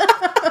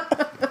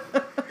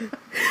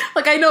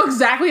 Like, I know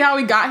exactly how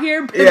we got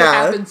here, but it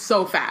happened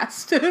so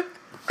fast.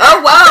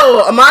 Oh,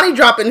 wow. Amani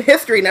dropping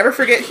history. Never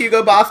forget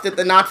Hugo Boss did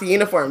the Nazi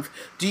uniforms.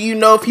 Do you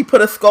know if he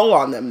put a skull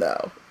on them,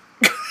 though?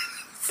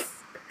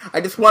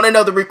 I just want to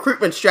know the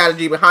recruitment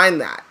strategy behind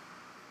that.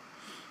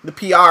 The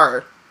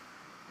PR.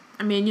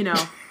 I mean,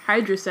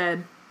 Hydra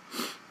said,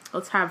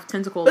 let's have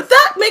tentacles. But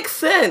that makes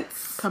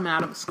sense. Coming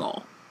out of a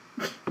skull.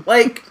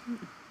 Like,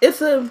 it's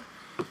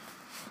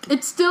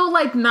still,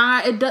 like,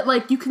 not...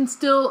 Like, you can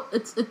still...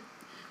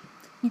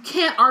 You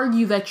can't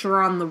argue that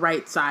you're on the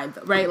right side,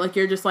 right? Like,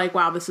 you're just like,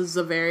 wow, this is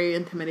a very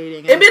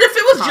intimidating... I mean, if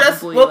it was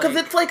just... Well, because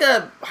it's like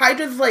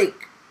Hydra's,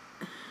 like...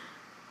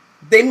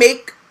 They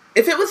make...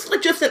 If it was,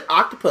 like, just an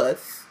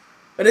octopus,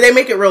 but they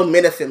make it real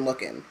menacing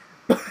looking.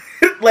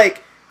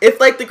 Like, if,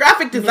 like, the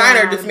graphic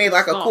designer just made,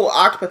 like, a cool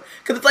octopus...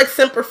 Because it's, like,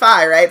 Semper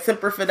Fi, right?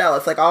 Semper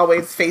Fidelis. Like,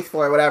 always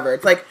faithful or whatever.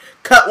 It's, like,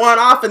 cut one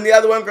off and the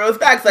other one grows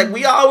back. It's, like,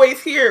 we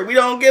always here. We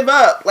don't give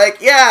up.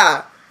 Like,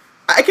 yeah...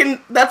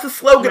 That's a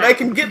slogan I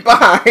can get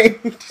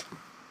behind.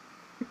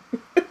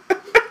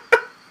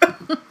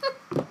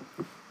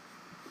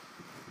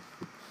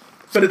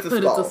 But it's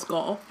a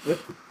skull.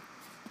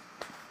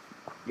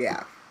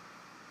 Yeah.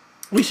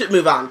 We should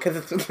move on,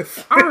 because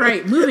it's... All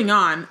right, moving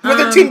on.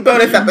 With a team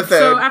bonus episode.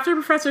 So, after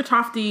Professor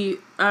Tofty,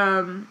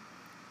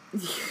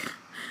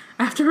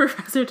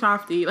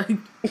 like,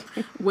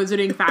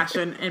 wizarding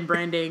fashion and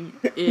branding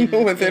in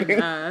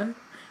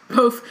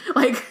both,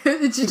 like,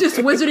 it's just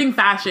wizarding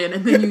fashion,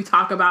 and then you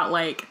talk about,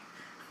 like,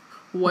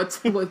 what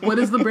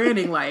is the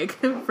branding like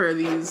for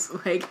these,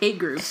 like, hate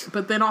groups,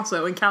 but then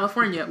also in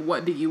California,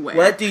 what do you wear?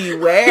 What do you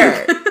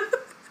wear?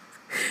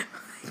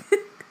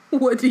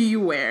 What do you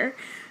wear?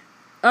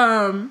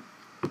 So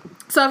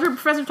after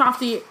Professor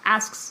Tofty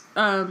asks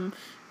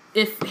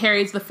if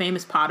Harry's the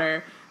famous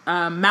Potter,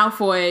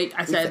 Malfoy,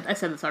 I said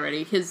this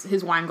already,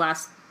 his wine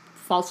glass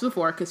falls to the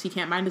floor because he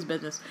can't mind his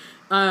business,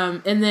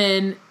 and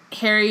then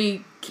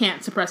Harry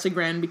can't suppress a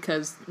grin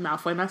because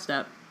Malfoy messed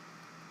up.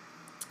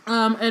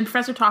 And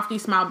Professor Tofty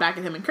smiled back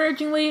at him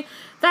encouragingly.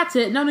 That's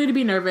it. No need to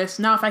be nervous.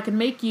 Now, if I could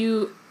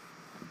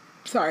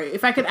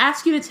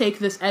ask you to take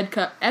this egg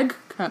cup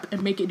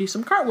and make it do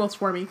some cartwheels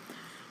for me.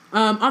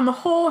 On the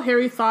whole,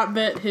 Harry thought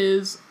that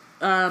his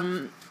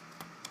charm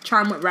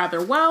went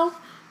rather well,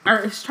 or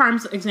his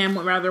charms exam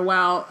went rather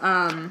well,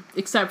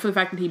 except for the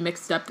fact that he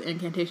mixed up the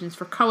incantations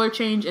for color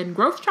change and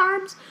growth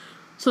charms,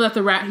 so that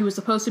the rat who was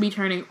supposed to be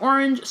turning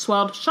orange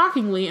swelled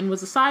shockingly and was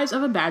the size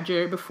of a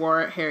badger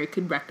before Harry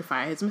could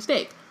rectify his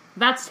mistake.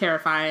 That's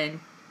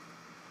terrifying.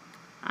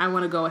 I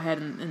want to go ahead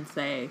and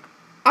say...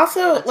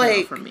 Also,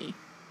 like... for me.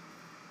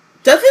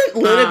 Doesn't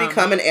Luna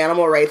become an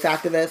animal rights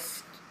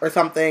activist or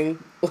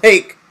something?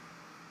 Like,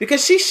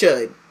 because she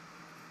should.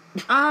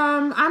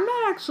 I'm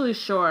not actually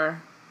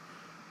sure.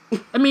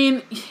 I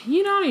mean,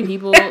 you know how many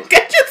people... I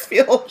just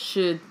feel...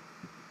 should...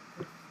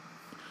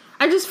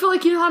 I just feel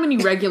like, you know how many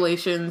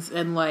regulations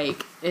and,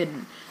 like,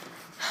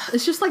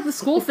 it's just like the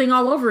school thing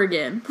all over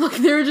again. Like,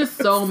 there are just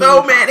so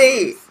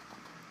many.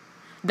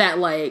 That,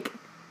 like,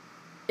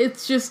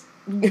 it's just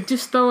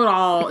throw it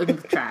all in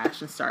the trash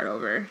and start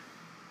over.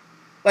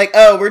 Like,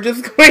 oh, we're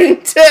just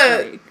going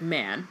to... Like,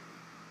 man.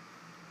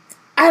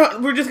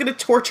 We're just going to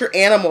torture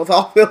animals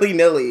all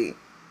willy-nilly.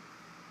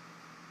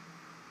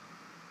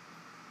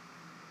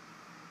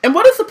 And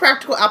what is the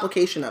practical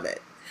application of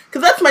it?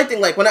 Because that's my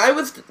thing. Like, when I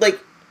was, like...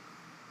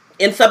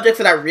 in subjects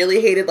that I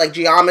really hated, like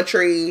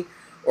geometry,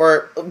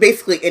 or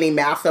basically any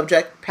math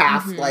subject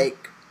past,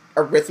 like,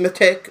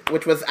 arithmetic,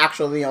 which was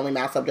actually the only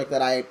math subject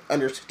that I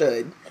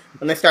understood.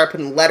 When they started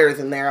putting letters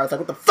in there, I was like,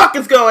 what the fuck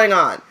is going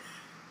on?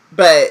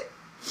 But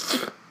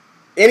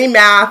any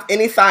math,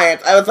 any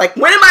science, I was like,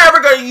 when am I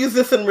ever going to use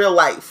this in real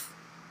life?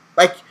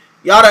 Like,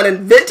 y'all done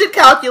invented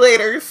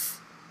calculators.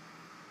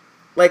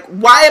 Like,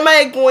 why am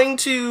I going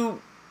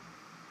to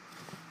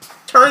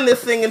turn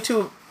this thing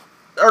into...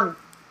 or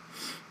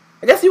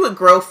I guess you would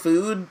grow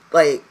food,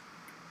 like,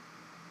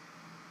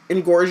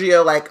 in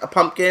Gorgio, like a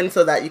pumpkin,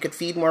 so that you could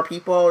feed more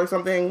people or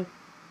something.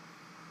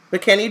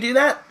 But can you do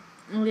that?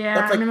 Yeah,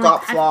 that's like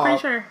Gop's Law. I'm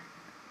pretty sure.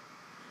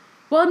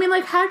 Well, I mean,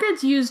 like,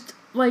 Hagrid's used,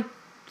 like,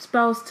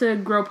 spells to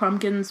grow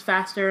pumpkins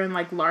faster and,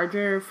 like,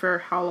 larger for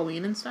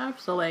Halloween and stuff,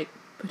 so, like,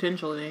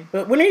 potentially.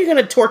 But when are you going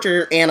to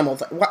torture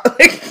animals?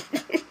 Like,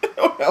 I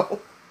don't know.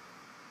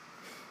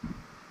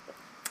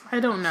 I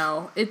don't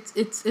know.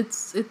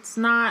 It's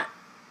not...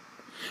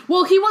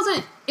 Well,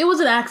 it was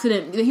an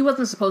accident. He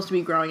wasn't supposed to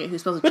be growing it. He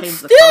was supposed to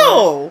change the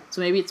color.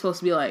 So maybe it's supposed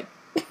to be, like,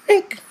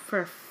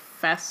 for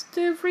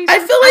festive reasons?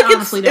 I feel like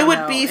it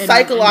would be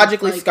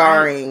psychologically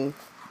scarring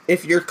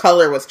if your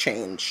color was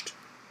changed.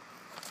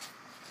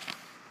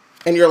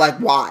 And you're like,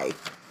 why?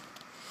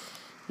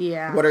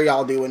 Yeah. What are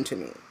y'all doing to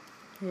me?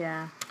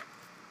 Yeah.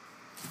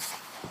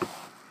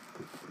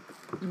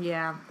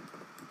 Yeah.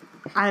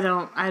 I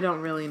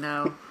don't really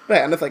know.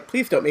 Yeah, and it's like,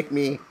 please don't make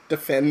me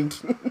defend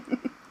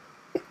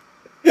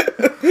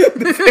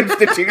this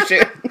institution.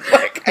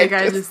 Like,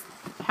 I just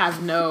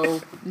have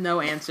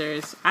no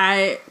answers.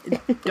 I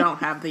don't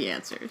have the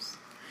answers.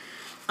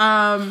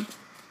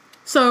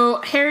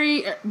 So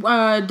Harry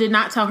did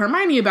not tell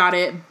Hermione about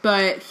it,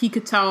 but he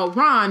could tell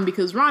Ron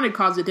because Ron had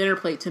caused a dinner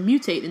plate to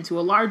mutate into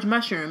a large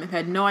mushroom and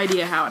had no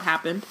idea how it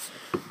happened.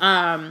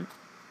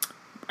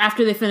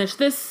 After they finish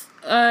this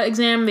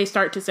exam, they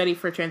start to study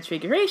for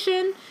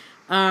Transfiguration.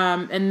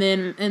 And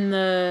then in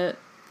the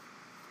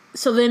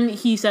So then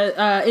he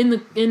said,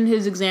 in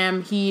his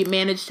exam, he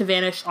managed to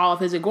vanish all of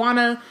his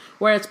iguana,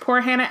 whereas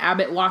poor Hannah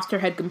Abbott lost her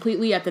head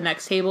completely at the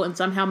next table and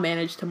somehow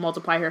managed to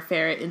multiply her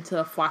ferret into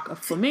a flock of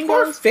flamingos,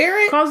 poor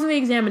ferret, causing the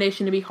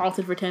examination to be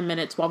halted for 10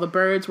 minutes while the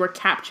birds were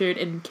captured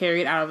and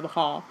carried out of the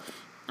hall.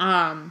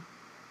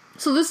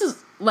 So this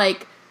is,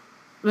 like,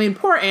 I mean,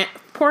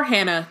 poor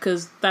Hannah,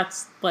 because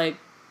that's, like,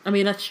 I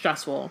mean, that's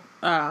stressful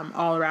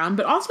all around,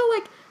 but also,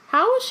 like,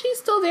 how is she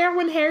still there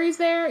when Harry's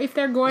there if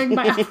they're going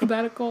by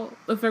alphabetical,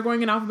 if they're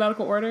going in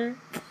alphabetical order?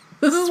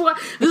 This is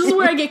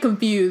where I get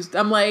confused.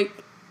 I'm like,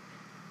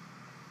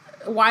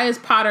 why is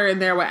Potter in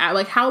there?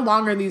 Like, how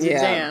long are these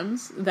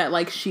exams that,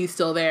 like, she's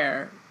still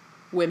there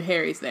when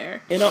Harry's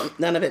there?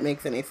 None of it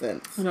makes any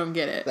sense. I don't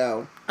get it.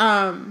 So.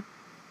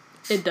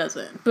 It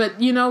doesn't. But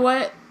you know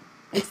what?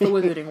 It's the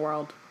Wizarding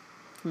World.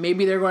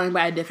 Maybe they're going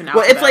by a different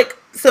alphabet. Well, it's like,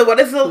 so what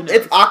is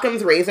it's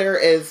Occam's razor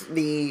is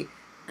the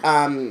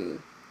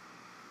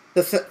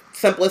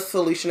simplest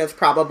solution is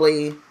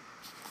probably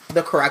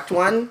the correct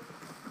one.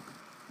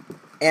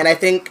 And I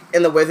think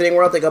in the Wizarding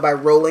World, they go by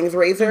Rowling's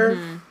razor.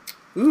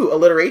 Mm-hmm. Ooh,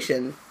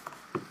 alliteration.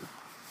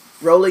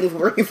 Rowling's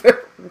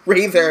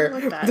razor,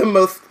 like the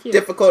most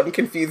difficult and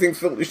confusing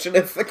solution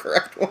is the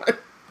correct one.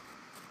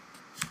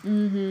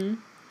 Mm-hmm.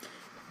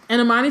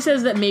 And Amani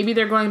says that maybe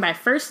they're going by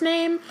first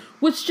name,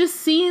 which just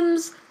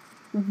seems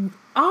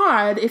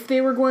odd if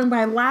they were going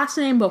by last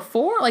name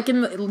before. Like,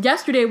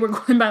 yesterday we're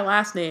going by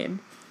last name.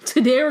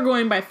 Today we're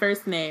going by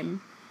first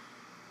name.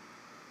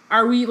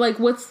 Are we, like,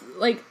 what's,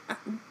 like,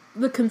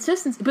 the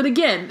consistency? But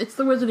again, it's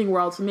the Wizarding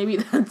World, so maybe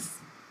they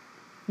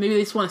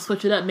just want to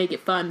switch it up, make it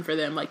fun for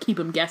them, like, keep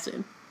them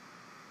guessing.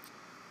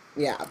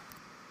 Yeah.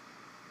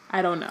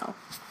 I don't know.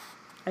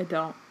 I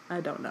don't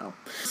know.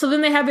 So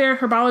then they have their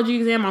herbology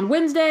exam on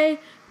Wednesday,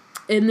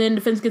 and then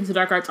Defense Against the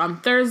Dark Arts on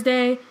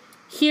Thursday.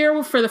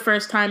 Here, for the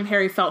first time,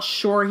 Harry felt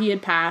sure he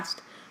had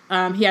passed.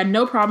 He had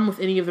no problem with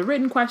any of the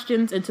written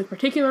questions and took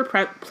particular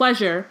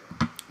pleasure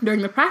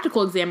during the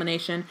practical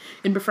examination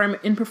in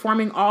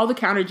performing all the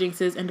counter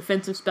jinxes and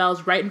defensive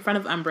spells right in front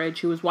of Umbridge,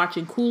 who was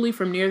watching coolly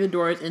from near the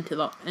doors into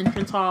the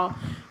entrance hall,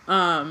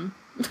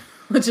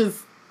 which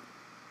is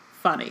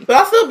funny. But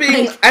also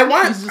being, like, I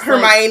want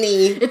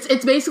Hermione. Like,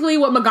 it's basically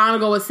what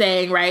McGonagall was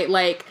saying, right?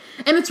 Like,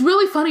 and it's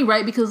really funny,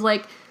 right? Because,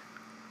 like,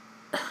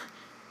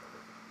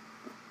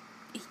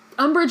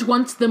 Umbridge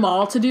wants them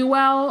all to do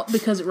well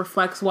because it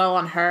reflects well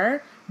on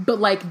her, but,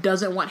 like,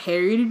 doesn't want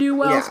Harry to do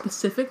well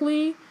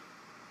specifically.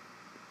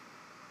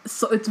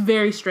 So it's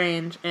very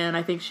strange, and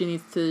I think she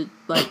needs to,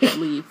 like,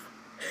 leave.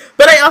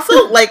 But I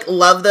also, like,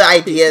 love the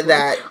idea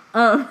that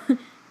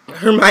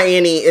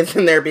Hermione is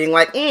in there being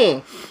like,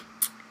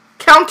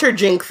 counter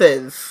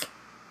jinxes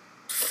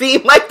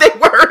seem like they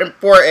were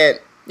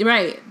important.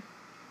 Right.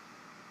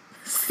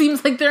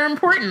 Seems like they're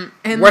important.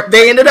 And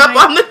they ended up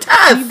on the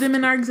test. Leave them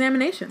in our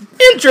examination.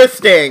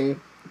 Interesting.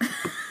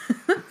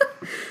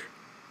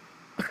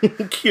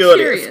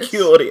 Curious.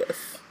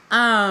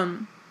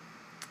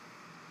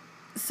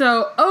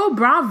 So, oh,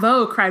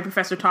 bravo, cried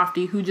Professor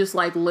Tofty, who just,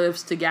 like,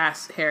 lives to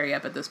gas Harry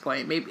up at this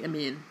point. Maybe, I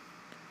mean,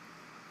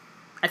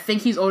 I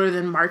think he's older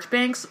than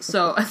Marchbanks,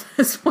 so at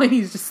this point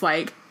he's just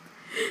like,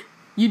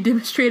 you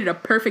demonstrated a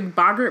perfect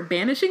boggart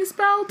banishing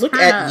spell? Look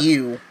at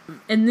you.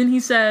 And then he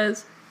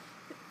says,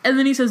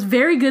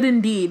 very good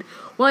indeed.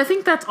 Well, I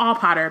think that's all,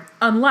 Potter,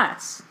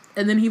 unless,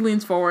 and then he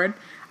leans forward,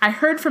 I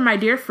heard from my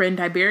dear friend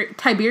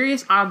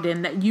Tiberius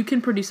Ogden that you can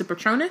produce a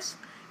Patronus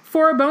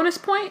for a bonus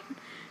point.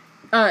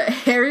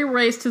 Harry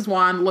raised his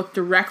wand, looked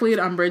directly at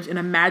Umbridge, and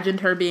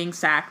imagined her being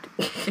sacked.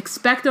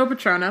 Expecto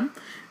Patronum.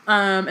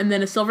 And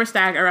then a silver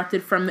stag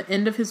erupted from the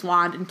end of his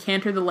wand and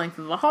cantered the length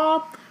of the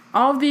hall.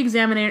 All of the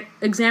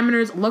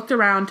examiners looked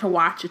around to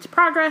watch its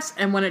progress,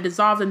 and when it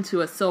dissolved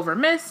into a silver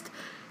mist,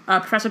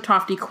 Professor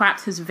Tofty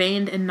clapped his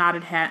veined and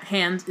knotted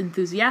hands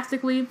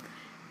enthusiastically.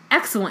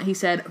 Excellent, he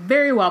said.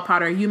 Very well,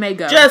 Potter, you may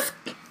go.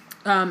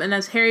 And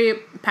as Harry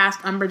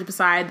passed Umbridge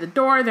beside the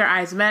door, their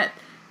eyes met.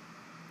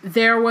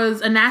 There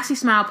was a nasty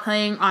smile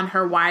playing on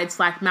her wide,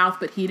 slack mouth,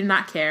 but he did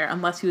not care,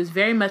 unless he was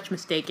very much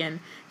mistaken.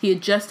 He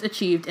had just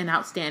achieved an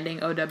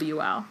outstanding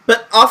OWL.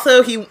 But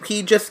also,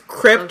 he just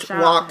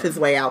walked his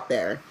way out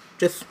there.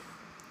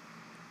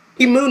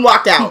 He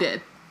moonwalked out. He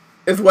did.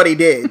 Is what he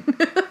did.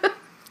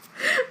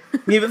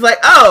 He was like,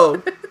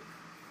 oh,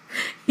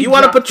 you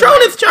want a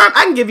Patronus charm?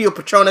 I can give you a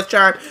Patronus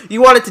charm.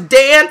 You want it to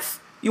dance?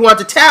 You want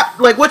it to tap?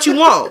 Like, what you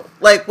want?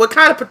 Like, what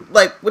kind of,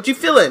 like, what you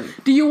feeling?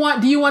 Do you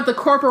want the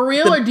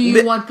corporeal or do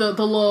you want the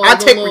little, I'll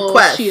take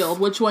request. Shield?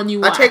 Which one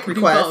you want? I'll take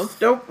request.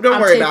 Don't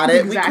worry about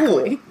it.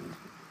 Exactly.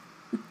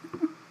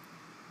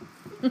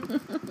 We cool.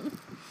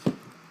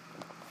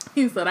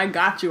 He said, I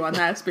got you on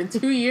that. It's been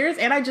 2 years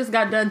and I just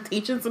got done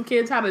teaching some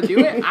kids how to do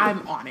it.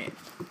 I'm on it.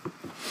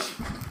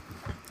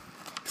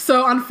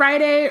 So on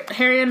Friday,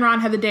 Harry and Ron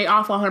had the day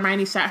off while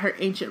Hermione sat her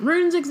Ancient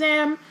Runes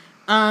exam.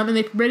 And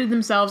they permitted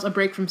themselves a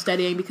break from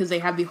studying because they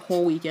have the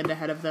whole weekend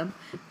ahead of them.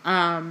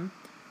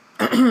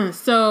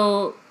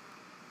 So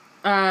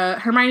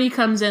Hermione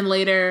comes in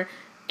later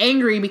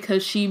angry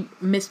because she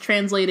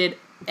mistranslated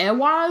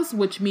Ehwaz,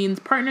 which means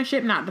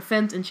partnership, not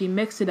defense, and she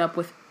mixed it up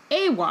with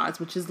Ahwaz,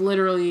 which is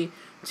literally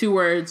 2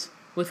 words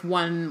with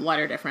 1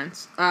 letter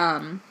difference.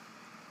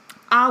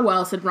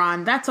 Well, said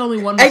Ron. That's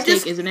only one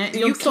mistake, isn't it?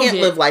 You can't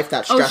live life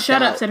that stressed out. Oh,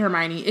 shut up, said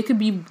Hermione. It could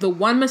be the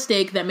one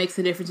mistake that makes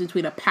the difference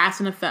between a pass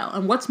and a fail.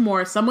 And what's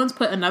more, someone's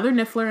put another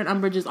Niffler in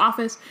Umbridge's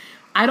office.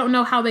 I don't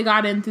know how they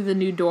got in through the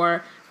new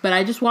door, but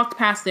I just walked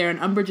past there and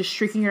Umbridge is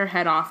shrieking her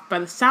head off. By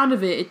the sound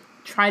of it, it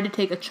tried to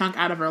take a chunk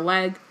out of her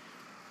leg.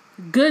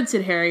 Good,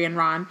 said Harry and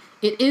Ron.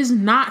 It is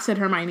not, said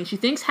Hermione. She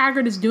thinks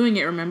Hagrid is doing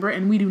it, remember?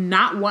 And we do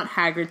not want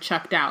Hagrid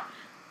chucked out.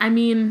 I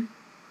mean,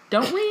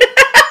 don't we?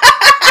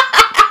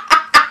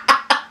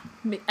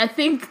 I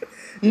think...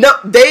 No,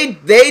 they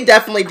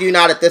definitely do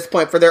not at this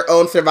point for their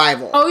own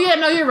survival. Oh, yeah,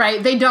 no, you're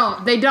right. They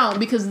don't,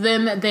 because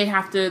then they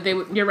have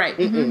to... You're right.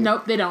 Mm-hmm.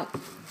 Nope, they don't.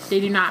 They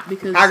do not,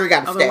 because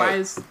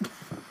otherwise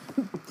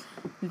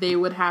they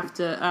would have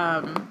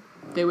to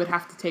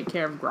take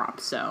care of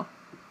Grop, so...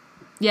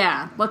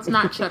 Yeah, let's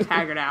not chuck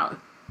Hagrid out.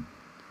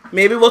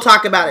 Maybe we'll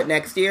talk about it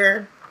next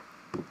year.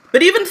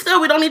 But even still,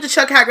 we don't need to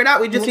chuck Hagrid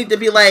out. We just need to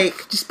be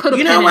like, just put a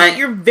you know what?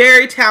 You're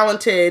very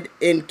talented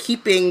in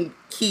keeping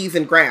keys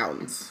and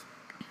grounds.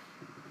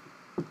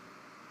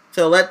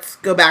 So let's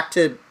go back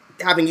to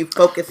having you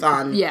focus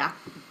on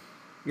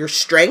your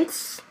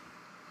strengths.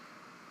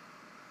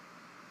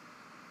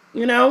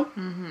 You know?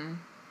 Mm-hmm.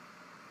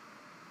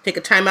 Take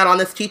a time out on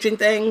this teaching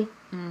thing.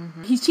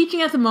 Mm-hmm. He's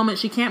teaching at the moment.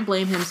 She can't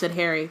blame him, said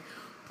Harry.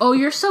 Oh,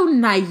 you're so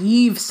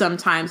naive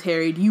sometimes,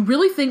 Harry. Do you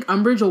really think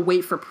Umbridge will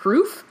wait for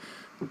proof?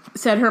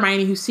 Said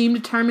Hermione, who seemed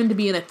determined to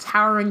be in a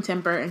towering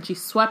temper, and she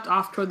swept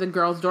off toward the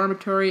girls'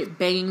 dormitory,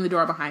 banging the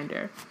door behind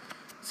her.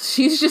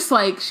 She's just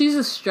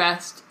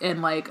stressed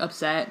and, like,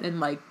 upset, and,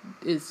 like,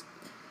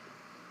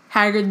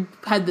 Hagrid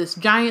had this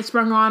giant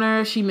sprung on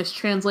her. She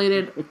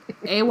mistranslated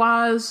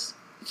Ahwaz.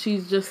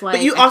 She's just like,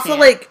 but you also,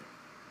 like...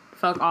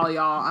 Fuck all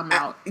y'all, I'm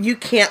out. You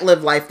can't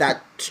live life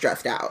that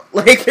stressed out.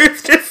 Like,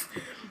 there's just...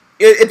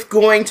 It's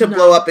going to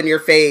blow up in your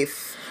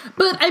face.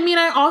 But I mean,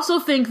 I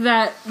also think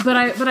that,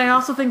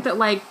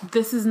 like,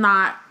 this is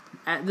not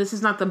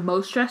the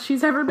most stressed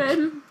she's ever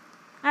been.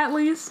 At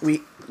least,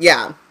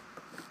 yeah,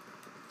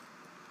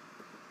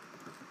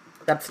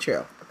 that's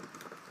true.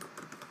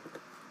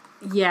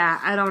 Yeah,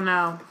 I don't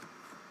know,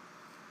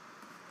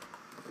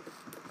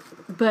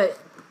 but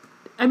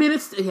I mean, I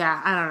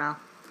don't know.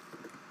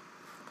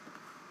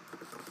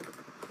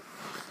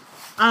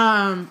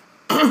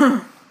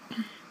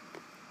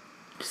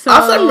 So,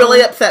 also, I'm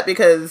really upset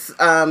because,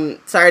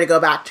 sorry to go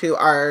back to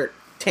our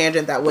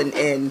tangent that wouldn't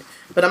end,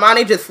 but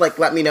Amani just, like,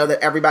 let me know that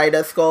everybody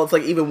does skulls,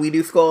 like, even we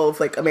do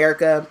skulls, like,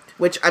 America,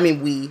 which, I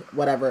mean,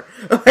 whatever.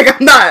 Like,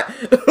 I'm not,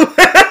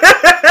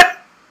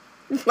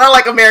 it's not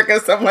like America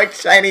is some, like,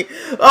 shiny,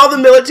 all the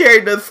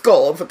military does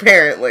skulls,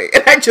 apparently,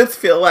 and I just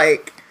feel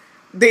like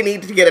they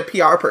need to get a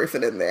PR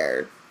person in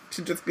there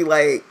to just be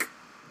like...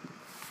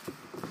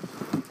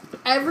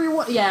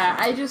 Everyone, yeah,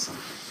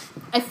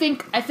 I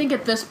think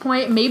at this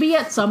point, maybe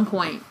at some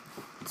point,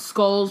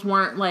 skulls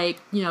weren't, like,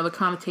 you know, the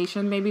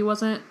connotation maybe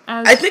wasn't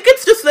as... I think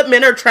it's just that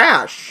men are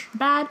trash.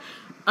 Bad.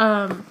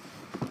 I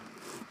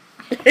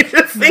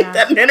just think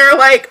that men are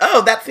like,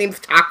 oh, that seems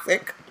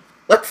toxic.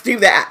 Let's do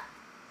that.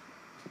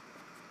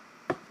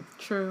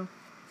 True.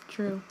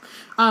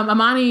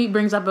 Amani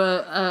brings up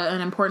an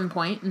important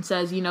point and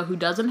says, you know, who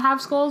doesn't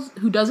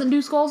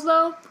do skulls,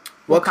 though?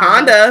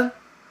 Wakanda.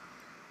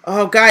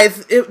 Oh,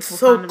 guys, it's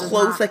so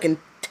close I can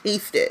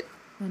taste it.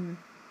 And,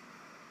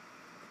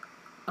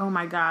 oh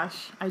my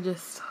gosh,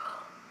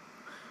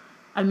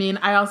 I mean,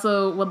 I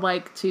also would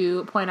like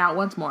to point out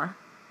once more,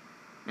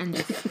 and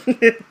just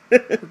that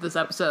this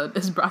episode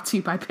is brought to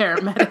you by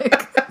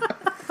Paramedic.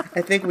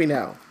 I think we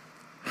know.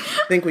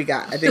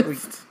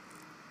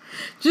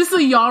 Just so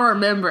y'all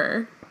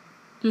remember.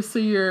 Just so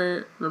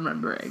you're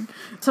remembering.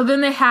 So then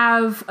they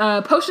have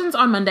potions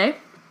on Monday,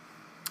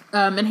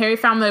 and Harry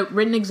found the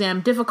written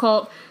exam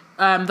difficult.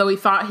 Though he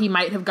thought he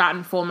might have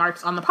gotten full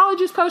marks on the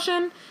Polyjuice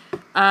potion,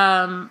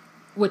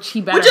 which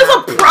he better. Which is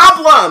a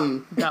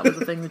problem. That was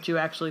the thing that you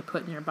actually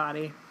put in your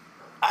body.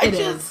 It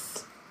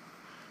is.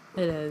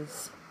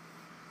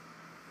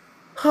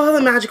 Oh,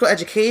 the magical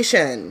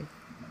education.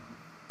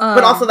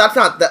 But also, that's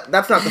not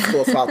the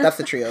school's fault. That's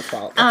the trio's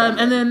fault.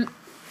 And then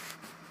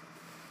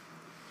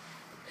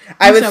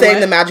I was saying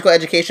the magical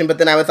education, but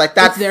then I was like,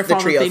 that's the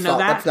trio's fault.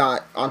 That? That's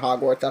not on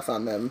Hogwarts. That's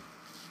on them.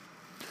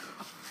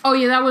 Oh,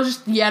 yeah, that was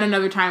just yet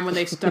another time when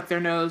they stuck their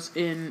nose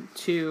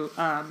into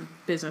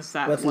business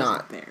that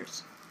wasn't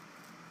theirs.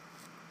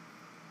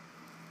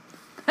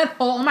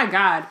 Oh my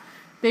god.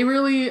 They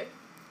really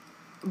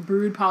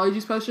brewed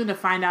Polyjuice Potion to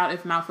find out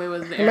if Malfoy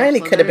was the heir.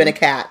 Hermione could have been a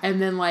cat.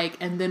 And then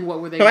what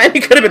were they?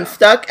 Hermione could have been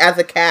stuck as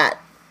a cat.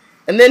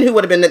 And then who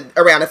would have been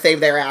around to save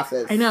their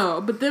asses? I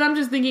know, but then I'm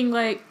just thinking,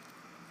 like,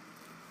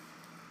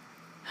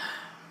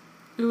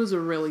 it was a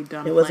really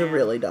dumb plan. It was a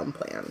really dumb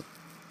plan.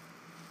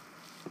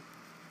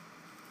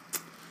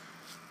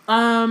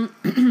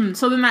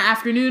 So then that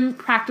afternoon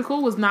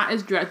practical was not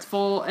as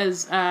dreadful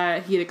as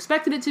he had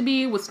expected it to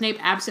be. With Snape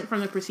absent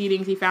from the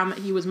proceedings, he found that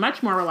he was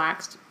much more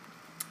relaxed.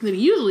 than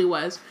he usually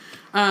was.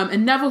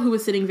 And Neville, who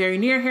was sitting very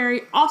near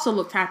Harry, also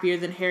looked happier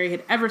than Harry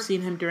had ever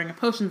seen him during a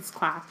potions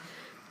class.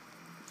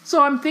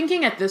 So I'm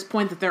thinking at this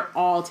point that they're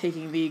all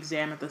taking the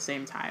exam at the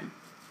same time.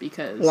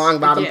 Because...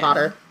 Longbottom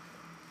Potter.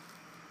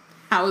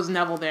 How is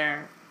Neville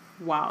there?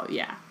 Wow,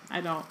 yeah.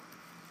 I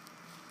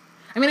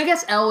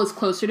guess L is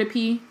closer to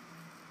P.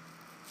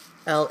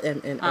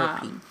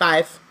 LMNOP.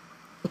 5.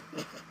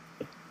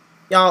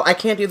 Y'all, I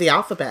can't do the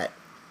alphabet.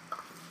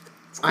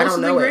 I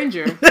don't know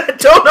Granger.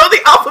 Don't know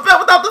the alphabet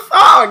without the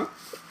song.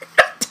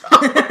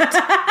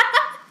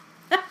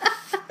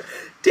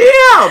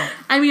 Damn.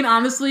 I mean,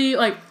 honestly,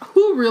 like,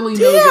 who really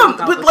knows? Damn,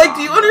 but like,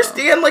 do you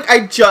understand? Like,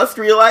 I just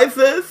realized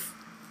this.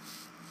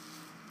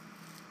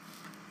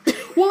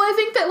 Well, I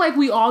think that, like,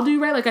 we all do,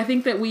 right? Like, I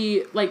think that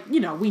we, like, you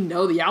know, we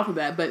know the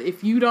alphabet, but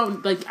if you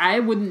don't, like, I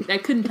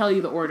couldn't tell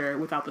you the order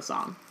without the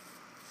song.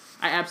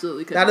 I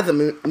absolutely couldn't. That is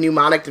a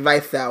mnemonic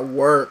device that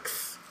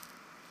works.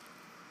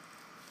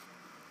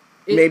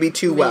 Maybe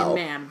too well.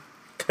 Man.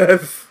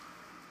 Because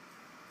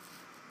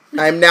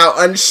I'm now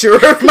unsure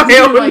of my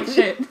own like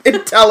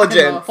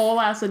intelligence. I'm a whole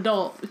ass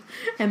adult,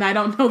 and I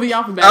don't know the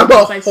alphabet. I'm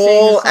a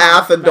whole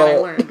ass adult. I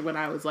learned when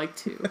I was like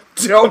 2.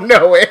 Don't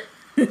know it.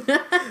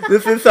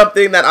 This is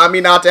something that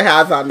Aminata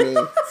has on me,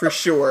 for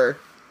sure.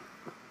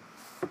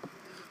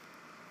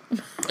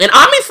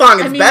 AndAmi's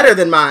song is better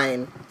than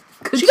mine.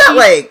 She got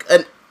like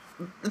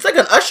it's like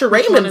an Usher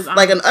Raymond,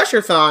 like an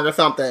Usher song or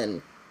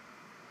something.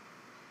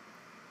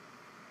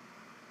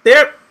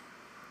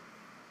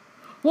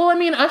 Well, I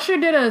mean, Usher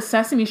did a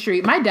Sesame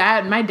Street. My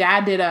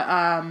dad did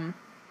a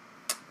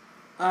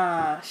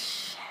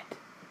shit.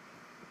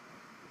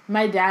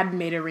 My dad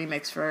made a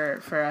remix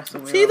for us.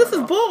 When we See, this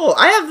is bull.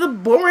 I have the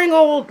boring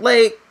old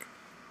like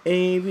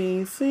A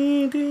B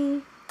C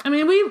D. I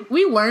mean,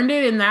 we learned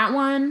it in that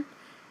one.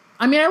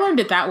 I mean, I learned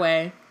it that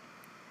way,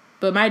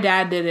 but my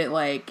dad did it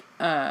like.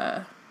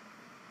 Why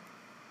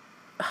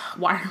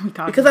are we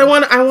talking? Because I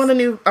want a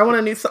new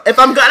song. If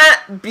I'm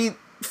gonna be.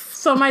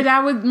 So my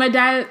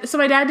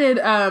dad did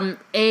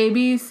A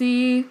B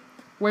C.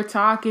 We're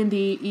talking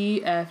D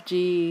E F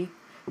G.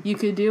 You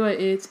could do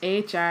it. It's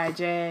H I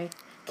J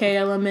K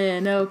L M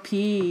N O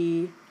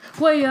P.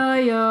 Way yo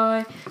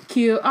yo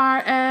Q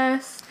R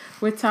S.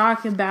 We're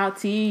talking about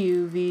T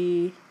U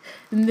V.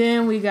 And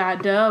then we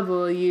got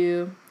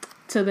W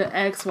to the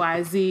X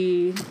Y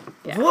Z.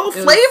 Yeah, a little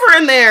flavor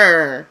in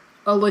there.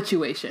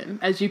 Alliteration,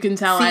 as you can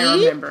tell. See? I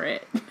remember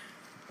it.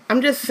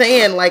 I'm just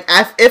saying, like,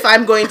 if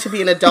I'm going to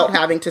be an adult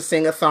having to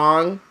sing a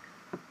song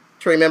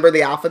to remember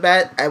the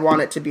alphabet, I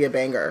want it to be a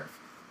banger.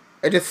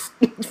 I just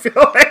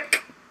feel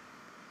like...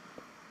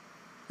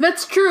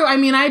 That's true. I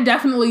mean, I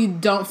definitely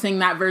don't sing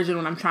that version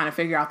when I'm trying to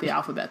figure out the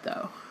alphabet,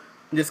 though.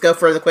 Just go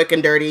for the quick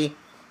and dirty.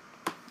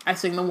 I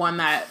sing the one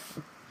that...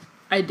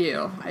 I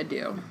do.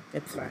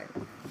 It's fine.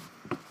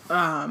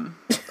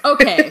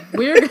 Okay,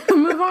 we're going to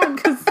move on,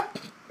 because...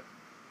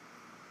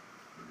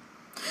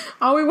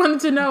 All we wanted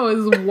to know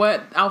is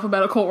what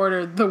alphabetical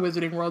order the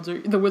Wizarding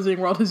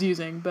World is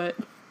using, but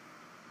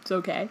it's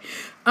okay.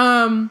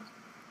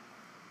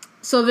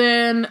 So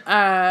then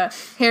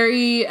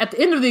Harry, at the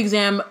end of the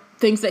exam,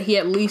 thinks that he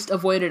at least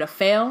avoided a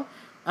fail.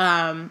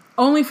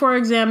 Only 4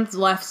 exams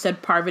left,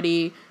 said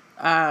Parvati.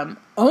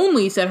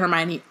 Only, said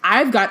Hermione.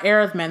 I've got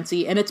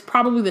arithmancy, and it's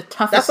probably the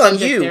toughest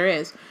subject there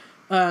is.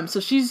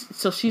 So she's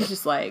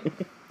just like...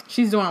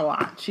 She's doing a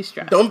lot. She's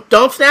stressed.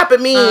 Don't snap at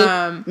me,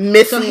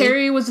 Missy. So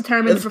Harry was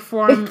determined to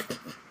perform.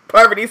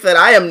 Parvati said,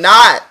 "I am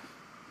not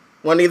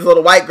one of these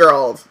little white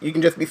girls you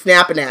can just be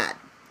snapping at.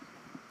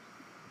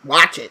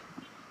 Watch it."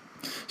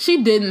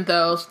 She didn't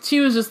though. She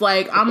was just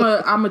like, "I'm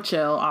a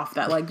chill off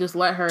that. Like, just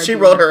let her." She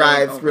rolled her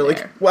eyes really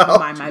well.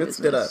 Mind my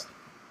business.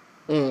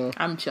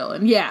 I'm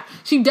chilling. Yeah,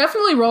 she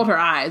definitely rolled her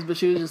eyes, but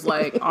she was just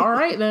like, "All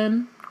right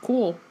then,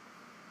 cool,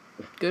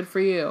 good for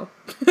you.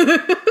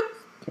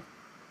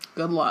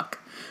 Good luck."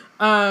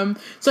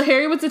 So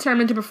Harry was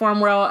determined to perform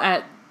well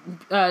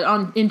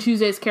in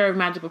Tuesday's Care of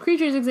Magical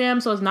Creatures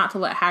exam so as not to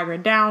let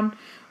Hagrid down.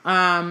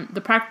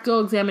 The practical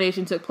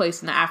examination took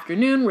place in the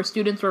afternoon, where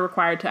students were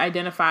required to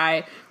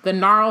identify the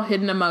gnarl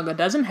hidden among a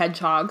dozen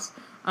hedgehogs,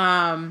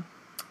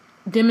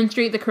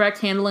 demonstrate the correct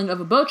handling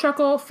of a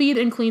bowtruckle, feed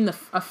and clean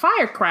a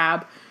fire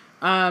crab,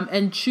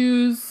 and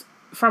choose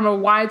from a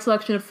wide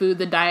selection of food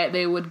the diet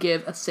they would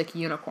give a sick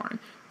unicorn.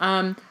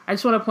 I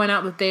just want to point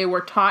out that they were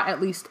taught at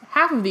least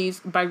half of these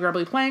by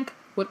Grubbly Plank.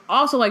 Would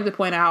also like to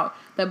point out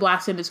that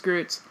Blasphemous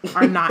Groots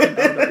are not in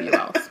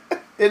OWLs.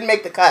 Didn't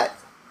make the cut.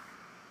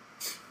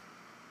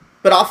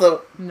 But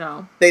also,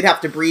 no, they'd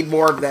have to breed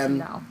more of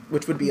them,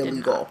 which would be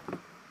illegal.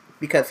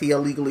 Because he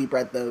illegally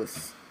bred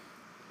those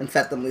and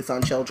set them loose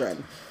on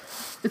children.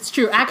 It's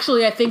true.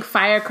 Actually, I think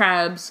fire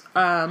crabs,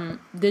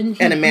 didn't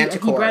he? And a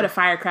manticore. He bred a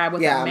fire crab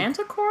with a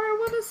manticore, I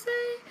want to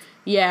say?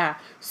 Yeah.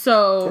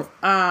 So,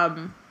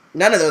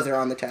 none of those are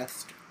on the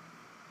test.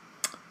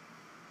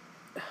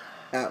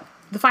 Oh.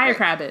 The fire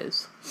crab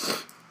is.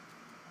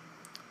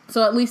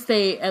 So at least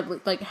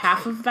like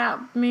half of that,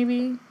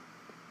 maybe?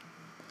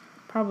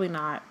 Probably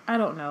not. I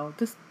don't know.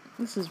 This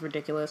is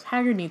ridiculous.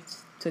 Hagrid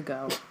needs to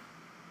go.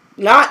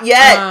 Not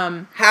yet.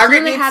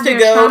 Hagrid needs to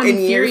go in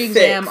year 6.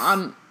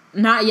 Exam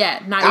not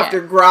yet.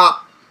 After Grawp.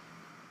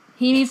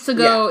 He needs to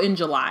go in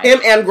July. Him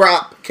and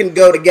Grawp can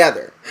go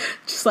together.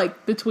 Just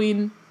like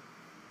between...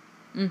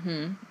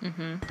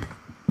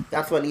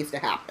 That's what needs to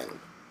happen.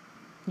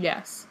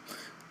 Yes.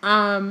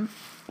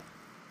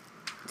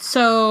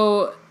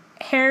 So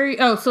Harry...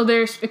 Oh, so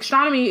their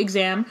astronomy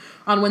exam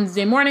on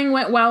Wednesday morning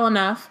went well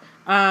enough.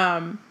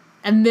 And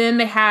then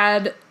they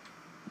had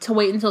to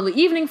wait until the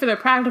evening for their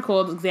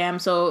practical exam,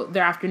 so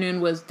their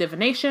afternoon was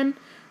divination.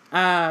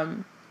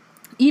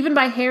 Even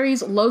by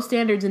Harry's low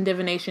standards in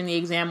divination, the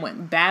exam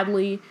went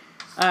badly.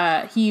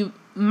 He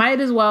might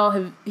as well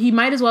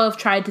have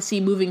tried to see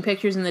moving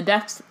pictures in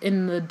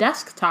the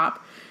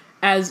desktop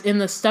as in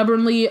the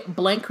stubbornly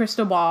blank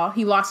crystal ball.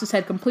 He lost his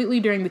head completely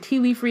during the tea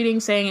leaf reading,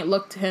 saying it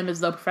looked to him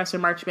as though Professor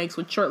Marchbanks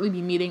would shortly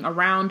be meeting a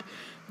round,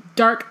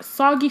 dark,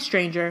 soggy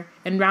stranger,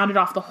 and rounded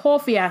off the whole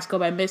fiasco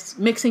by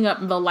mixing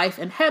up the life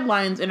and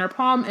headlines in her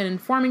palm and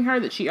informing her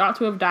that she ought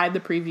to have died the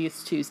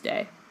previous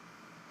Tuesday.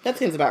 That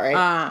seems about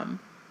right.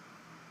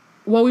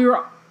 Well, we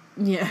were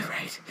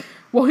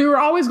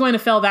always going to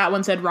fail that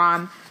one, said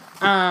Ron,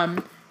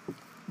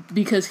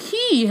 because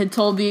he had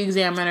told the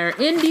examiner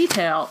in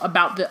detail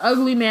about the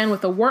ugly man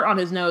with a wart on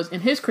his nose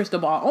in his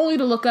crystal ball, only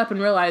to look up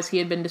and realize he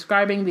had been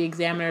describing the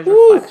examiner's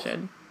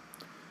reflection.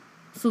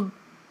 So,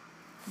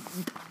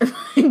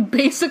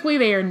 basically,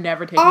 they are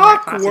never taking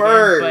that class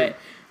again, but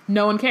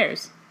no one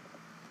cares.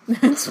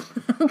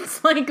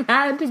 It's like, that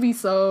had to be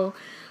so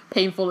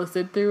painful to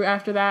sit through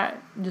after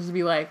that. Just to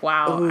be like,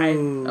 wow,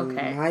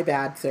 okay. My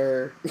bad,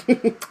 sir.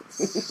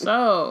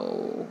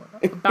 So,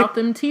 about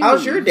them tea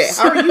How's your day?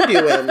 How are you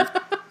doing?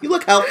 You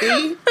look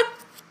healthy.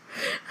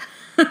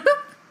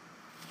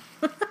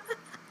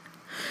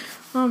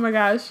 Oh my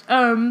gosh.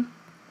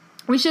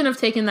 We shouldn't have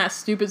taken that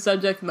stupid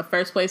subject in the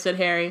first place, said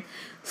Harry.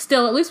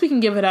 Still, at least we can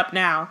give it up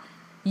now.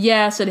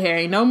 Yeah, said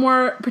Harry. No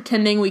more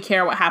pretending we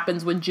care what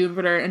happens when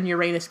Jupiter and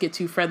Uranus get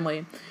too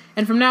friendly.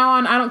 And from now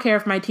on, I don't care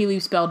if my tea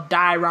leaves spell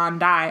die, Ron,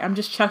 die. I'm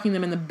just chucking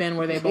them in the bin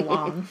where they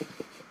belong.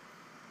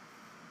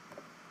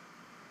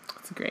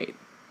 It's great.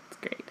 It's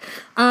great.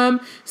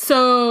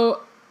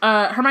 So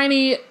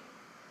Hermione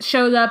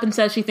shows up and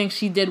says she thinks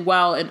she did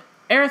well in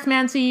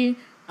arithmancy.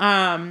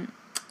 And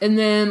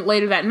then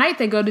later that night,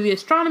 they go to the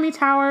astronomy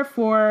tower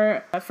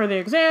for their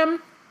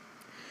exam.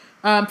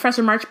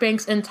 Professor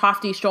Marchbanks and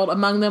Tofty strolled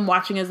among them,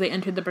 watching as they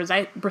entered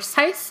the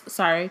precise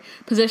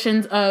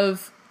positions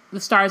of the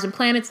stars and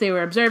planets they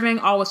were observing.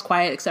 All was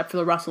quiet except for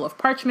the rustle of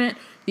parchment,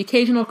 the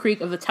occasional creak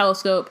of the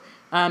telescope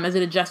as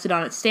it adjusted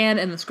on its stand,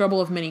 and the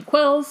scribble of many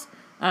quills.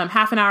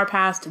 Half an hour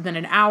passed, then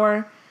an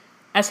hour.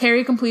 As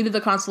Harry completed the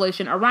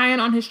constellation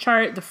Orion on his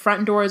chart, the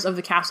front doors of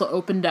the castle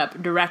opened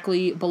up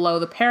directly below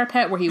the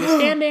parapet where he was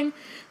standing,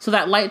 so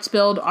that light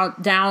spilled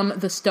down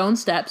the stone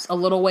steps a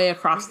little way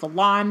across the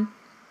lawn.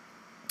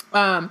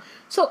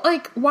 So,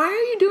 like, why are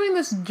you doing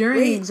this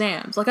during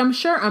exams? Like, I'm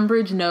sure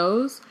Umbridge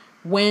knows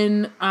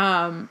when,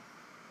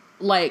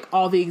 like,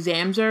 all the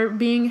exams are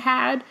being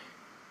had,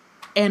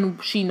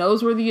 and she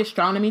knows where the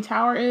astronomy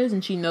tower is,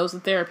 and she knows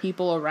that there are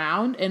people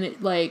around, and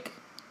it, like,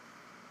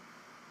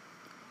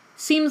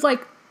 seems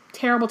like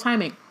terrible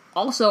timing.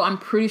 Also, I'm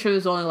pretty sure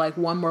there's only, like,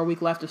 one more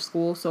week left of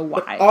school, so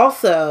why? But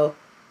also,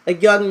 a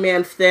young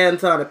man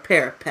stands on a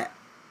parapet.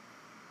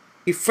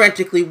 He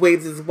frantically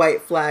waves his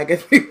white flag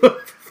as he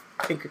moves his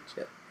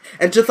handkerchief.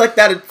 And just like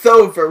that, it's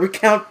over.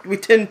 We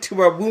tend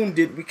to our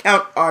wounded. We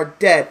count our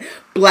dead.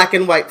 Black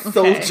and white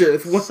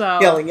soldiers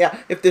yelling, yeah,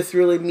 if this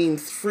really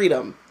means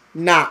freedom.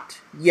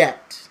 Not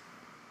yet.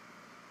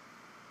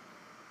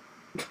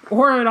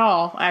 Or at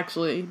all,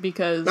 actually,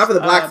 because... Not for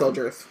the black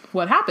soldiers.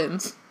 What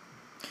happens?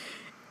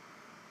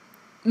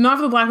 Not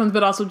for the black ones,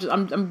 but also just,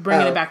 I'm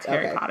bringing it back to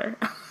Harry Potter.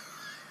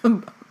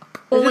 I'm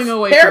pulling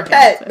away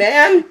parapet, from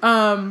man.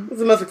 This is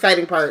the most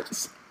exciting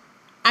part.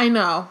 I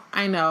know.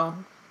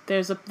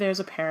 There's a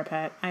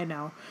parapet. I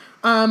know.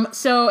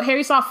 So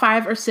Harry saw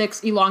 5 or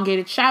 6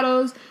 elongated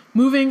shadows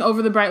moving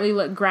over the brightly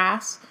lit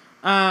grass.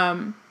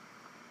 And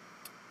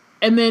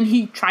then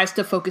he tries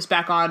to focus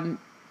back on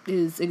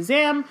his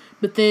exam,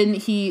 but then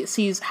he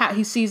sees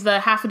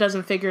the half a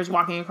dozen figures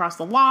walking across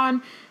the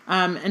lawn.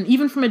 And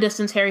even from a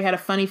distance, Harry had a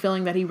funny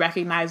feeling that he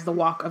recognized the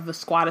walk of the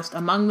squattest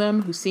among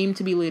them, who seemed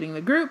to be leading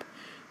the group.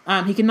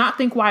 He could not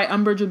think why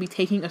Umbridge would be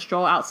taking a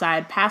stroll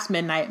outside past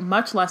midnight,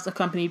 much less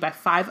accompanied by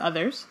 5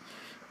 others.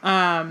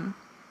 And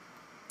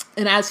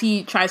as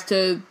he tries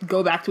to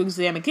go back to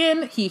exam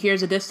again, he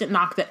hears a distant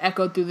knock that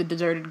echoed through the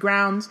deserted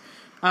grounds,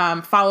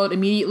 followed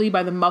immediately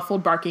by the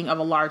muffled barking of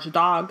a large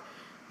dog.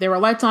 There were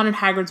lights on in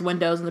Hagrid's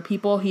windows, and the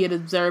people he had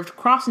observed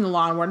crossing the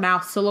lawn were now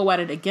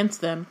silhouetted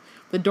against them.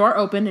 The door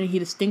opened, and he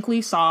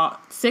distinctly saw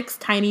 6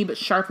 tiny but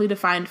sharply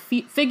defined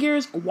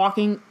figures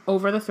walking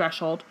over the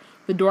threshold.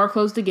 The door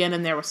closed again,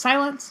 and there was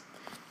silence.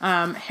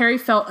 Harry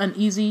felt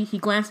uneasy. He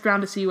glanced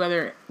around to see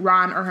whether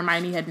Ron or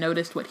Hermione had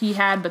noticed what he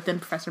had, but then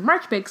Professor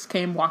Marchbanks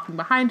came walking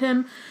behind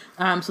him.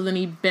 So then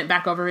he bent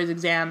back over his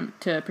exam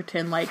to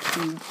pretend like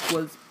he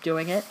was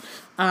doing it.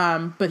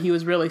 But he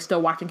was really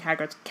still watching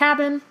Hagrid's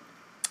cabin.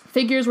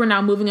 Figures were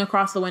now moving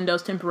across the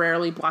windows,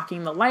 temporarily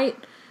blocking the light.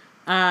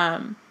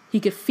 He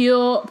could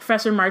feel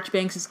Professor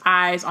Marchbanks'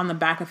 eyes on the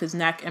back of his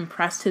neck and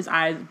pressed his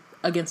eyes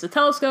against the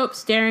telescope,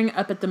 staring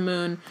up at the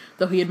moon,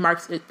 though he had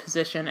marked its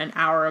position an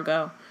hour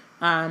ago.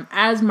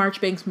 As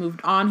Marchbanks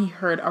moved on, he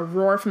heard a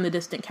roar from the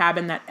distant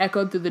cabin that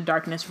echoed through the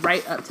darkness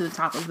right up to the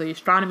top of the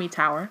astronomy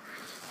tower.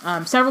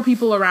 Several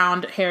people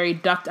around Harry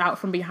ducked out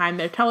from behind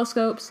their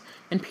telescopes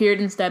and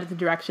peered instead at the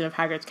direction of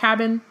Hagrid's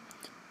cabin.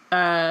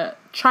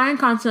 Try and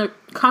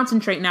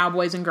concentrate now,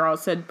 boys and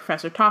girls, said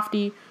Professor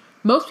Tofty.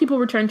 Most people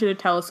returned to the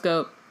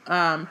telescope.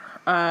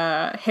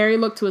 Harry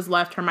looked to his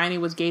left. Hermione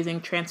was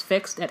gazing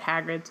transfixed at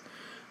Hagrid's.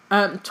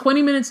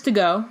 20 minutes to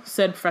go,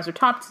 said Professor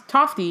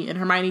Tofty, and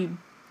Hermione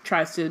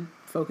tries to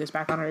focus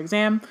back on her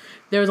exam.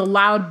 There was a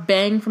loud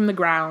bang from the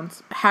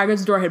grounds.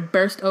 Hagrid's door had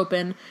burst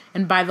open,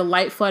 and by the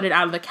light flooded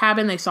out of the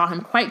cabin, they saw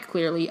him quite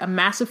clearly, a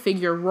massive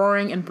figure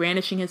roaring and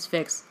brandishing his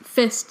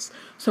fists,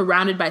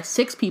 surrounded by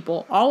 6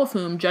 people, all of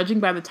whom,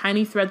 judging by the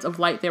tiny threads of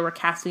light they were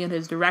casting in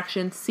his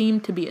direction,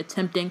 seemed to be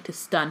attempting to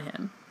stun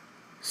him.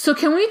 So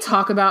can we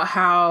talk about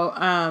how,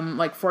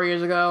 4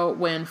 years ago,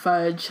 when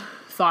Fudge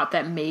thought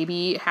that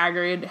maybe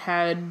Hagrid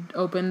had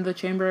opened the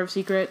Chamber of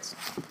Secrets,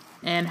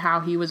 and how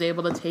he was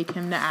able to take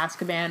him to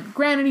Azkaban.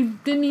 Granted, he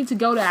didn't need to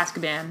go to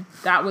Azkaban.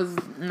 That was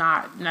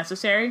not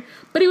necessary.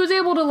 But he was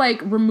able to,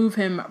 remove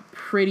him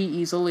pretty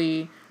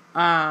easily,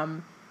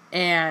 and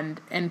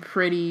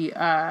pretty,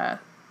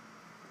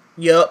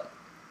 Yup.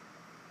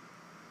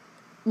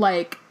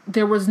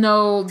 There was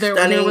no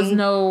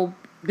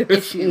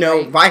issue. No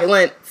right?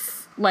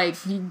 violence.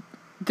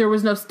 There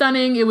was no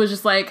stunning. It was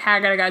just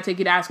Hagrid, I gotta take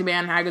you to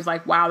Azkaban. Hagrid's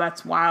like, wow,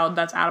 that's wild.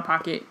 That's out of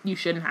pocket. You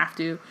shouldn't have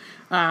to.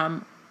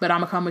 But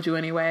I'm gonna come with you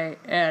anyway,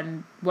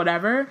 and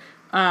whatever.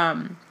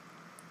 Fudge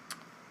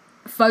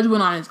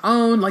went on his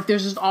own.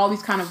 There's just all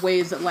these kind of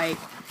ways that,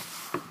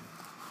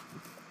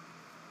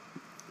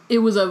 it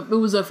was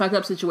a fucked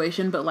up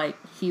situation, but,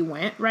 he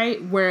went,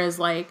 right? Whereas,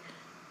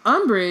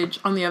 Umbridge,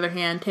 on the other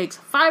hand, takes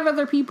 5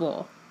 other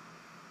people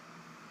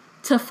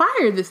to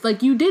fire this.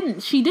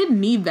 She didn't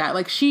need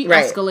that. She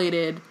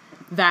escalated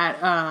that,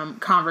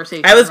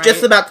 conversation. I was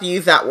just about to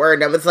use that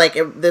word. I was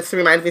this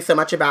reminds me so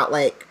much about,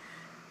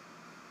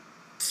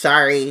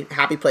 sorry,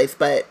 happy place,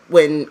 but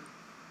when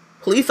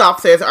police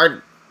officers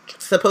are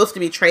supposed to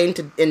be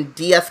trained in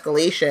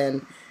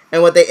de-escalation,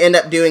 and what they end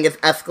up doing is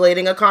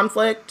escalating a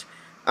conflict,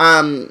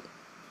 and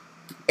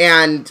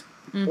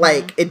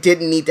it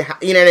didn't need to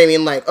you know what I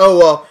mean? Oh,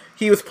 well,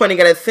 he was pointing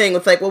at his thing.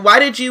 It's well, why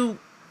did you,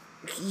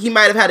 he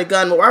might have had a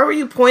gun, but why were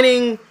you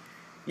pointing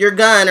your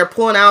gun or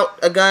pulling out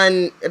a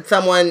gun at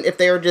someone if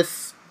they were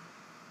just,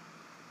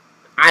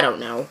 I don't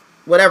know,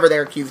 whatever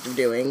they're accused of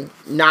doing,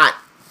 not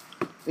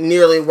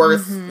nearly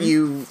worth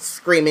you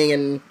screaming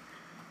and,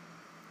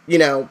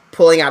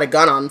 pulling out a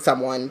gun on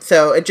someone.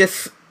 So it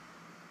just,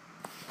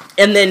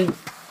 and then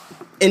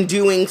in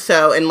doing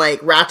so and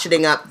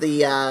ratcheting up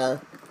the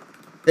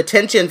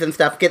tensions and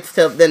stuff, gets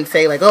to then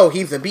say oh,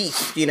 he's a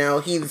beast,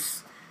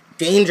 he's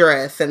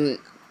dangerous, and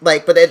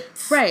but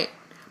it's right.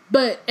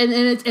 But and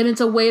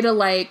it's a way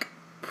to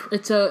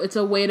it's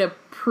a way to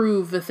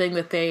prove the thing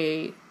that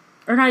they,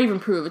 or not even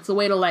prove, it's a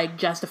way to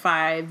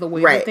justify the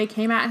way that they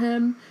came at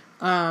him.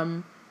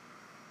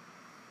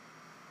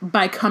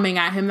 By coming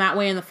at him that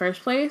way in the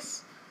first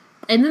place.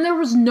 And then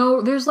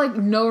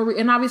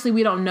and obviously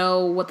we don't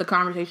know what the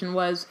conversation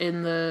was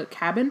in the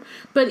cabin,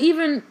 but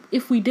even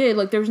if we did,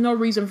 there was no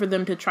reason for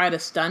them to try to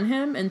stun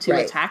him and to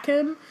attack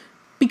him,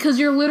 because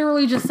you're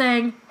literally just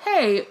saying,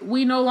 hey,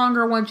 we no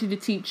longer want you to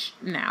teach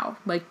now.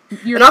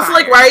 You're and also,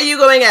 fired. Why are you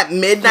going at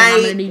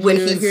midnight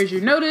here's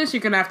your notice, you're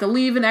gonna have to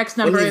leave in X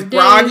number of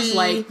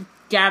days,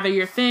 gather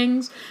your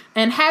things.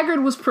 And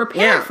Hagrid was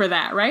prepared for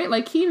that,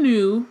 right? He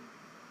knew,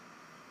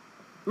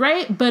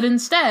 right? But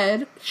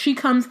instead, she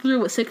comes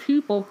through with 6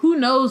 people. Who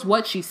knows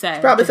what she said?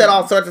 She probably said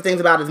all sorts of things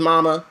about his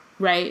mama.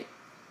 Right.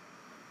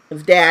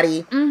 His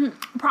daddy.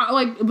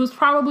 Mm-hmm. It was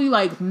probably,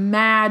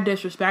 mad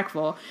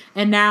disrespectful.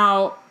 And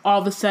now, all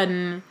of a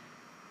sudden,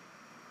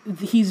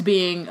 he's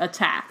being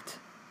attacked.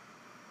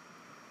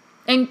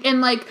 And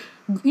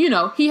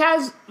he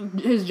has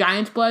his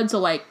Giant's blood,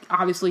 so,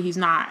 obviously he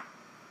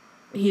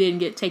didn't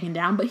get taken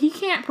down, but he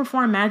can't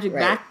perform magic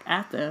back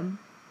at them.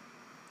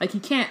 He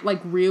can't,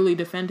 really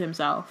defend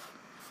himself.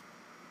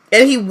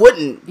 And he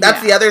wouldn't.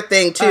 That's the other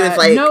thing, too.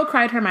 Is no,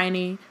 cried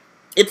Hermione.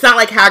 It's not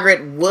like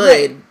Hagrid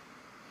would. Right.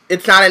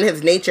 It's not in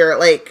his nature.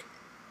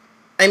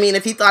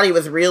 If he thought he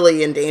was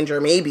really in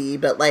danger, maybe.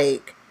 But,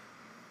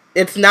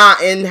 it's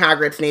not in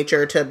Hagrid's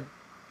nature to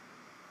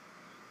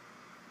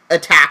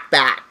attack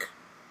back.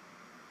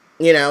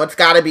 It's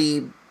got to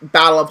be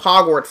Battle of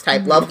Hogwarts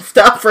type level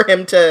stuff for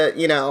him to,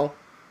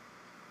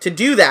 to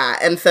do that.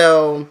 And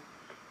so...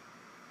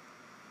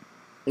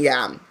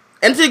 yeah.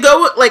 And to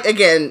go,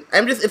 again,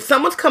 if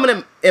someone's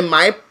coming in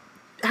my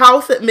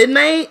house at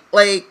midnight,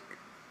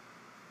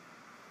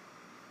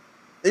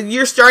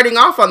 you're starting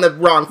off on the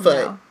wrong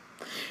foot. No.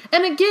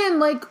 And again,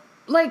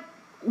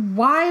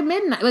 why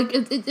midnight?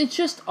 It's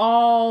just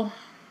all...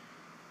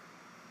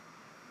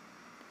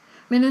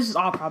 mean, this is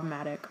all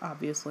problematic,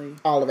 obviously.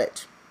 All of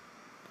it.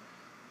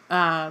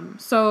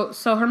 So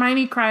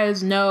Hermione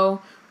cries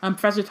no.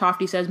 Professor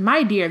Tofty says,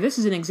 "My dear, this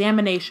is an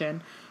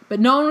examination." But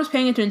no one was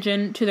paying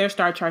attention to their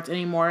star charts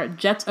anymore.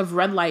 Jets of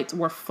red lights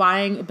were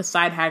flying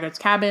beside Hagrid's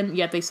cabin,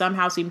 yet they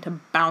somehow seemed to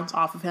bounce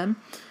off of him.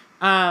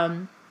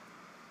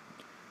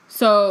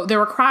 So there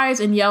were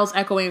cries and yells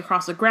echoing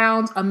across the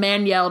grounds. A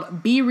man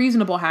yelled, "Be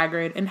reasonable,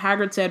 Hagrid." And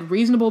Hagrid said,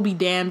 "Reasonable be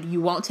damned, you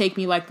won't take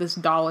me like this,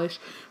 Dawlish."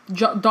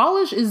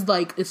 Dawlish is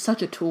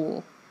such a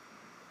tool.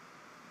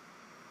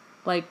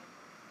 Like,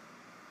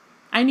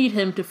 I need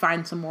him to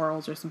find some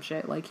morals or some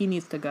shit. Like, he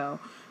needs to go.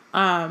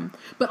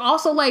 But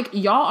also, like,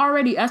 y'all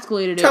already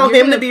escalated it. Tell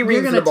him to be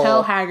reasonable. You're gonna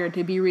tell Hagrid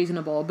to be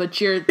reasonable,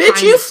 but you're...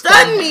 Bitch, you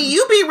stunned me!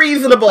 You be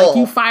reasonable! Like,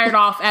 you fired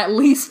off at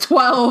least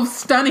 12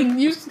 stunning...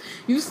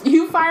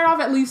 You fired off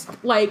at least,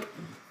 like,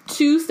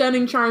 2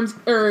 stunning charms,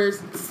 or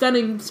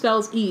stunning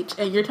spells each,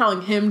 and you're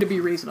telling him to be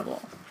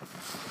reasonable.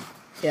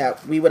 Yeah,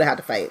 we would have had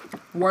to fight.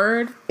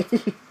 Word?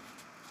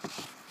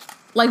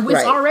 Like,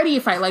 it's already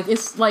a fight. Like,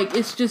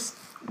 it's just...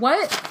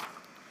 What?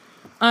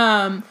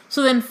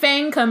 So then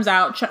Fang comes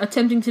out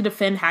attempting to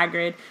defend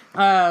Hagrid,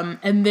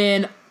 and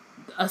then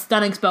a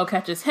stunning spell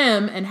catches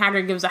him, and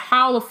Hagrid gives a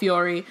howl of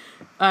fury,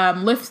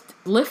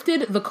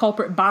 lifted the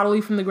culprit bodily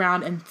from the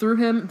ground and threw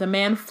him. The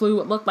man flew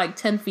what looked like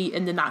 10 feet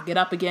and did not get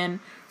up again.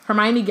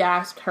 Hermione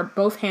gasped, her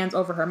both hands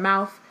over her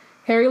mouth.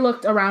 Harry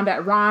looked around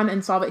at Ron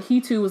and saw that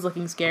he too was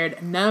looking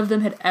scared. None of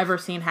them had ever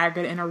seen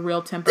Hagrid in a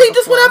real temper They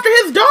just went after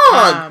his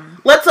dog!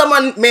 Let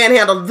someone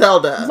manhandle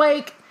Zelda.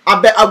 Like... I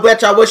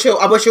bet you I wish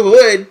you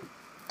would.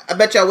 I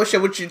bet you I wish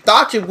what you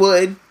thought you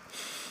would.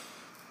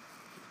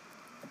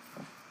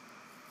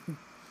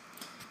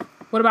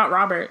 What about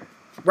Robert?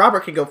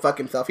 Robert can go fuck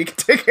himself. He can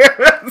take care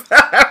of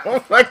himself. I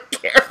don't fucking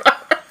care.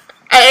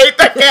 I hate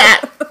the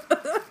cat.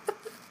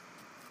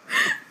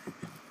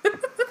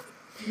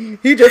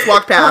 He just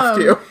walked past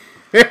you.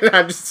 And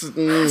I just...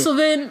 So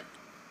then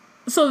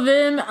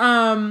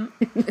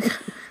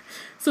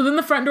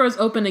the front doors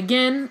open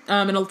again,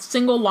 and a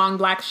single long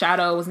black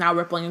shadow was now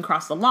rippling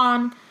across the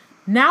lawn.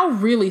 "Now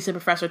really," said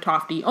Professor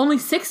Tofty. "Only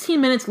 16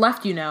 minutes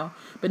left, you know."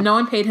 But no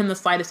one paid him the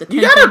slightest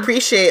attention. You gotta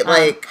appreciate,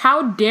 like...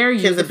 how dare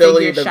you, his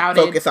ability to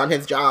focus on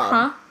his job.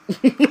 Huh?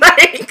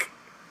 Like...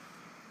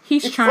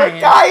 He's trying.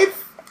 Like, guys...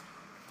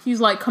 He's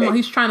like, come on,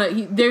 he's trying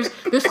to... There's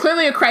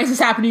clearly a crisis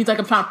happening. He's like,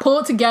 I'm trying to pull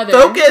it together.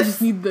 Focus! I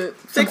just need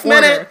 6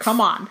 minutes. Come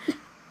on.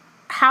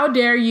 "How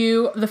dare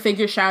you," the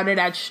figure shouted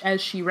as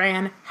she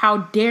ran. "How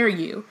dare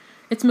you?"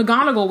 "It's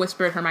McGonagall,"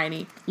 whispered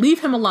Hermione. "Leave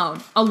him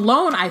alone.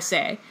 Alone, I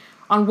say.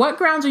 On what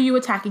grounds are you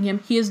attacking him?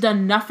 He has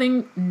done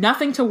nothing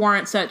to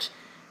warrant such..."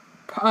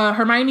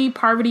 Hermione,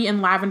 Parvati,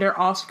 and Lavender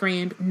all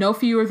screamed. No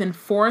fewer than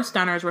 4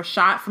 stunners were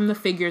shot from the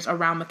figures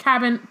around the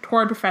cabin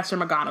toward Professor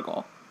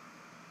McGonagall.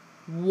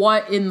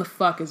 What in the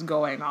fuck is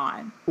going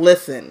on?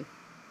 Listen.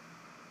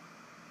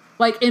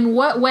 Like, in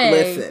what way?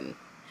 Listen.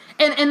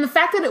 And the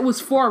fact that it was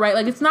 4, right?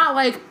 Like, it's not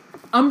like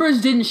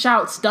Umbridge didn't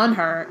shout stun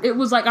her. It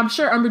was like, I'm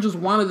sure Umbridge was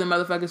one of the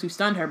motherfuckers who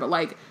stunned her, but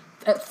like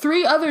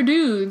 3 other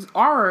dudes,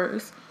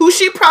 ours, who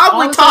she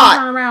probably all taught,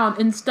 turn around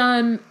and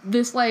stun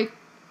this like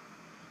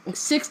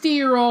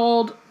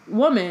 60-year-old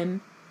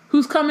woman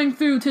who's coming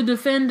through to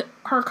defend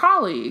her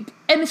colleague.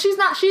 And she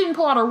didn't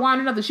pull out her wand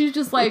or nothing. She's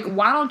just like,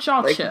 why don't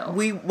y'all chill?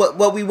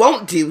 What we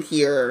won't do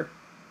here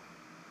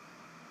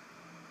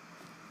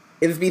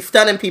is be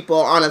stunning people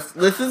on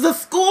this is a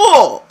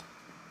school.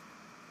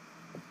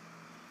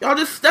 Y'all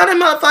just stunning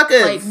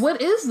motherfuckers. Like,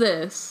 what is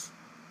this?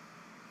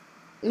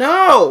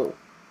 No.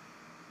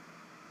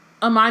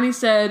 Amani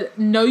said,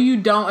 "No, you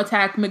don't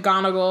attack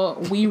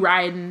McGonagall. We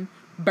riding.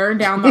 Burn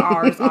down the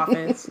R's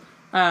office."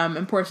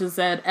 And Portia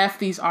said, "F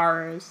these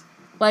R's."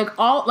 Like,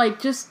 all, like,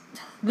 just,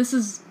 this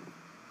is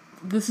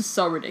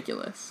so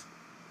ridiculous.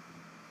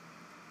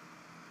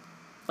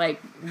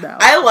 Like, no.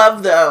 I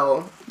love,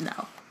 though.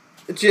 No.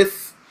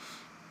 Just,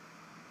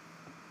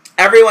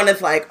 everyone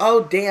is like,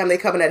 oh, damn, they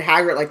coming at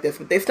Hagrid like this,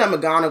 but they stun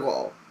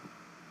McGonagall.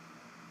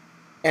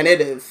 And it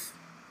is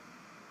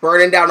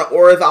burning down the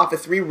Aura's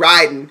office,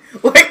 re-riding.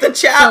 Like, the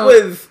chat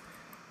was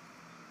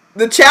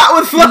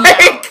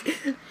like...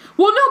 No.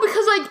 Well, no,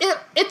 because, like,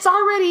 it's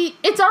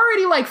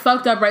already, like,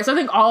 fucked up, right? So I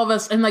think all of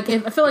us, and, like,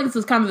 I feel like this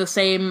is kind of the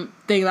same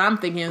thing that I'm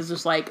thinking is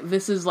just, like,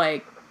 this is,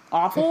 like,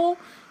 awful.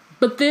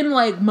 But then,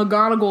 like,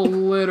 McGonagall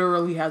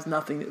literally has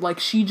nothing. Like,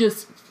 she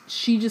just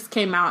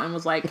came out and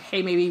was like,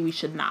 hey, maybe we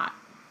should not.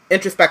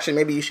 Introspection,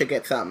 maybe you should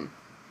get some.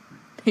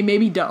 Hey,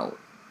 maybe don't.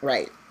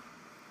 Right.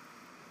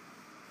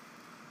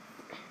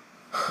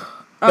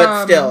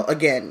 But still,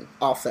 again,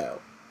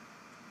 also...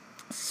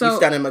 So, you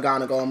stunning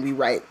McGonagall and we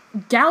right.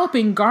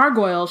 Galloping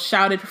gargoyles,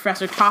 shouted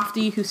Professor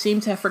Tofty, who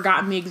seemed to have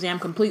forgotten the exam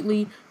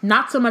completely.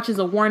 Not so much as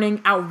a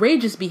warning,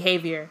 outrageous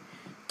behavior.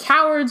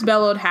 Cowards,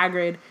 bellowed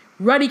Hagrid.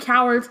 Ruddy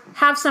cowards,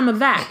 have some of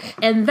that,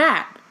 and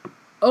that.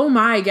 Oh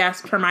my,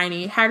 gasped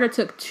Hermione. Hagrid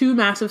took 2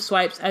 massive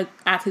swipes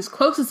at his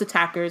closest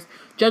attackers.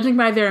 Judging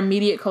by their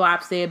immediate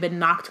collapse, they had been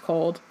knocked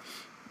cold.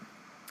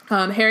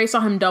 Harry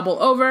saw him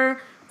double over.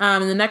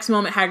 In the next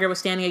moment, Hagrid was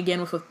standing again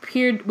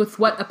with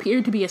what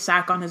appeared to be a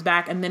sack on his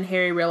back, and then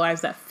Harry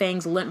realized that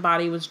Fang's limp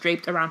body was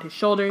draped around his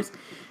shoulders.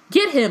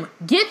 Get him!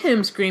 Get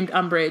him! Screamed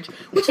Umbridge.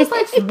 Which is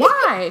like,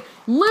 why?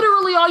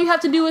 Literally all you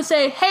have to do is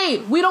say, hey,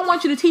 we don't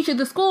want you to teach at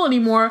the school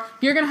anymore.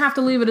 You're going to have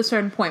to leave at a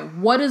certain point.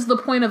 What is the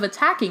point of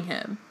attacking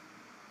him?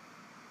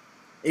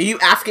 Are you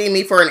asking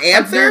me for an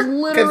answer? There's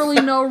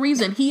literally no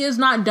reason. He has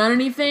not done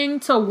anything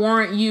to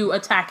warrant you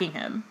attacking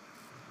him.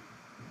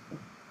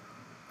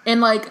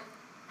 And, like,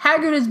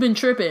 Hagrid has been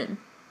tripping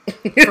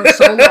for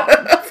so long.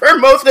 For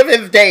most of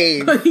his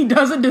days. But he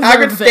doesn't deserve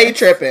Hagrid this. stay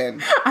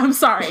tripping. I'm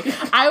sorry.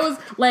 I was,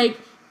 like,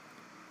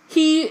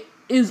 he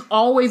is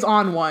always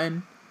on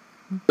one,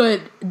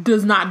 but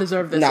does not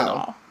deserve this at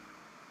all.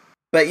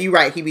 But you're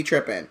right, he be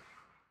tripping.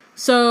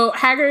 So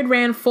Hagrid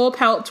ran full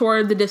pelt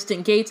toward the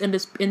distant gates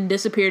and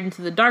disappeared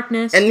into the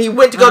darkness. And he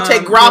went to go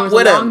take Grawp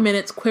with him. Long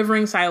minutes,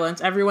 quivering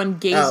silence, everyone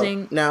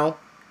gazing. Oh, no,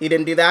 he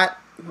didn't do that?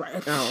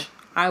 Right. Oh,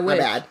 I wish.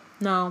 My bad.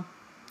 No,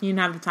 you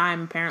didn't have the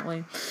time,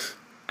 apparently.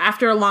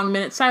 After a long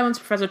minute silence,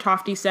 Professor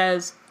Tofty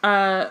says,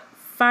 5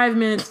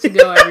 minutes to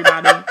go,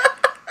 everybody.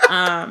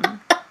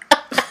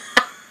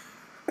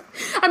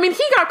 I mean,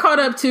 he got caught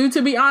up too,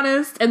 to be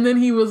honest. And then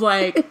he was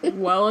like,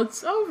 well,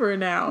 it's over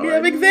now. We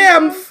have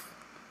exams.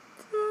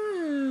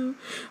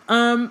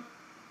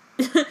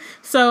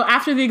 So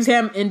after the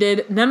exam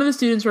ended, none of the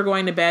students were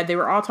going to bed. They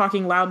were all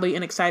talking loudly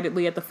and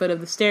excitedly at the foot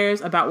of the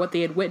stairs about what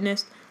they had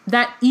witnessed.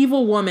 That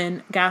evil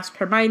woman, gasped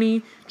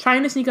Hermione,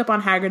 trying to sneak up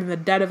on Hagrid in the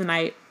dead of the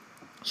night.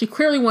 She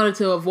clearly wanted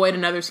to avoid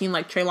another scene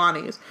like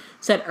Trelawney's,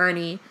 said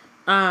Ernie.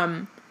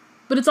 But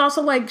it's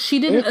also like, she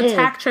didn't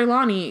attack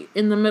Trelawney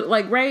in the middle,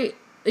 like, right?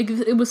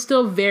 It was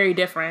still very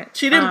different.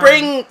 She didn't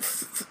bring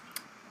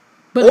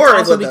but it's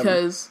also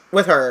because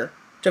with her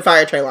to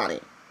fire Trelawney.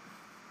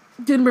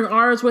 Didn't bring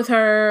ours with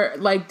her,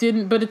 like,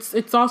 didn't, but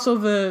it's also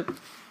the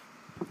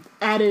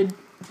added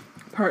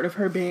part of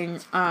her being,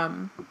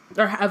 or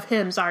of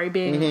him, sorry,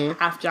 being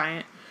half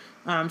giant.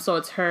 So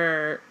it's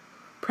her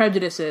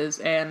prejudices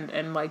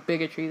and like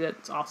bigotry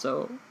that's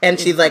also, and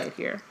she's like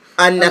here.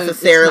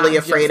 Unnecessarily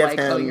afraid of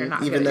him,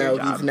 even though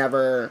he's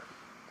never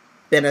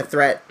been a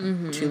threat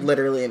to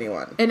literally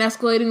anyone. And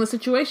escalating the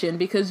situation,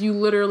 because you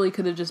literally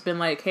could have just been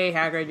like, hey,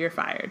 Hagrid, you're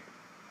fired.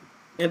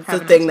 It's the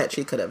thing that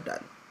she could have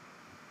done.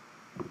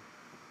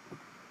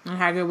 And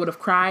Hagrid would have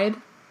cried,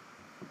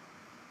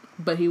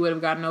 but he would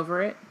have gotten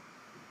over it.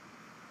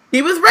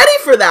 He was ready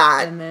for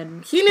that. And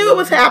then he knew it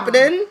was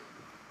happening.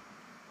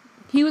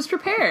 He was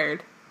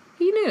prepared.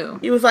 He knew.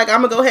 He was like,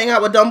 I'm gonna go hang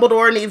out with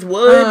Dumbledore in these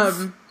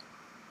woods.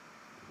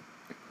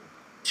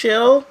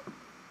 Chill.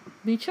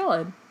 Be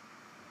chillin'.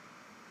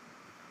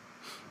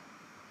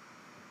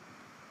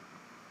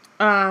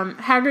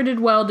 Hagrid did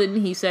well,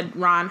 didn't he? Said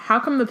Ron. How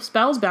come the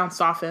spells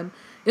bounced off him?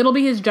 It'll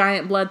be his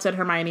giant blood, said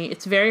Hermione.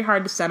 It's very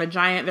hard to stun a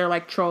giant. They're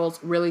like trolls,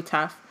 really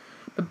tough.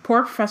 But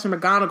poor Professor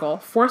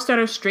McGonagall, 4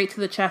 stunners straight to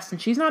the chest, and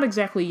she's not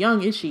exactly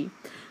young, is she?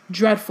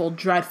 Dreadful,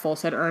 dreadful,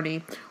 said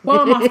Ernie.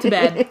 Well, I'm off to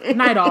bed.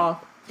 Night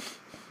all.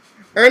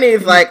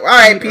 Ernie's like, all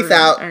right, peace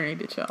out. Ernie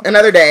to chill.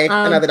 Another day,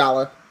 another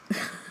dollar.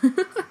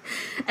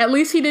 At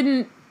least they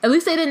didn't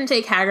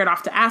take Hagrid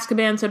off to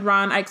Azkaban, said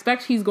Ron. I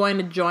expect he's going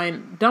to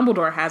join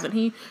Dumbledore, hasn't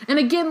he? And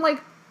again,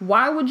 like,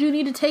 why would you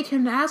need to take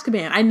him to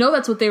Azkaban? I know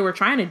that's what they were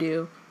trying to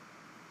do,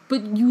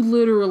 but you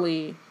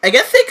literally... I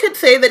guess they could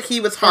say that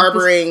he was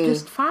harboring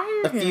just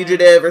fire a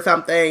fugitive or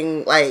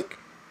something, like,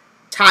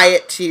 tie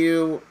it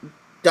to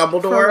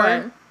Dumbledore. For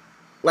what?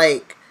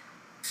 Like,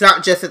 it's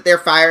not just that they're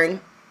firing.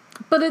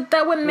 But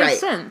that wouldn't make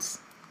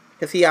sense.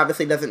 Because he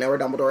obviously doesn't know where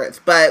Dumbledore is.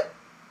 But,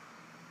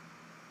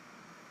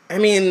 I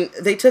mean,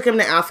 they took him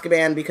to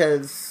Azkaban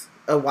because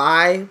of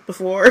why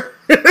before?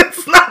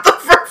 It's not the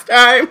first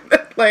time.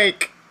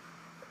 Like...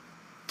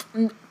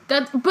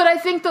 But I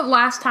think that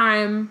last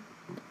time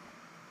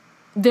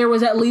there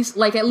was at least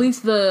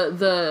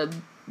the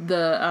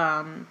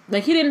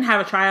like, he didn't have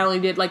a trial. He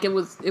did, like, it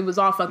was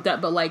all fucked up,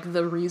 but like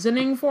the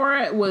reasoning for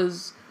it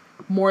was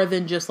more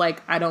than just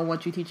like, I don't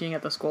want you teaching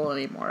at the school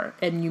anymore,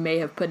 and you may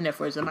have put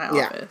nifflers in my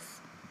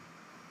office.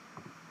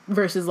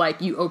 Versus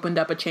like, you opened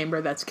up a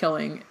chamber that's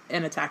killing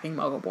and attacking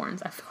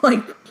Muggleborns. I feel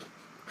like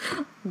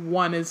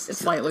one is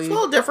slightly it's a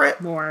little different,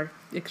 more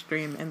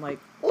extreme, and like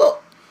a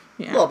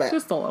little bit.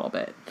 Just a little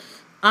bit.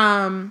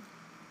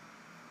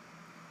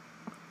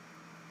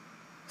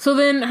 So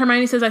then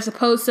Hermione says, I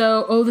suppose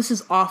so. Oh, this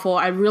is awful.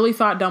 I really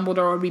thought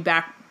Dumbledore would be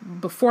back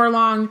before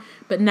long,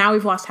 but now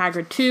we've lost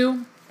Hagrid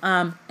too.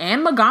 And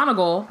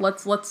McGonagall.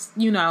 Let's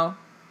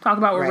talk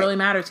about what really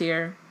matters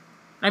here.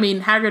 I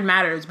mean, Hagrid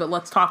matters, but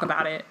let's talk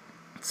about it.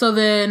 So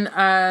then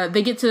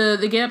they get up to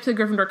the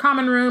Gryffindor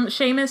common room.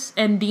 Seamus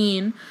and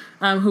Dean,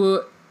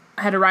 who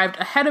had arrived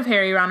ahead of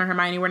Harry, Ron, and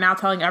Hermione, were now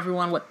telling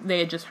everyone what they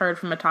had just heard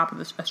from the top of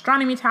the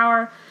astronomy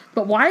tower.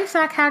 But why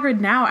sack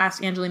Hagrid now?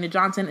 Asked Angelina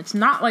Johnson. It's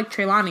not like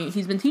Trelawney.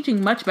 He's been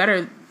teaching much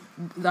better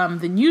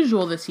than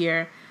usual this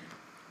year.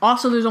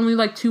 Also, there's only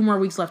like 2 more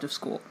weeks left of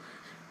school.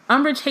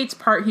 Umbridge hates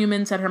part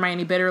human, said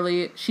Hermione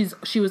bitterly.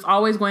 She was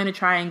always going to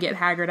try and get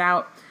Hagrid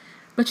out.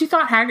 But she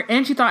thought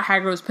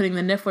Hagrid was putting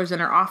the nifflers in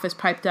her office,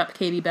 piped up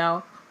Katie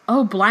Bell.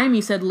 Oh,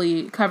 blimey, said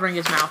Lee, covering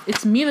his mouth.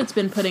 It's me that's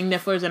been putting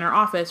nifflers in her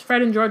office.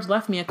 Fred and George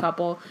left me a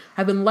couple.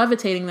 I've been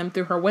levitating them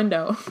through her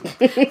window.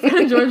 Fred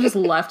and George just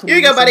left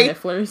Lee some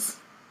nifflers.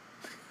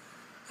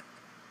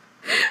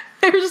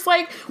 They were just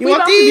like, we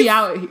about to be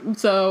out,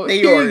 so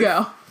here you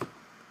go.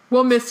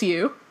 We'll miss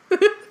you.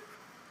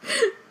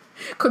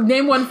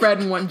 Name one Fred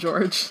and one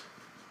George.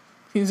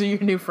 These are your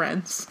new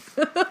friends.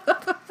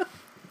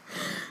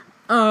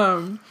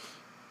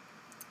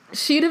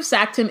 She'd have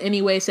sacked him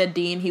anyway, said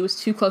Dean. He was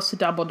too close to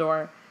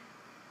Dumbledore.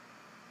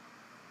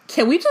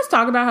 Can we just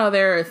talk about how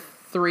there are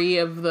 3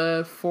 of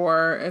the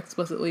 4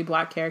 explicitly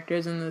black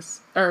characters in this,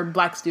 or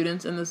black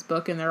students in this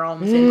book, and they're all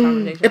in the same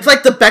conversation? It's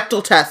like the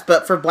Bechdel test,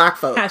 but for black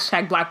folks.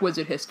 # Black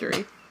Wizard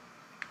History.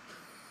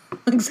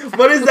 Exactly.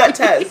 What is that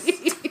test?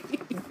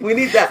 We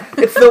need that.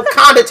 It's the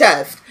Wakanda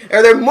test.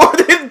 Are there more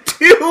than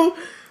 2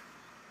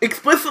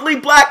 explicitly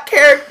black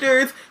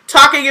characters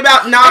talking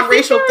about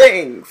non-racial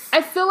things?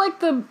 I feel like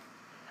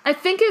I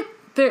think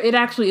it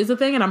actually is a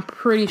thing, and I'm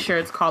pretty sure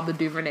it's called the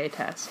Duvernay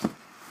test.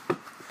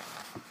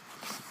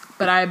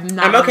 But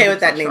I'm okay with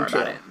that name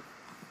too.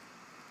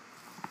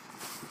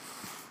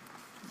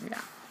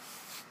 Yeah.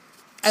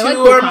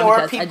 2 or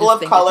more people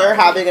of color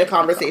having a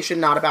conversation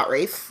not about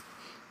race.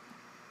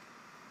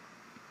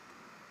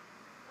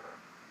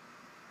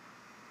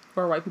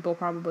 Or white people,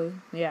 probably.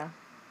 Yeah.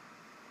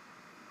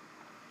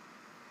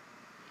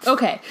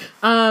 Okay.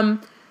 I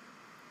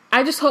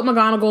just hope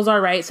McGonagall's all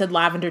right, said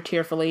Lavender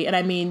tearfully. And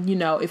I mean,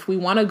 if we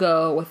want to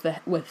go with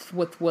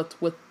what's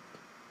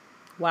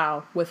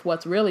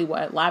really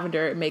what,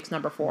 Lavender, it makes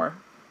number 4.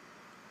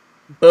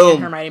 Boom. And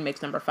Hermione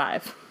makes number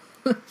 5.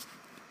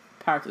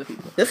 Power to the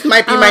people. This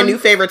might be my new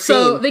favorite scene.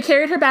 So they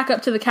carried her back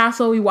up to the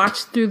castle. We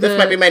watched through This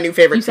might be my new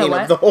favorite scene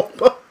of the whole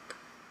book.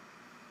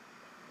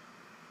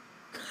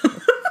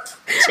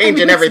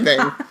 Changing everything.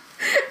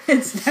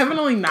 It's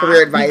definitely not.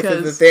 Career advice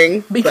is the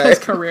thing. Because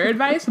career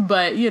advice,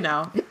 but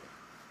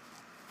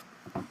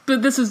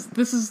But this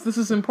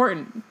is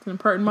important. It's an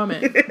important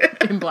moment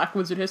in Black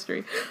Wizard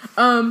history.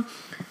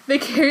 They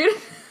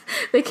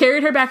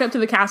carried her back up to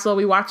the castle.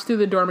 We watched through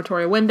the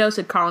dormitory window,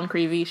 said Colin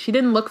Creevey. She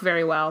didn't look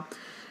very well.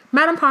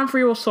 Madame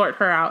Pomfrey will sort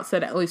her out,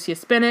 said Alicia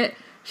Spinnet.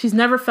 She's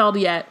never failed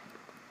yet.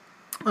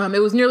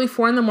 It was nearly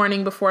 4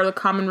 a.m. before the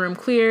common room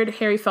cleared.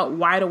 Harry felt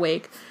wide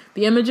awake.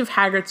 The image of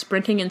Hagrid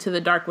sprinting into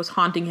the dark was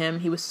haunting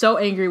him. He was so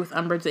angry with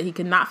Umbridge that he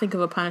could not think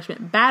of a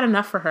punishment bad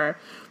enough for her.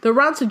 The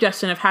Ron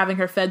suggestion of having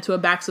her fed to a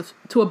box of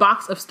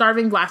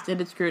starving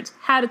blast-ended Scroots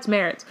had its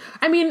merits.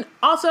 I mean,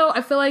 also,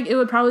 I feel like it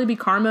would probably be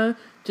karma,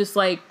 just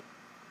like,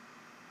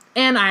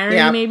 and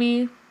irony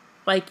maybe.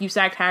 Like, you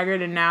sacked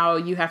Hagrid and now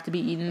you have to be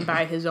eaten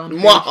by his own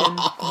creation.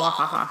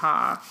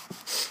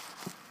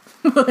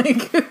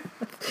 Like...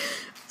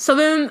 So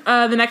then,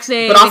 the next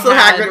day... But also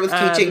Hagrid was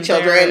teaching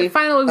children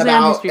final exam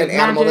about an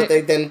animal that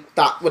they then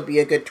thought would be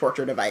a good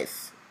torture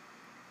device.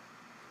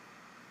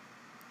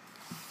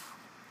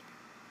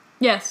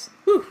 Yes.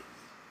 Whew.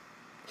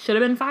 Should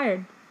have been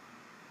fired.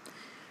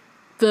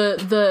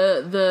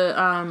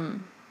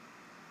 The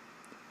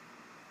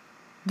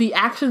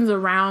actions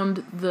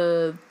around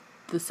the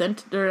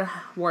center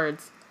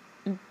words,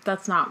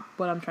 that's not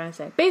what I'm trying to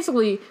say.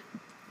 Basically,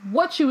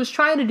 what she was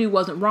trying to do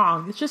wasn't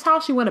wrong. It's just how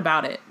she went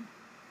about it,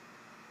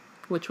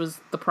 which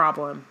was the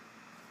problem.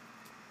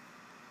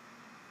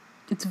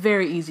 It's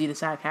very easy to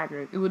sack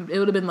Hagrid. It would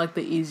have been like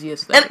the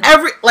easiest thing.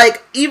 And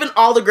even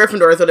all the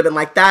Gryffindors would have been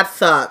like, that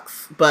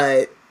sucks,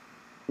 but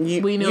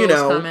we knew it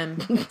was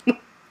coming.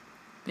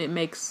 It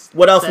makes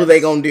what else were they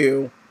gonna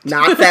do?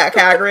 Not sack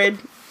Hagrid?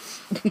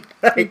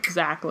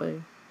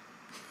 Exactly.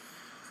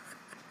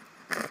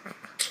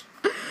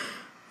 Oh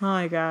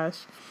my gosh.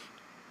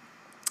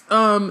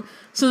 So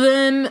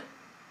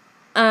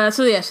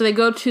they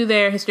go to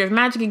their History of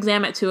Magic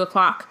exam at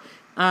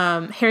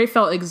 2:00. Harry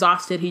felt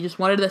exhausted. He just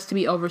wanted this to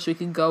be over so he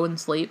could go and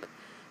sleep.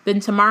 Then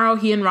tomorrow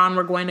he and Ron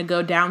were going to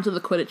go down to the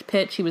Quidditch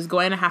pitch. He was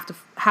going to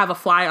have a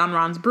fly on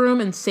Ron's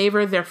broom and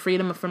savor their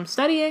freedom from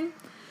studying.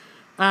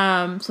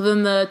 So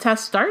then the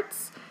test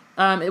starts.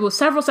 It was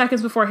several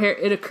seconds before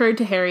it occurred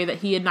to Harry that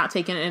he had not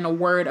taken in a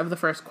word of the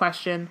first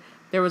question.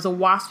 There was a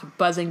wasp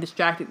buzzing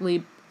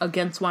distractedly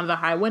against one of the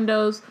high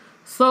windows.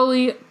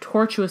 Slowly,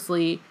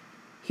 tortuously,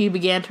 he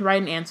began to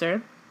write an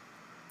answer.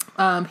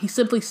 He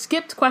simply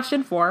skipped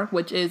question 4,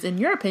 which is, in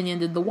your opinion,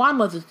 did the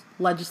wand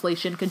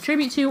legislation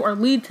contribute to or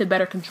lead to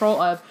better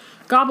control of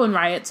goblin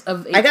riots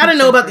of the 18th I gotta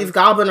know about these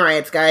goblin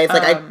riots, guys.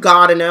 I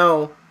gotta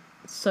know.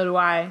 So do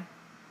I.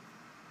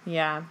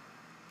 Yeah.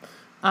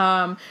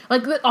 All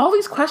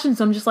these questions,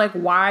 I'm just like,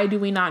 why do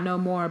we not know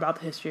more about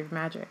the history of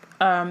magic?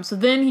 So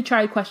then he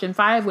tried question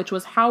 5, which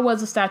was, how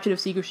was the statute of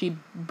secrecy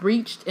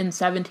breached in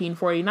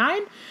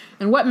 1749?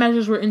 And what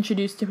measures were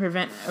introduced to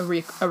prevent a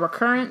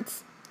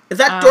recurrence? Is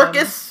that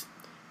Dorcas?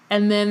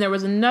 And then there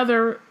was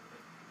another...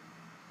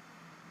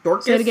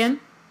 Dorcas? Say it again?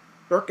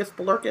 Dorcas,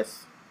 Belorcas?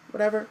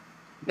 Whatever.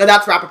 No,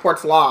 that's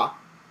Rappaport's Law.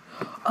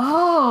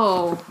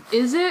 Oh,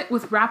 is it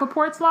with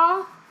Rappaport's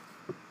Law?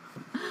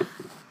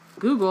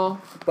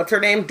 Google. What's her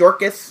name?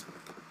 Dorcas?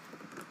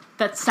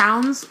 that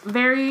sounds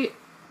very,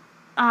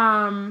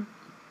 that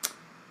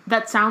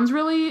sounds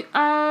really,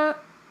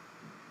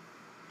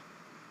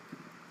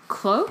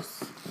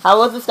 close. How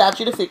was the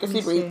statute of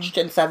secrecy breached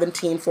in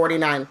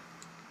 1749?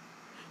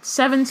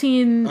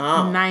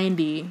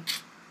 1790. Oh.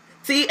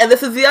 See, and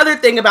this is the other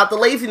thing about the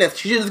laziness.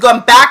 She should have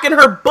gone back in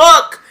her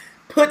book,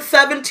 put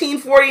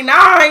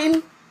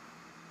 1749.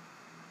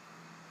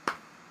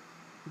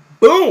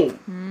 Boom.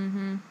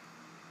 Mm-hmm.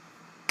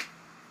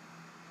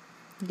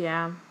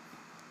 Yeah.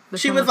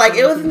 She was like,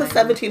 it was in the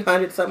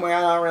 1700s somewhere. I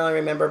don't really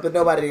remember, but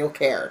nobody will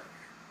care.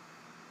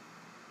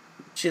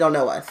 She don't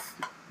know us.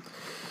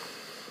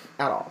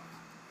 At all.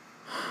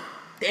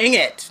 Dang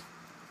it.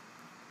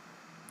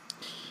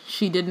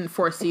 She didn't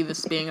foresee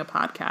this being a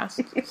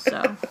podcast,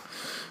 so.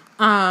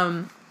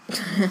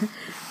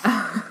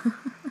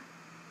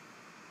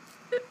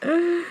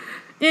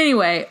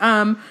 Anyway,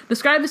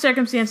 describe the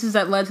circumstances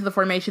that led to the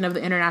formation of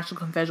the International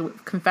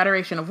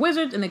Confederation of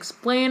Wizards and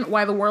explain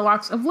why the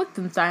Warlocks of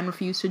Liechtenstein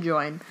refused to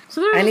join.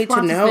 So there's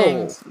lots of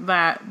things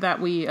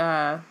that we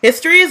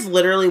history is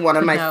literally one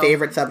of my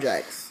favorite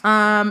subjects.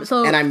 And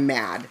I'm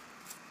mad.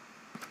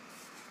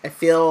 I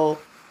feel,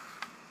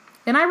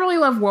 and I really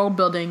love world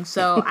building,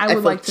 so I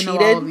would like to know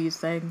all of these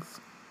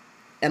things.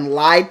 And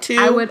lied to.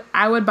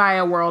 I would buy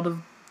a world of,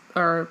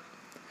 or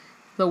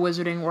the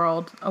Wizarding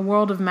world, a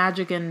world of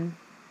magic and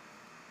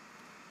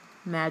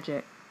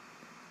magic.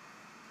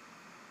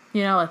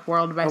 You know, like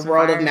World of Ice and Fire. A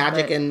world of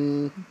magic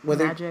and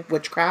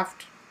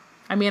witchcraft.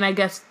 I mean, I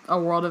guess a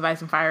World of Ice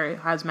and Fire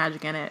has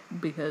magic in it,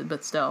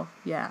 but still,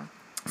 yeah.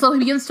 So he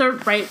begins to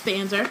write the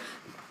answer,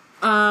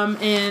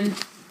 and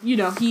you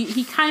know,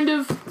 he kind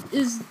of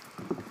is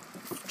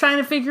trying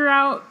to figure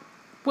out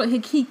what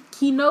he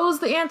knows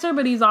the answer,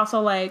 but he's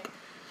also like,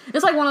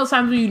 it's like one of those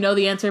times where you know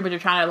the answer, but you're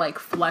trying to like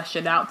flesh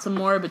it out some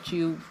more, but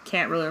you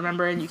can't really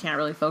remember and you can't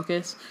really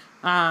focus.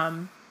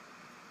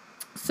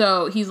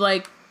 So he's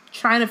like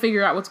trying to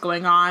figure out what's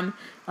going on,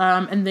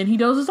 and then he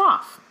dozes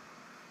off.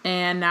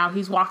 And now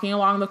he's walking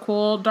along the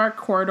cool dark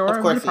corridor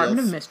of the Department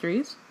of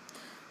Mysteries.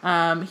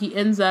 He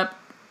ends up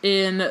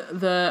in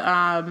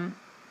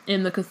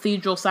the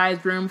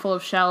cathedral-sized room full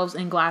of shelves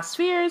and glass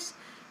spheres.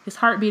 His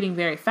heart beating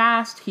very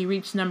fast. He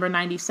reached number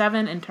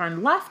 97 and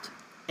turned left.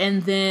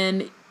 And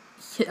then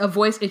a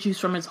voice issues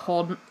from his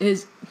mouth.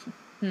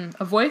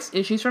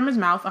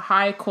 A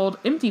high, cold,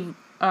 empty,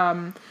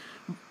 high,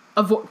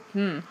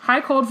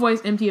 cold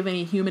voice empty of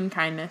any human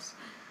kindness.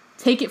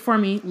 Take it for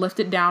me.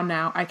 Lift it down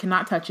now. I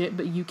cannot touch it,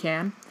 but you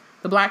can.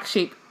 The black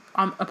shape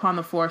upon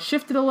the floor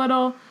shifted a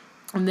little,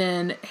 and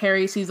then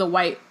Harry sees a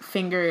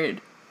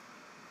long-fingered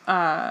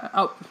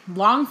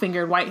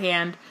white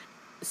hand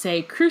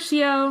say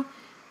Crucio,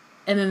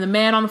 and then the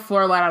man on the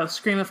floor let out a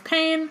scream of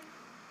pain.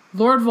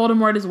 Lord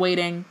Voldemort is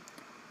waiting.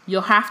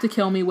 You'll have to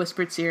kill me,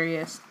 whispered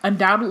Sirius.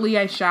 Undoubtedly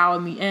I shall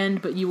in the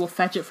end, but you will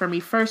fetch it for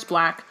me first,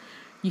 Black.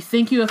 You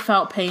think you have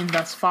felt pain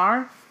thus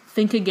far?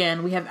 Think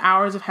again. We have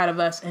hours ahead of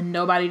us and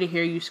nobody to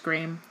hear you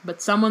scream.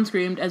 But someone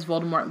screamed as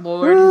Voldemort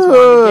lowered his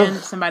wand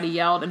again. Somebody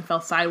yelled and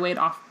fell sideways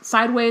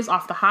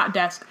off the hot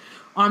desk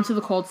onto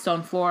the cold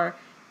stone floor.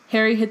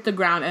 Harry hit the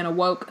ground and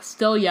awoke,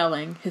 still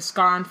yelling, his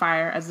scar on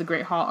fire as the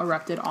Great Hall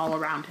erupted all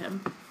around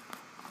him.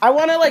 I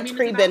want to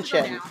pre-bench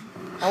him.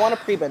 I want to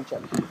pre-bench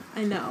him.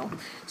 I know.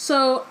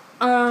 So,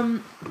 I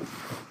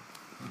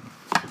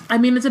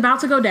mean, it's about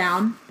to go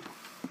down.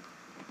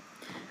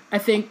 I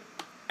think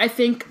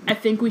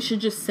we should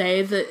just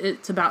say that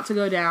it's about to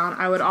go down.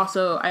 I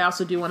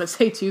also do want to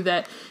say too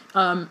that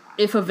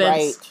if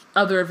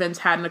other events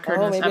hadn't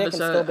occurred in this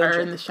episode or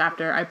in this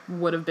chapter, I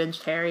would have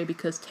binged Harry,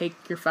 because take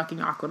your fucking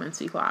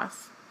Occlumency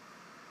class,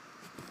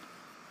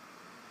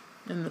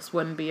 and this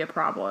wouldn't be a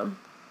problem.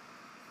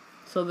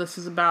 So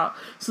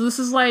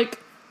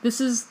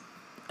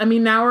I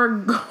mean, now we're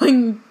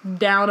going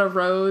down a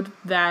road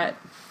that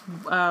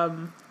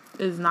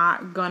is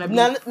not gonna be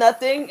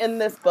nothing in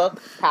this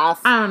book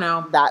past, I don't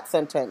know, that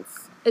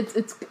sentence.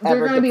 It's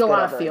there are gonna be a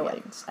lot of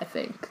feelings, I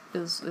think,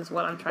 is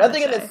what I'm trying to say.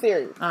 Nothing in this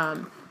series.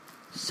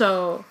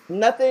 So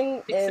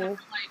nothing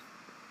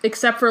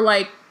except for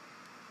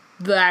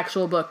the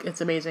actual book. It's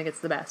amazing.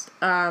 It's the best.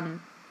 There are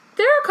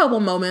a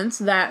couple moments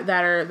that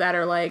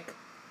are like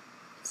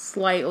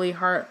slightly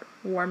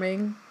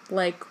heartwarming,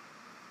 like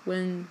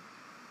when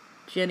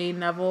Ginny,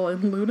 Neville,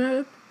 and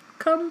Luna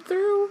come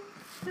through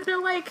and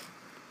they're like,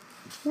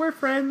 we're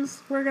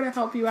friends, we're gonna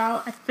help you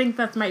out. I think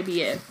that might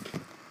be it.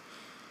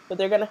 But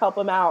they're gonna help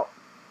him out.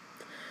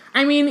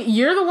 I mean,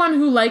 you're the one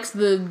who likes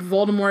the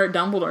Voldemort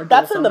Dumbledore.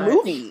 That's in the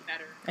movie.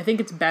 I think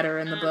it's better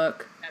in the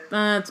book.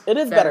 It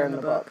is better in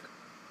the book.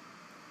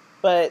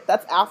 But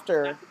that's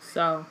after.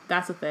 So,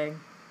 that's the thing.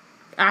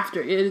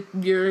 After it,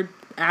 you're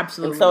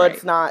absolutely right. So right.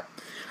 It's not.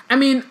 I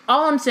mean,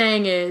 all I'm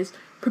saying is,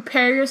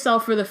 prepare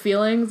yourself for the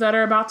feelings that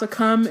are about to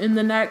come in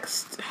the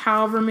next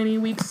however many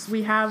weeks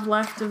we have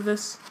left of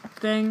this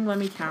thing. Let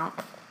me count.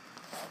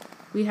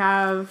 We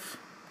have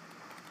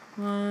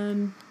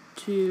 1,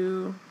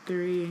 2,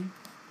 3,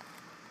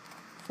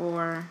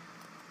 4,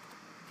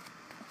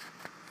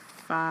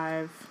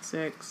 5,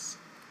 6,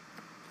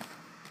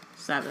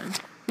 7.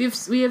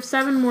 we have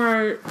 7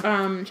 more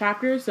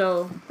chapters,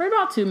 so for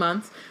about 2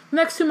 months. The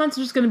next 2 months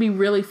are just going to be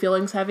really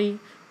feelings heavy.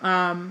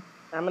 I'm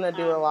going to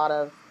do a lot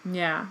of...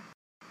 Yeah.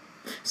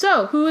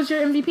 So, who is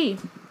your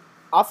MVP?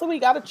 Also, we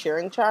got a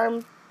cheering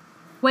charm.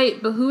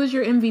 Wait, but who is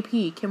your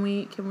MVP?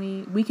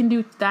 We can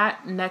do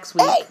that next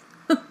week.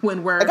 Hey!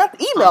 When we're... I got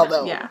the email,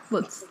 though. Yeah,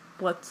 let's...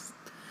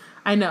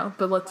 I know,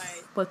 but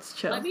let's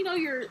chill. Let me know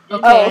your...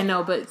 Okay, I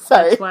know, but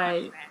that's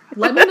why...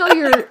 Let me know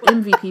your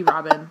MVP,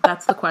 Robin.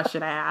 That's the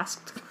question I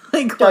asked.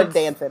 Like, start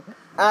dancing.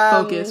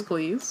 Focus,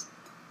 please.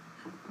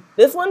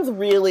 This one's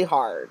really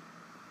hard.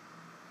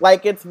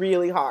 Like, it's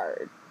really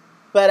hard.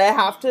 But I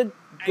have to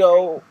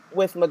go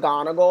with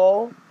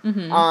McGonagall.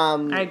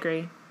 Mm-hmm. I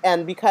agree.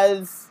 And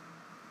because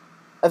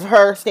of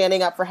her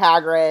standing up for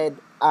Hagrid,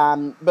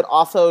 but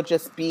also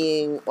just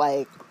being,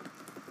 like,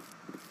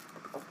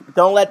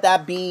 don't let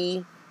that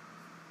be,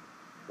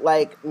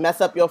 like,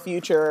 mess up your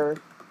future.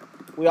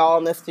 We all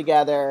in this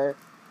together.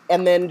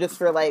 And then just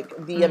for,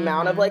 like, the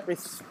amount of, like,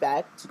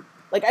 respect.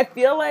 Like, I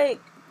feel like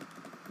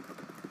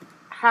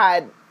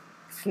had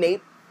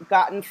Snape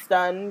gotten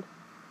stunned,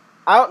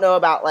 I don't know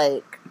about,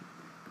 like,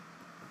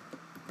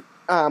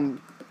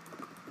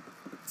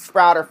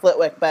 Sprout or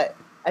Flitwick, but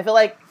I feel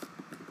like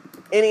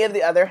any of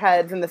the other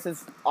heads, and this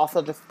is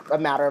also just a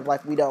matter of,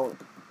 like, we don't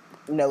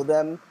know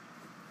them,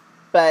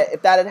 but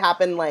if that had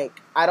happened, like,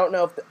 I don't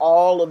know if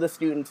all of the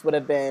students would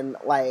have been,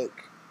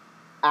 like,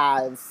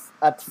 as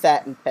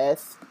upset and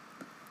pissed,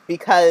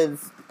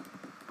 because,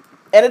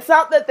 and it's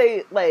not that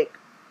they, like,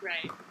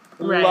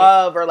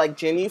 love or, like,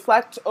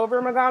 genuflect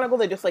over McGonagall,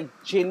 they just, like,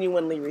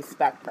 genuinely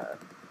respect her.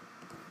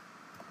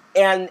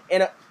 And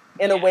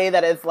in a way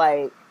that is,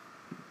 like,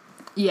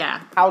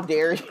 yeah, how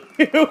dare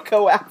you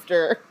go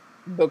after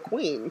the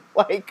queen?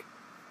 Like,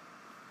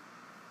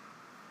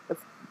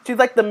 she's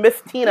like the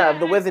Miss Tina of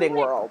the wizarding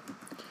world.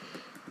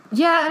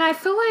 Yeah, and I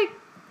feel like,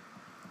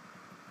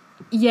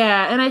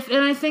 yeah, and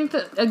I think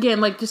that,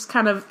 again, like, just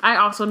kind of, I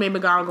also made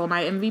McGonagall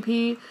my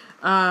MVP,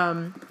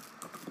 and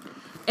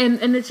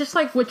it's just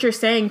like what you're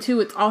saying too.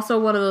 It's also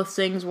one of those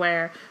things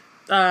where,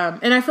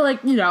 and I feel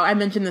like, you know, I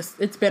mentioned this,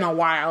 it's been a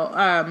while,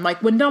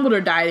 like when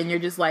Dumbledore died and you're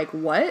just like,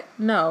 what?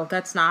 No,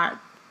 that's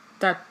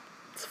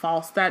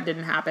false. That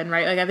didn't happen,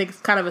 right? Like, I think it's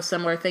kind of a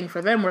similar thing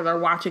for them where they're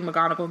watching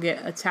McGonagall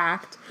get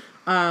attacked,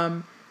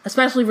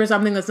 especially for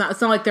something that's not, it's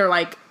not like they're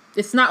like,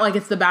 it's not like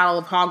it's the Battle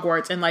of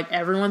Hogwarts and, like,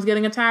 everyone's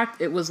getting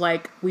attacked. It was,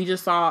 like, we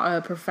just saw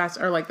a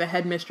professor, or, like, the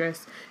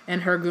headmistress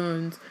and her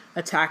goons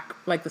attack,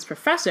 like, this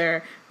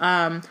professor,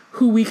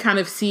 who we kind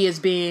of see as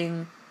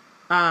being,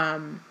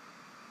 kind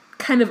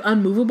of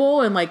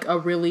unmovable and, like, a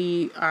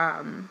really,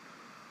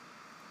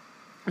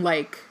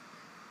 like,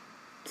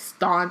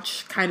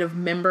 staunch kind of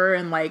member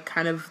and, like,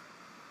 kind of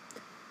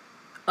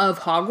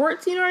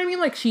Hogwarts, you know what I mean?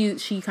 Like,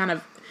 she kind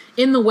of,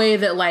 in the way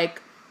that,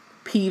 like,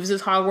 Peeves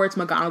is Hogwarts,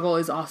 McGonagall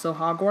is also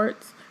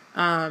Hogwarts.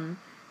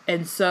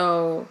 And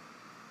so,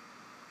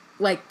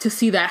 like, to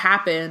see that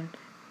happen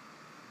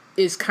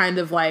is kind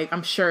of, like,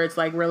 I'm sure it's,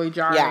 like, really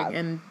jarring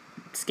and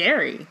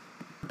scary.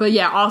 But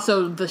yeah,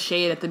 also the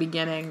shade at the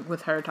beginning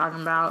with her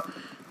talking about,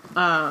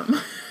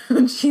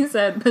 she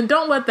said,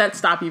 don't let that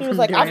stop you from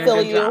doing a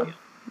good job.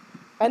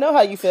 I know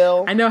how you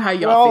feel. I know how y'all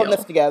feel. We're all in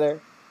this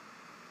together.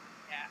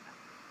 Yeah.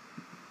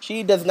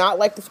 She does not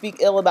like to speak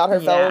ill about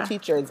her fellow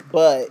teachers,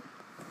 but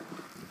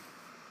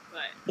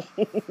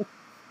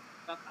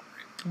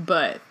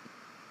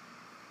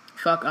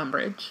fuck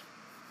Umbridge,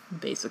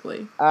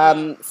 basically.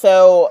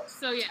 So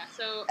yeah.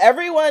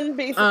 everyone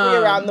basically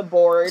around the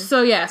board.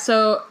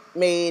 So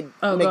made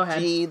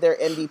McGee their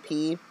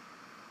MVP.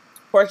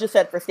 Portia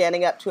said for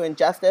standing up to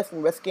injustice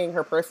and risking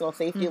her personal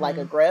safety like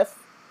a Griff.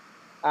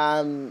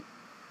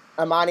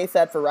 Amani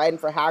said for riding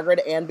for Hagrid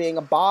and being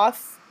a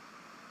boss.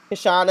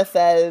 Kishana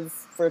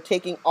says for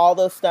taking all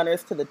those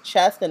stunners to the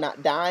chest and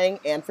not dying,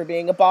 and for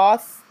being a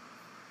boss.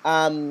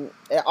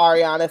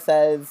 Ariana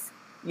says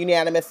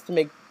unanimous to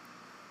make.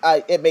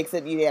 It makes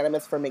it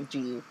unanimous for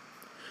McGee.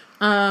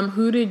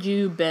 Who did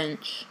you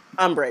bench?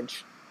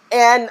 Umbridge.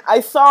 And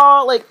I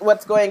saw, like,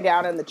 what's going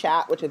down in the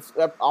chat, which is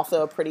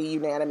also a pretty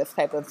unanimous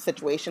type of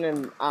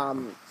situation.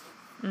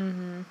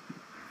 And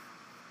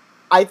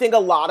I think a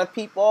lot of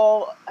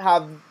people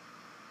have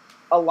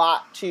a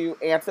lot to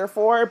answer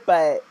for,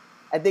 but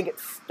I think it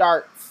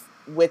starts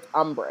with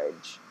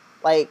Umbridge.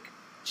 Like,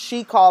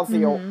 she calls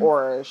the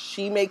Aurors.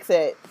 She makes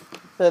it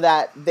so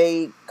that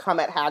they come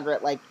at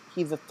Hagrid like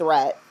he's a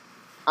threat.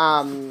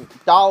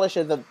 Dawlish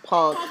is a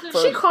punk.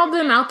 She called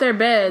them out their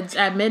beds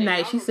at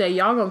midnight. She said,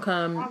 y'all gonna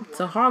come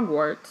to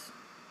Hogwarts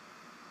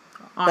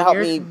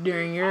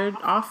during your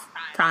off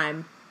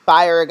time.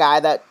 Fire a guy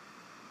that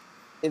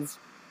is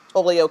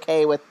totally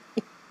okay with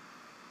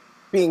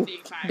being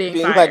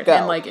fired let go.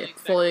 And, like, it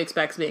fully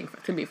expects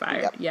to be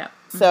fired. Yep.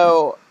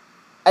 So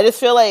I just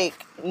feel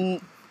like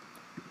in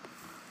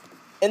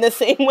the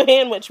same way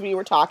in which we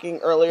were talking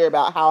earlier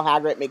about how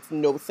Hagrid makes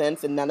no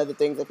sense and none of the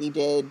things that he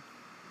did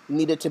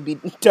needed to be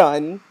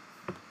done,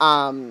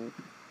 the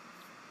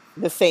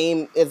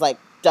same is, like,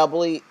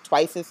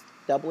 twice as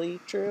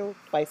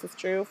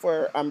true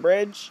for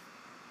Umbridge.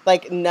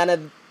 Like, none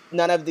of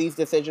none of these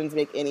decisions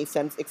make any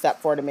sense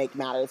except for to make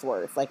matters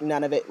worse. Like,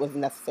 none of it was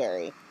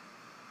necessary.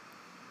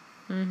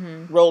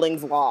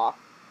 Rowling's law,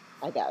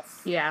 I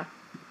guess. Yeah.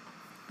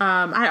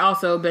 I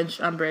also benched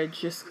Umbridge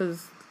just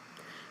because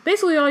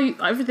basically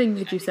everything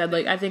that you said,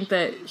 like, I think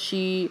that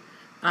she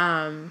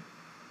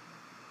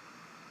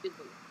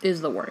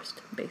is the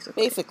worst,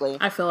 basically.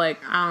 I feel like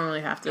I don't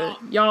really have to.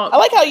 Y'all, I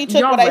like how you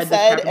took what I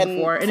said and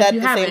before, and said if you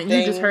the haven't, same thing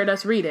you just heard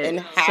us read it. in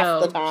half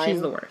so the time. She's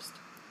the worst.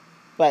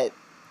 But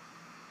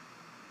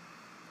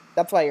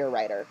that's why you're a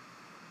writer.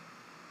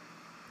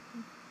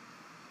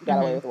 You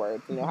got away with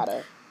words. You know how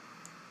to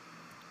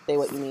say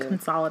what you mean.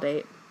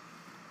 Consolidate.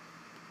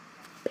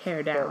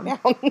 Pare down. To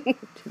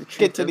the truth.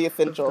 Get to the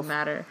essentials. Of the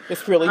matter.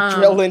 Just really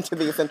drill into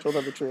the essentials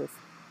of the truth.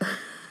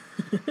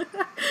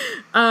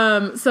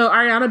 So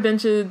Ariana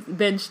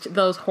benched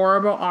those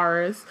horrible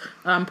R's.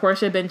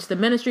 Portia benched the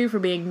Ministry for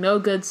being no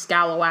good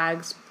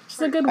scalawags. Which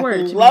is a good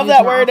word. Love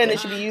that word, and it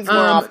should be used more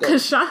often.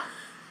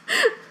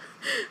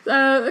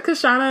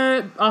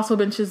 Kashana also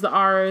benches the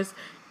R's,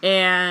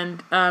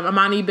 and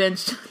Amani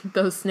benched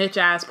those snitch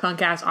ass,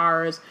 punk ass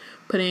R's,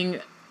 putting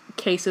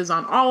cases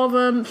on all of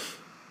them.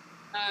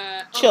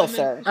 Chill,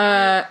 sir.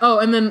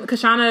 And then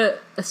Kashana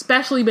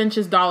especially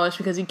benches Dawlish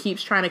because he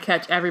keeps trying to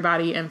catch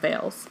everybody and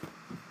fails.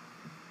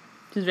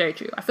 Which is very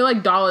true. I feel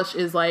like Dawlish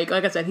is like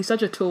I said, he's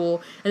such a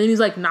tool, and then he's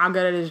like not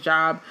good at his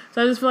job.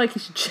 So I just feel like he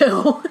should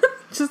chill.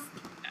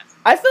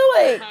 I feel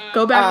like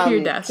go back to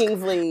your desk,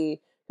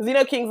 Kingsley,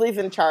 because Kingsley's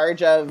in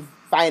charge of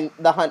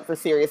the hunt for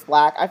Sirius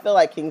Black. I feel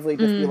like Kingsley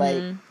just be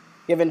like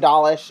giving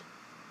Dawlish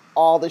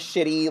all the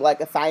shitty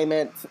like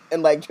assignments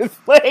and like just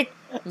like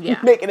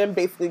making him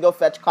basically go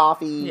fetch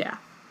coffee. Yeah.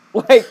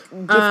 Like,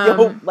 just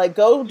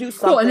go do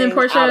something. Cool, and then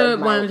Portia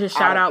wanted to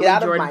shout out Lee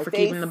Jordan for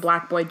keeping the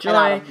Black Boy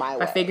joy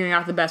by figuring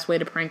out the best way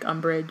to prank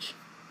Umbridge.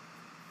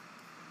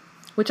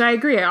 Which I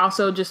agree. I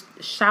also just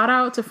shout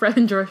out to Fred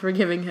and George for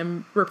giving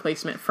him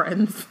replacement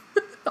friends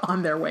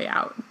on their way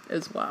out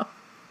as well.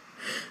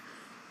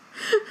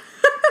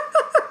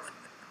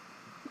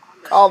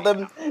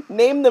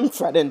 Name them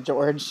Fred and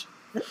George.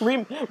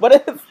 What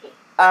if,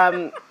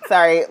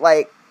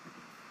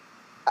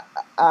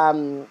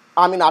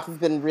 Aminat has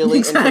been really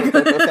into the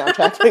Coco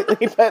soundtrack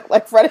lately, but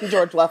like Fred and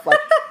George left like,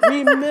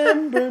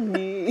 remember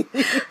me.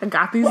 I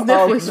got these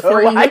nipples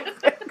for you.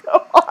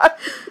 Go on.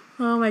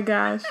 Oh my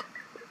gosh.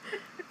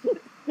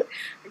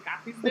 I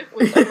got these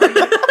nipples.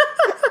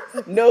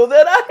 Know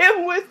that I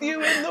am with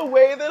you in the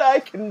way that I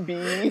can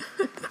be.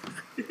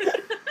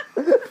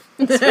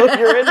 Until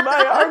you're in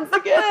my arms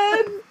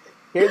again.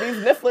 Hear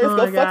these nifflers,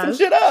 go fuck some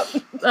shit up.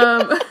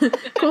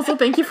 Cool, so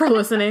thank you for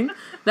listening.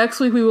 Next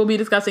week we will be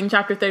discussing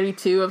chapter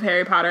 32 of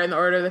Harry Potter and the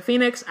Order of the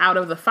Phoenix, Out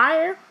of the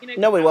Fire.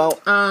 No, we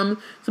won't. So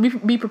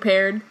be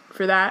prepared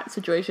for that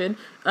situation.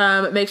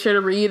 Make sure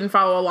to read and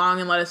follow along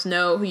and let us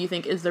know who you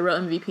think is the real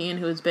MVP and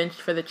who is benched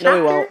for the chapter. No,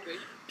 we won't.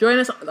 Join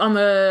us on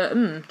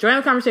join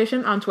the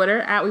conversation on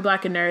Twitter at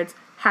WeBlackandNerds,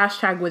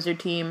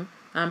 #WizardTeam,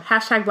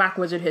 #Black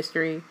Wizard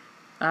History.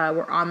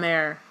 We're on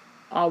there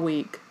all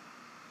week.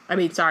 All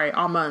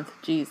month.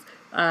 Jeez.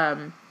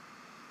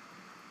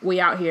 We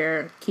out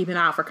here keeping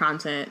out for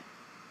content.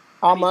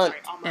 All month.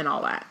 And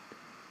all that.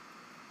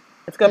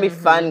 It's going to be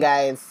fun,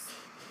 guys.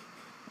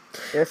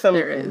 There's some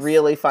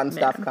really fun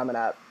stuff coming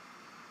up.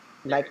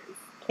 I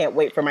can't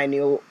wait for my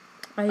new...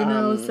 I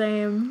know,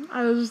 same.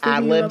 I was just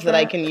thinking ad-libs that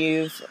I can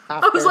use.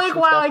 I was like,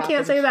 wow, I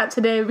can't say that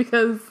today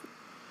because...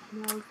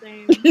 No,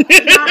 same.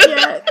 Not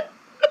yet.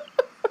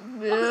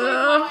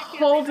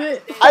 Hold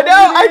it. I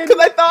know, because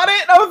I thought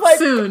it, and I was like...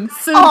 Soon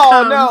oh,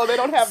 come. No, they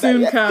don't have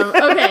soon that yet.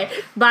 Come. Okay,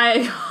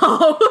 bye.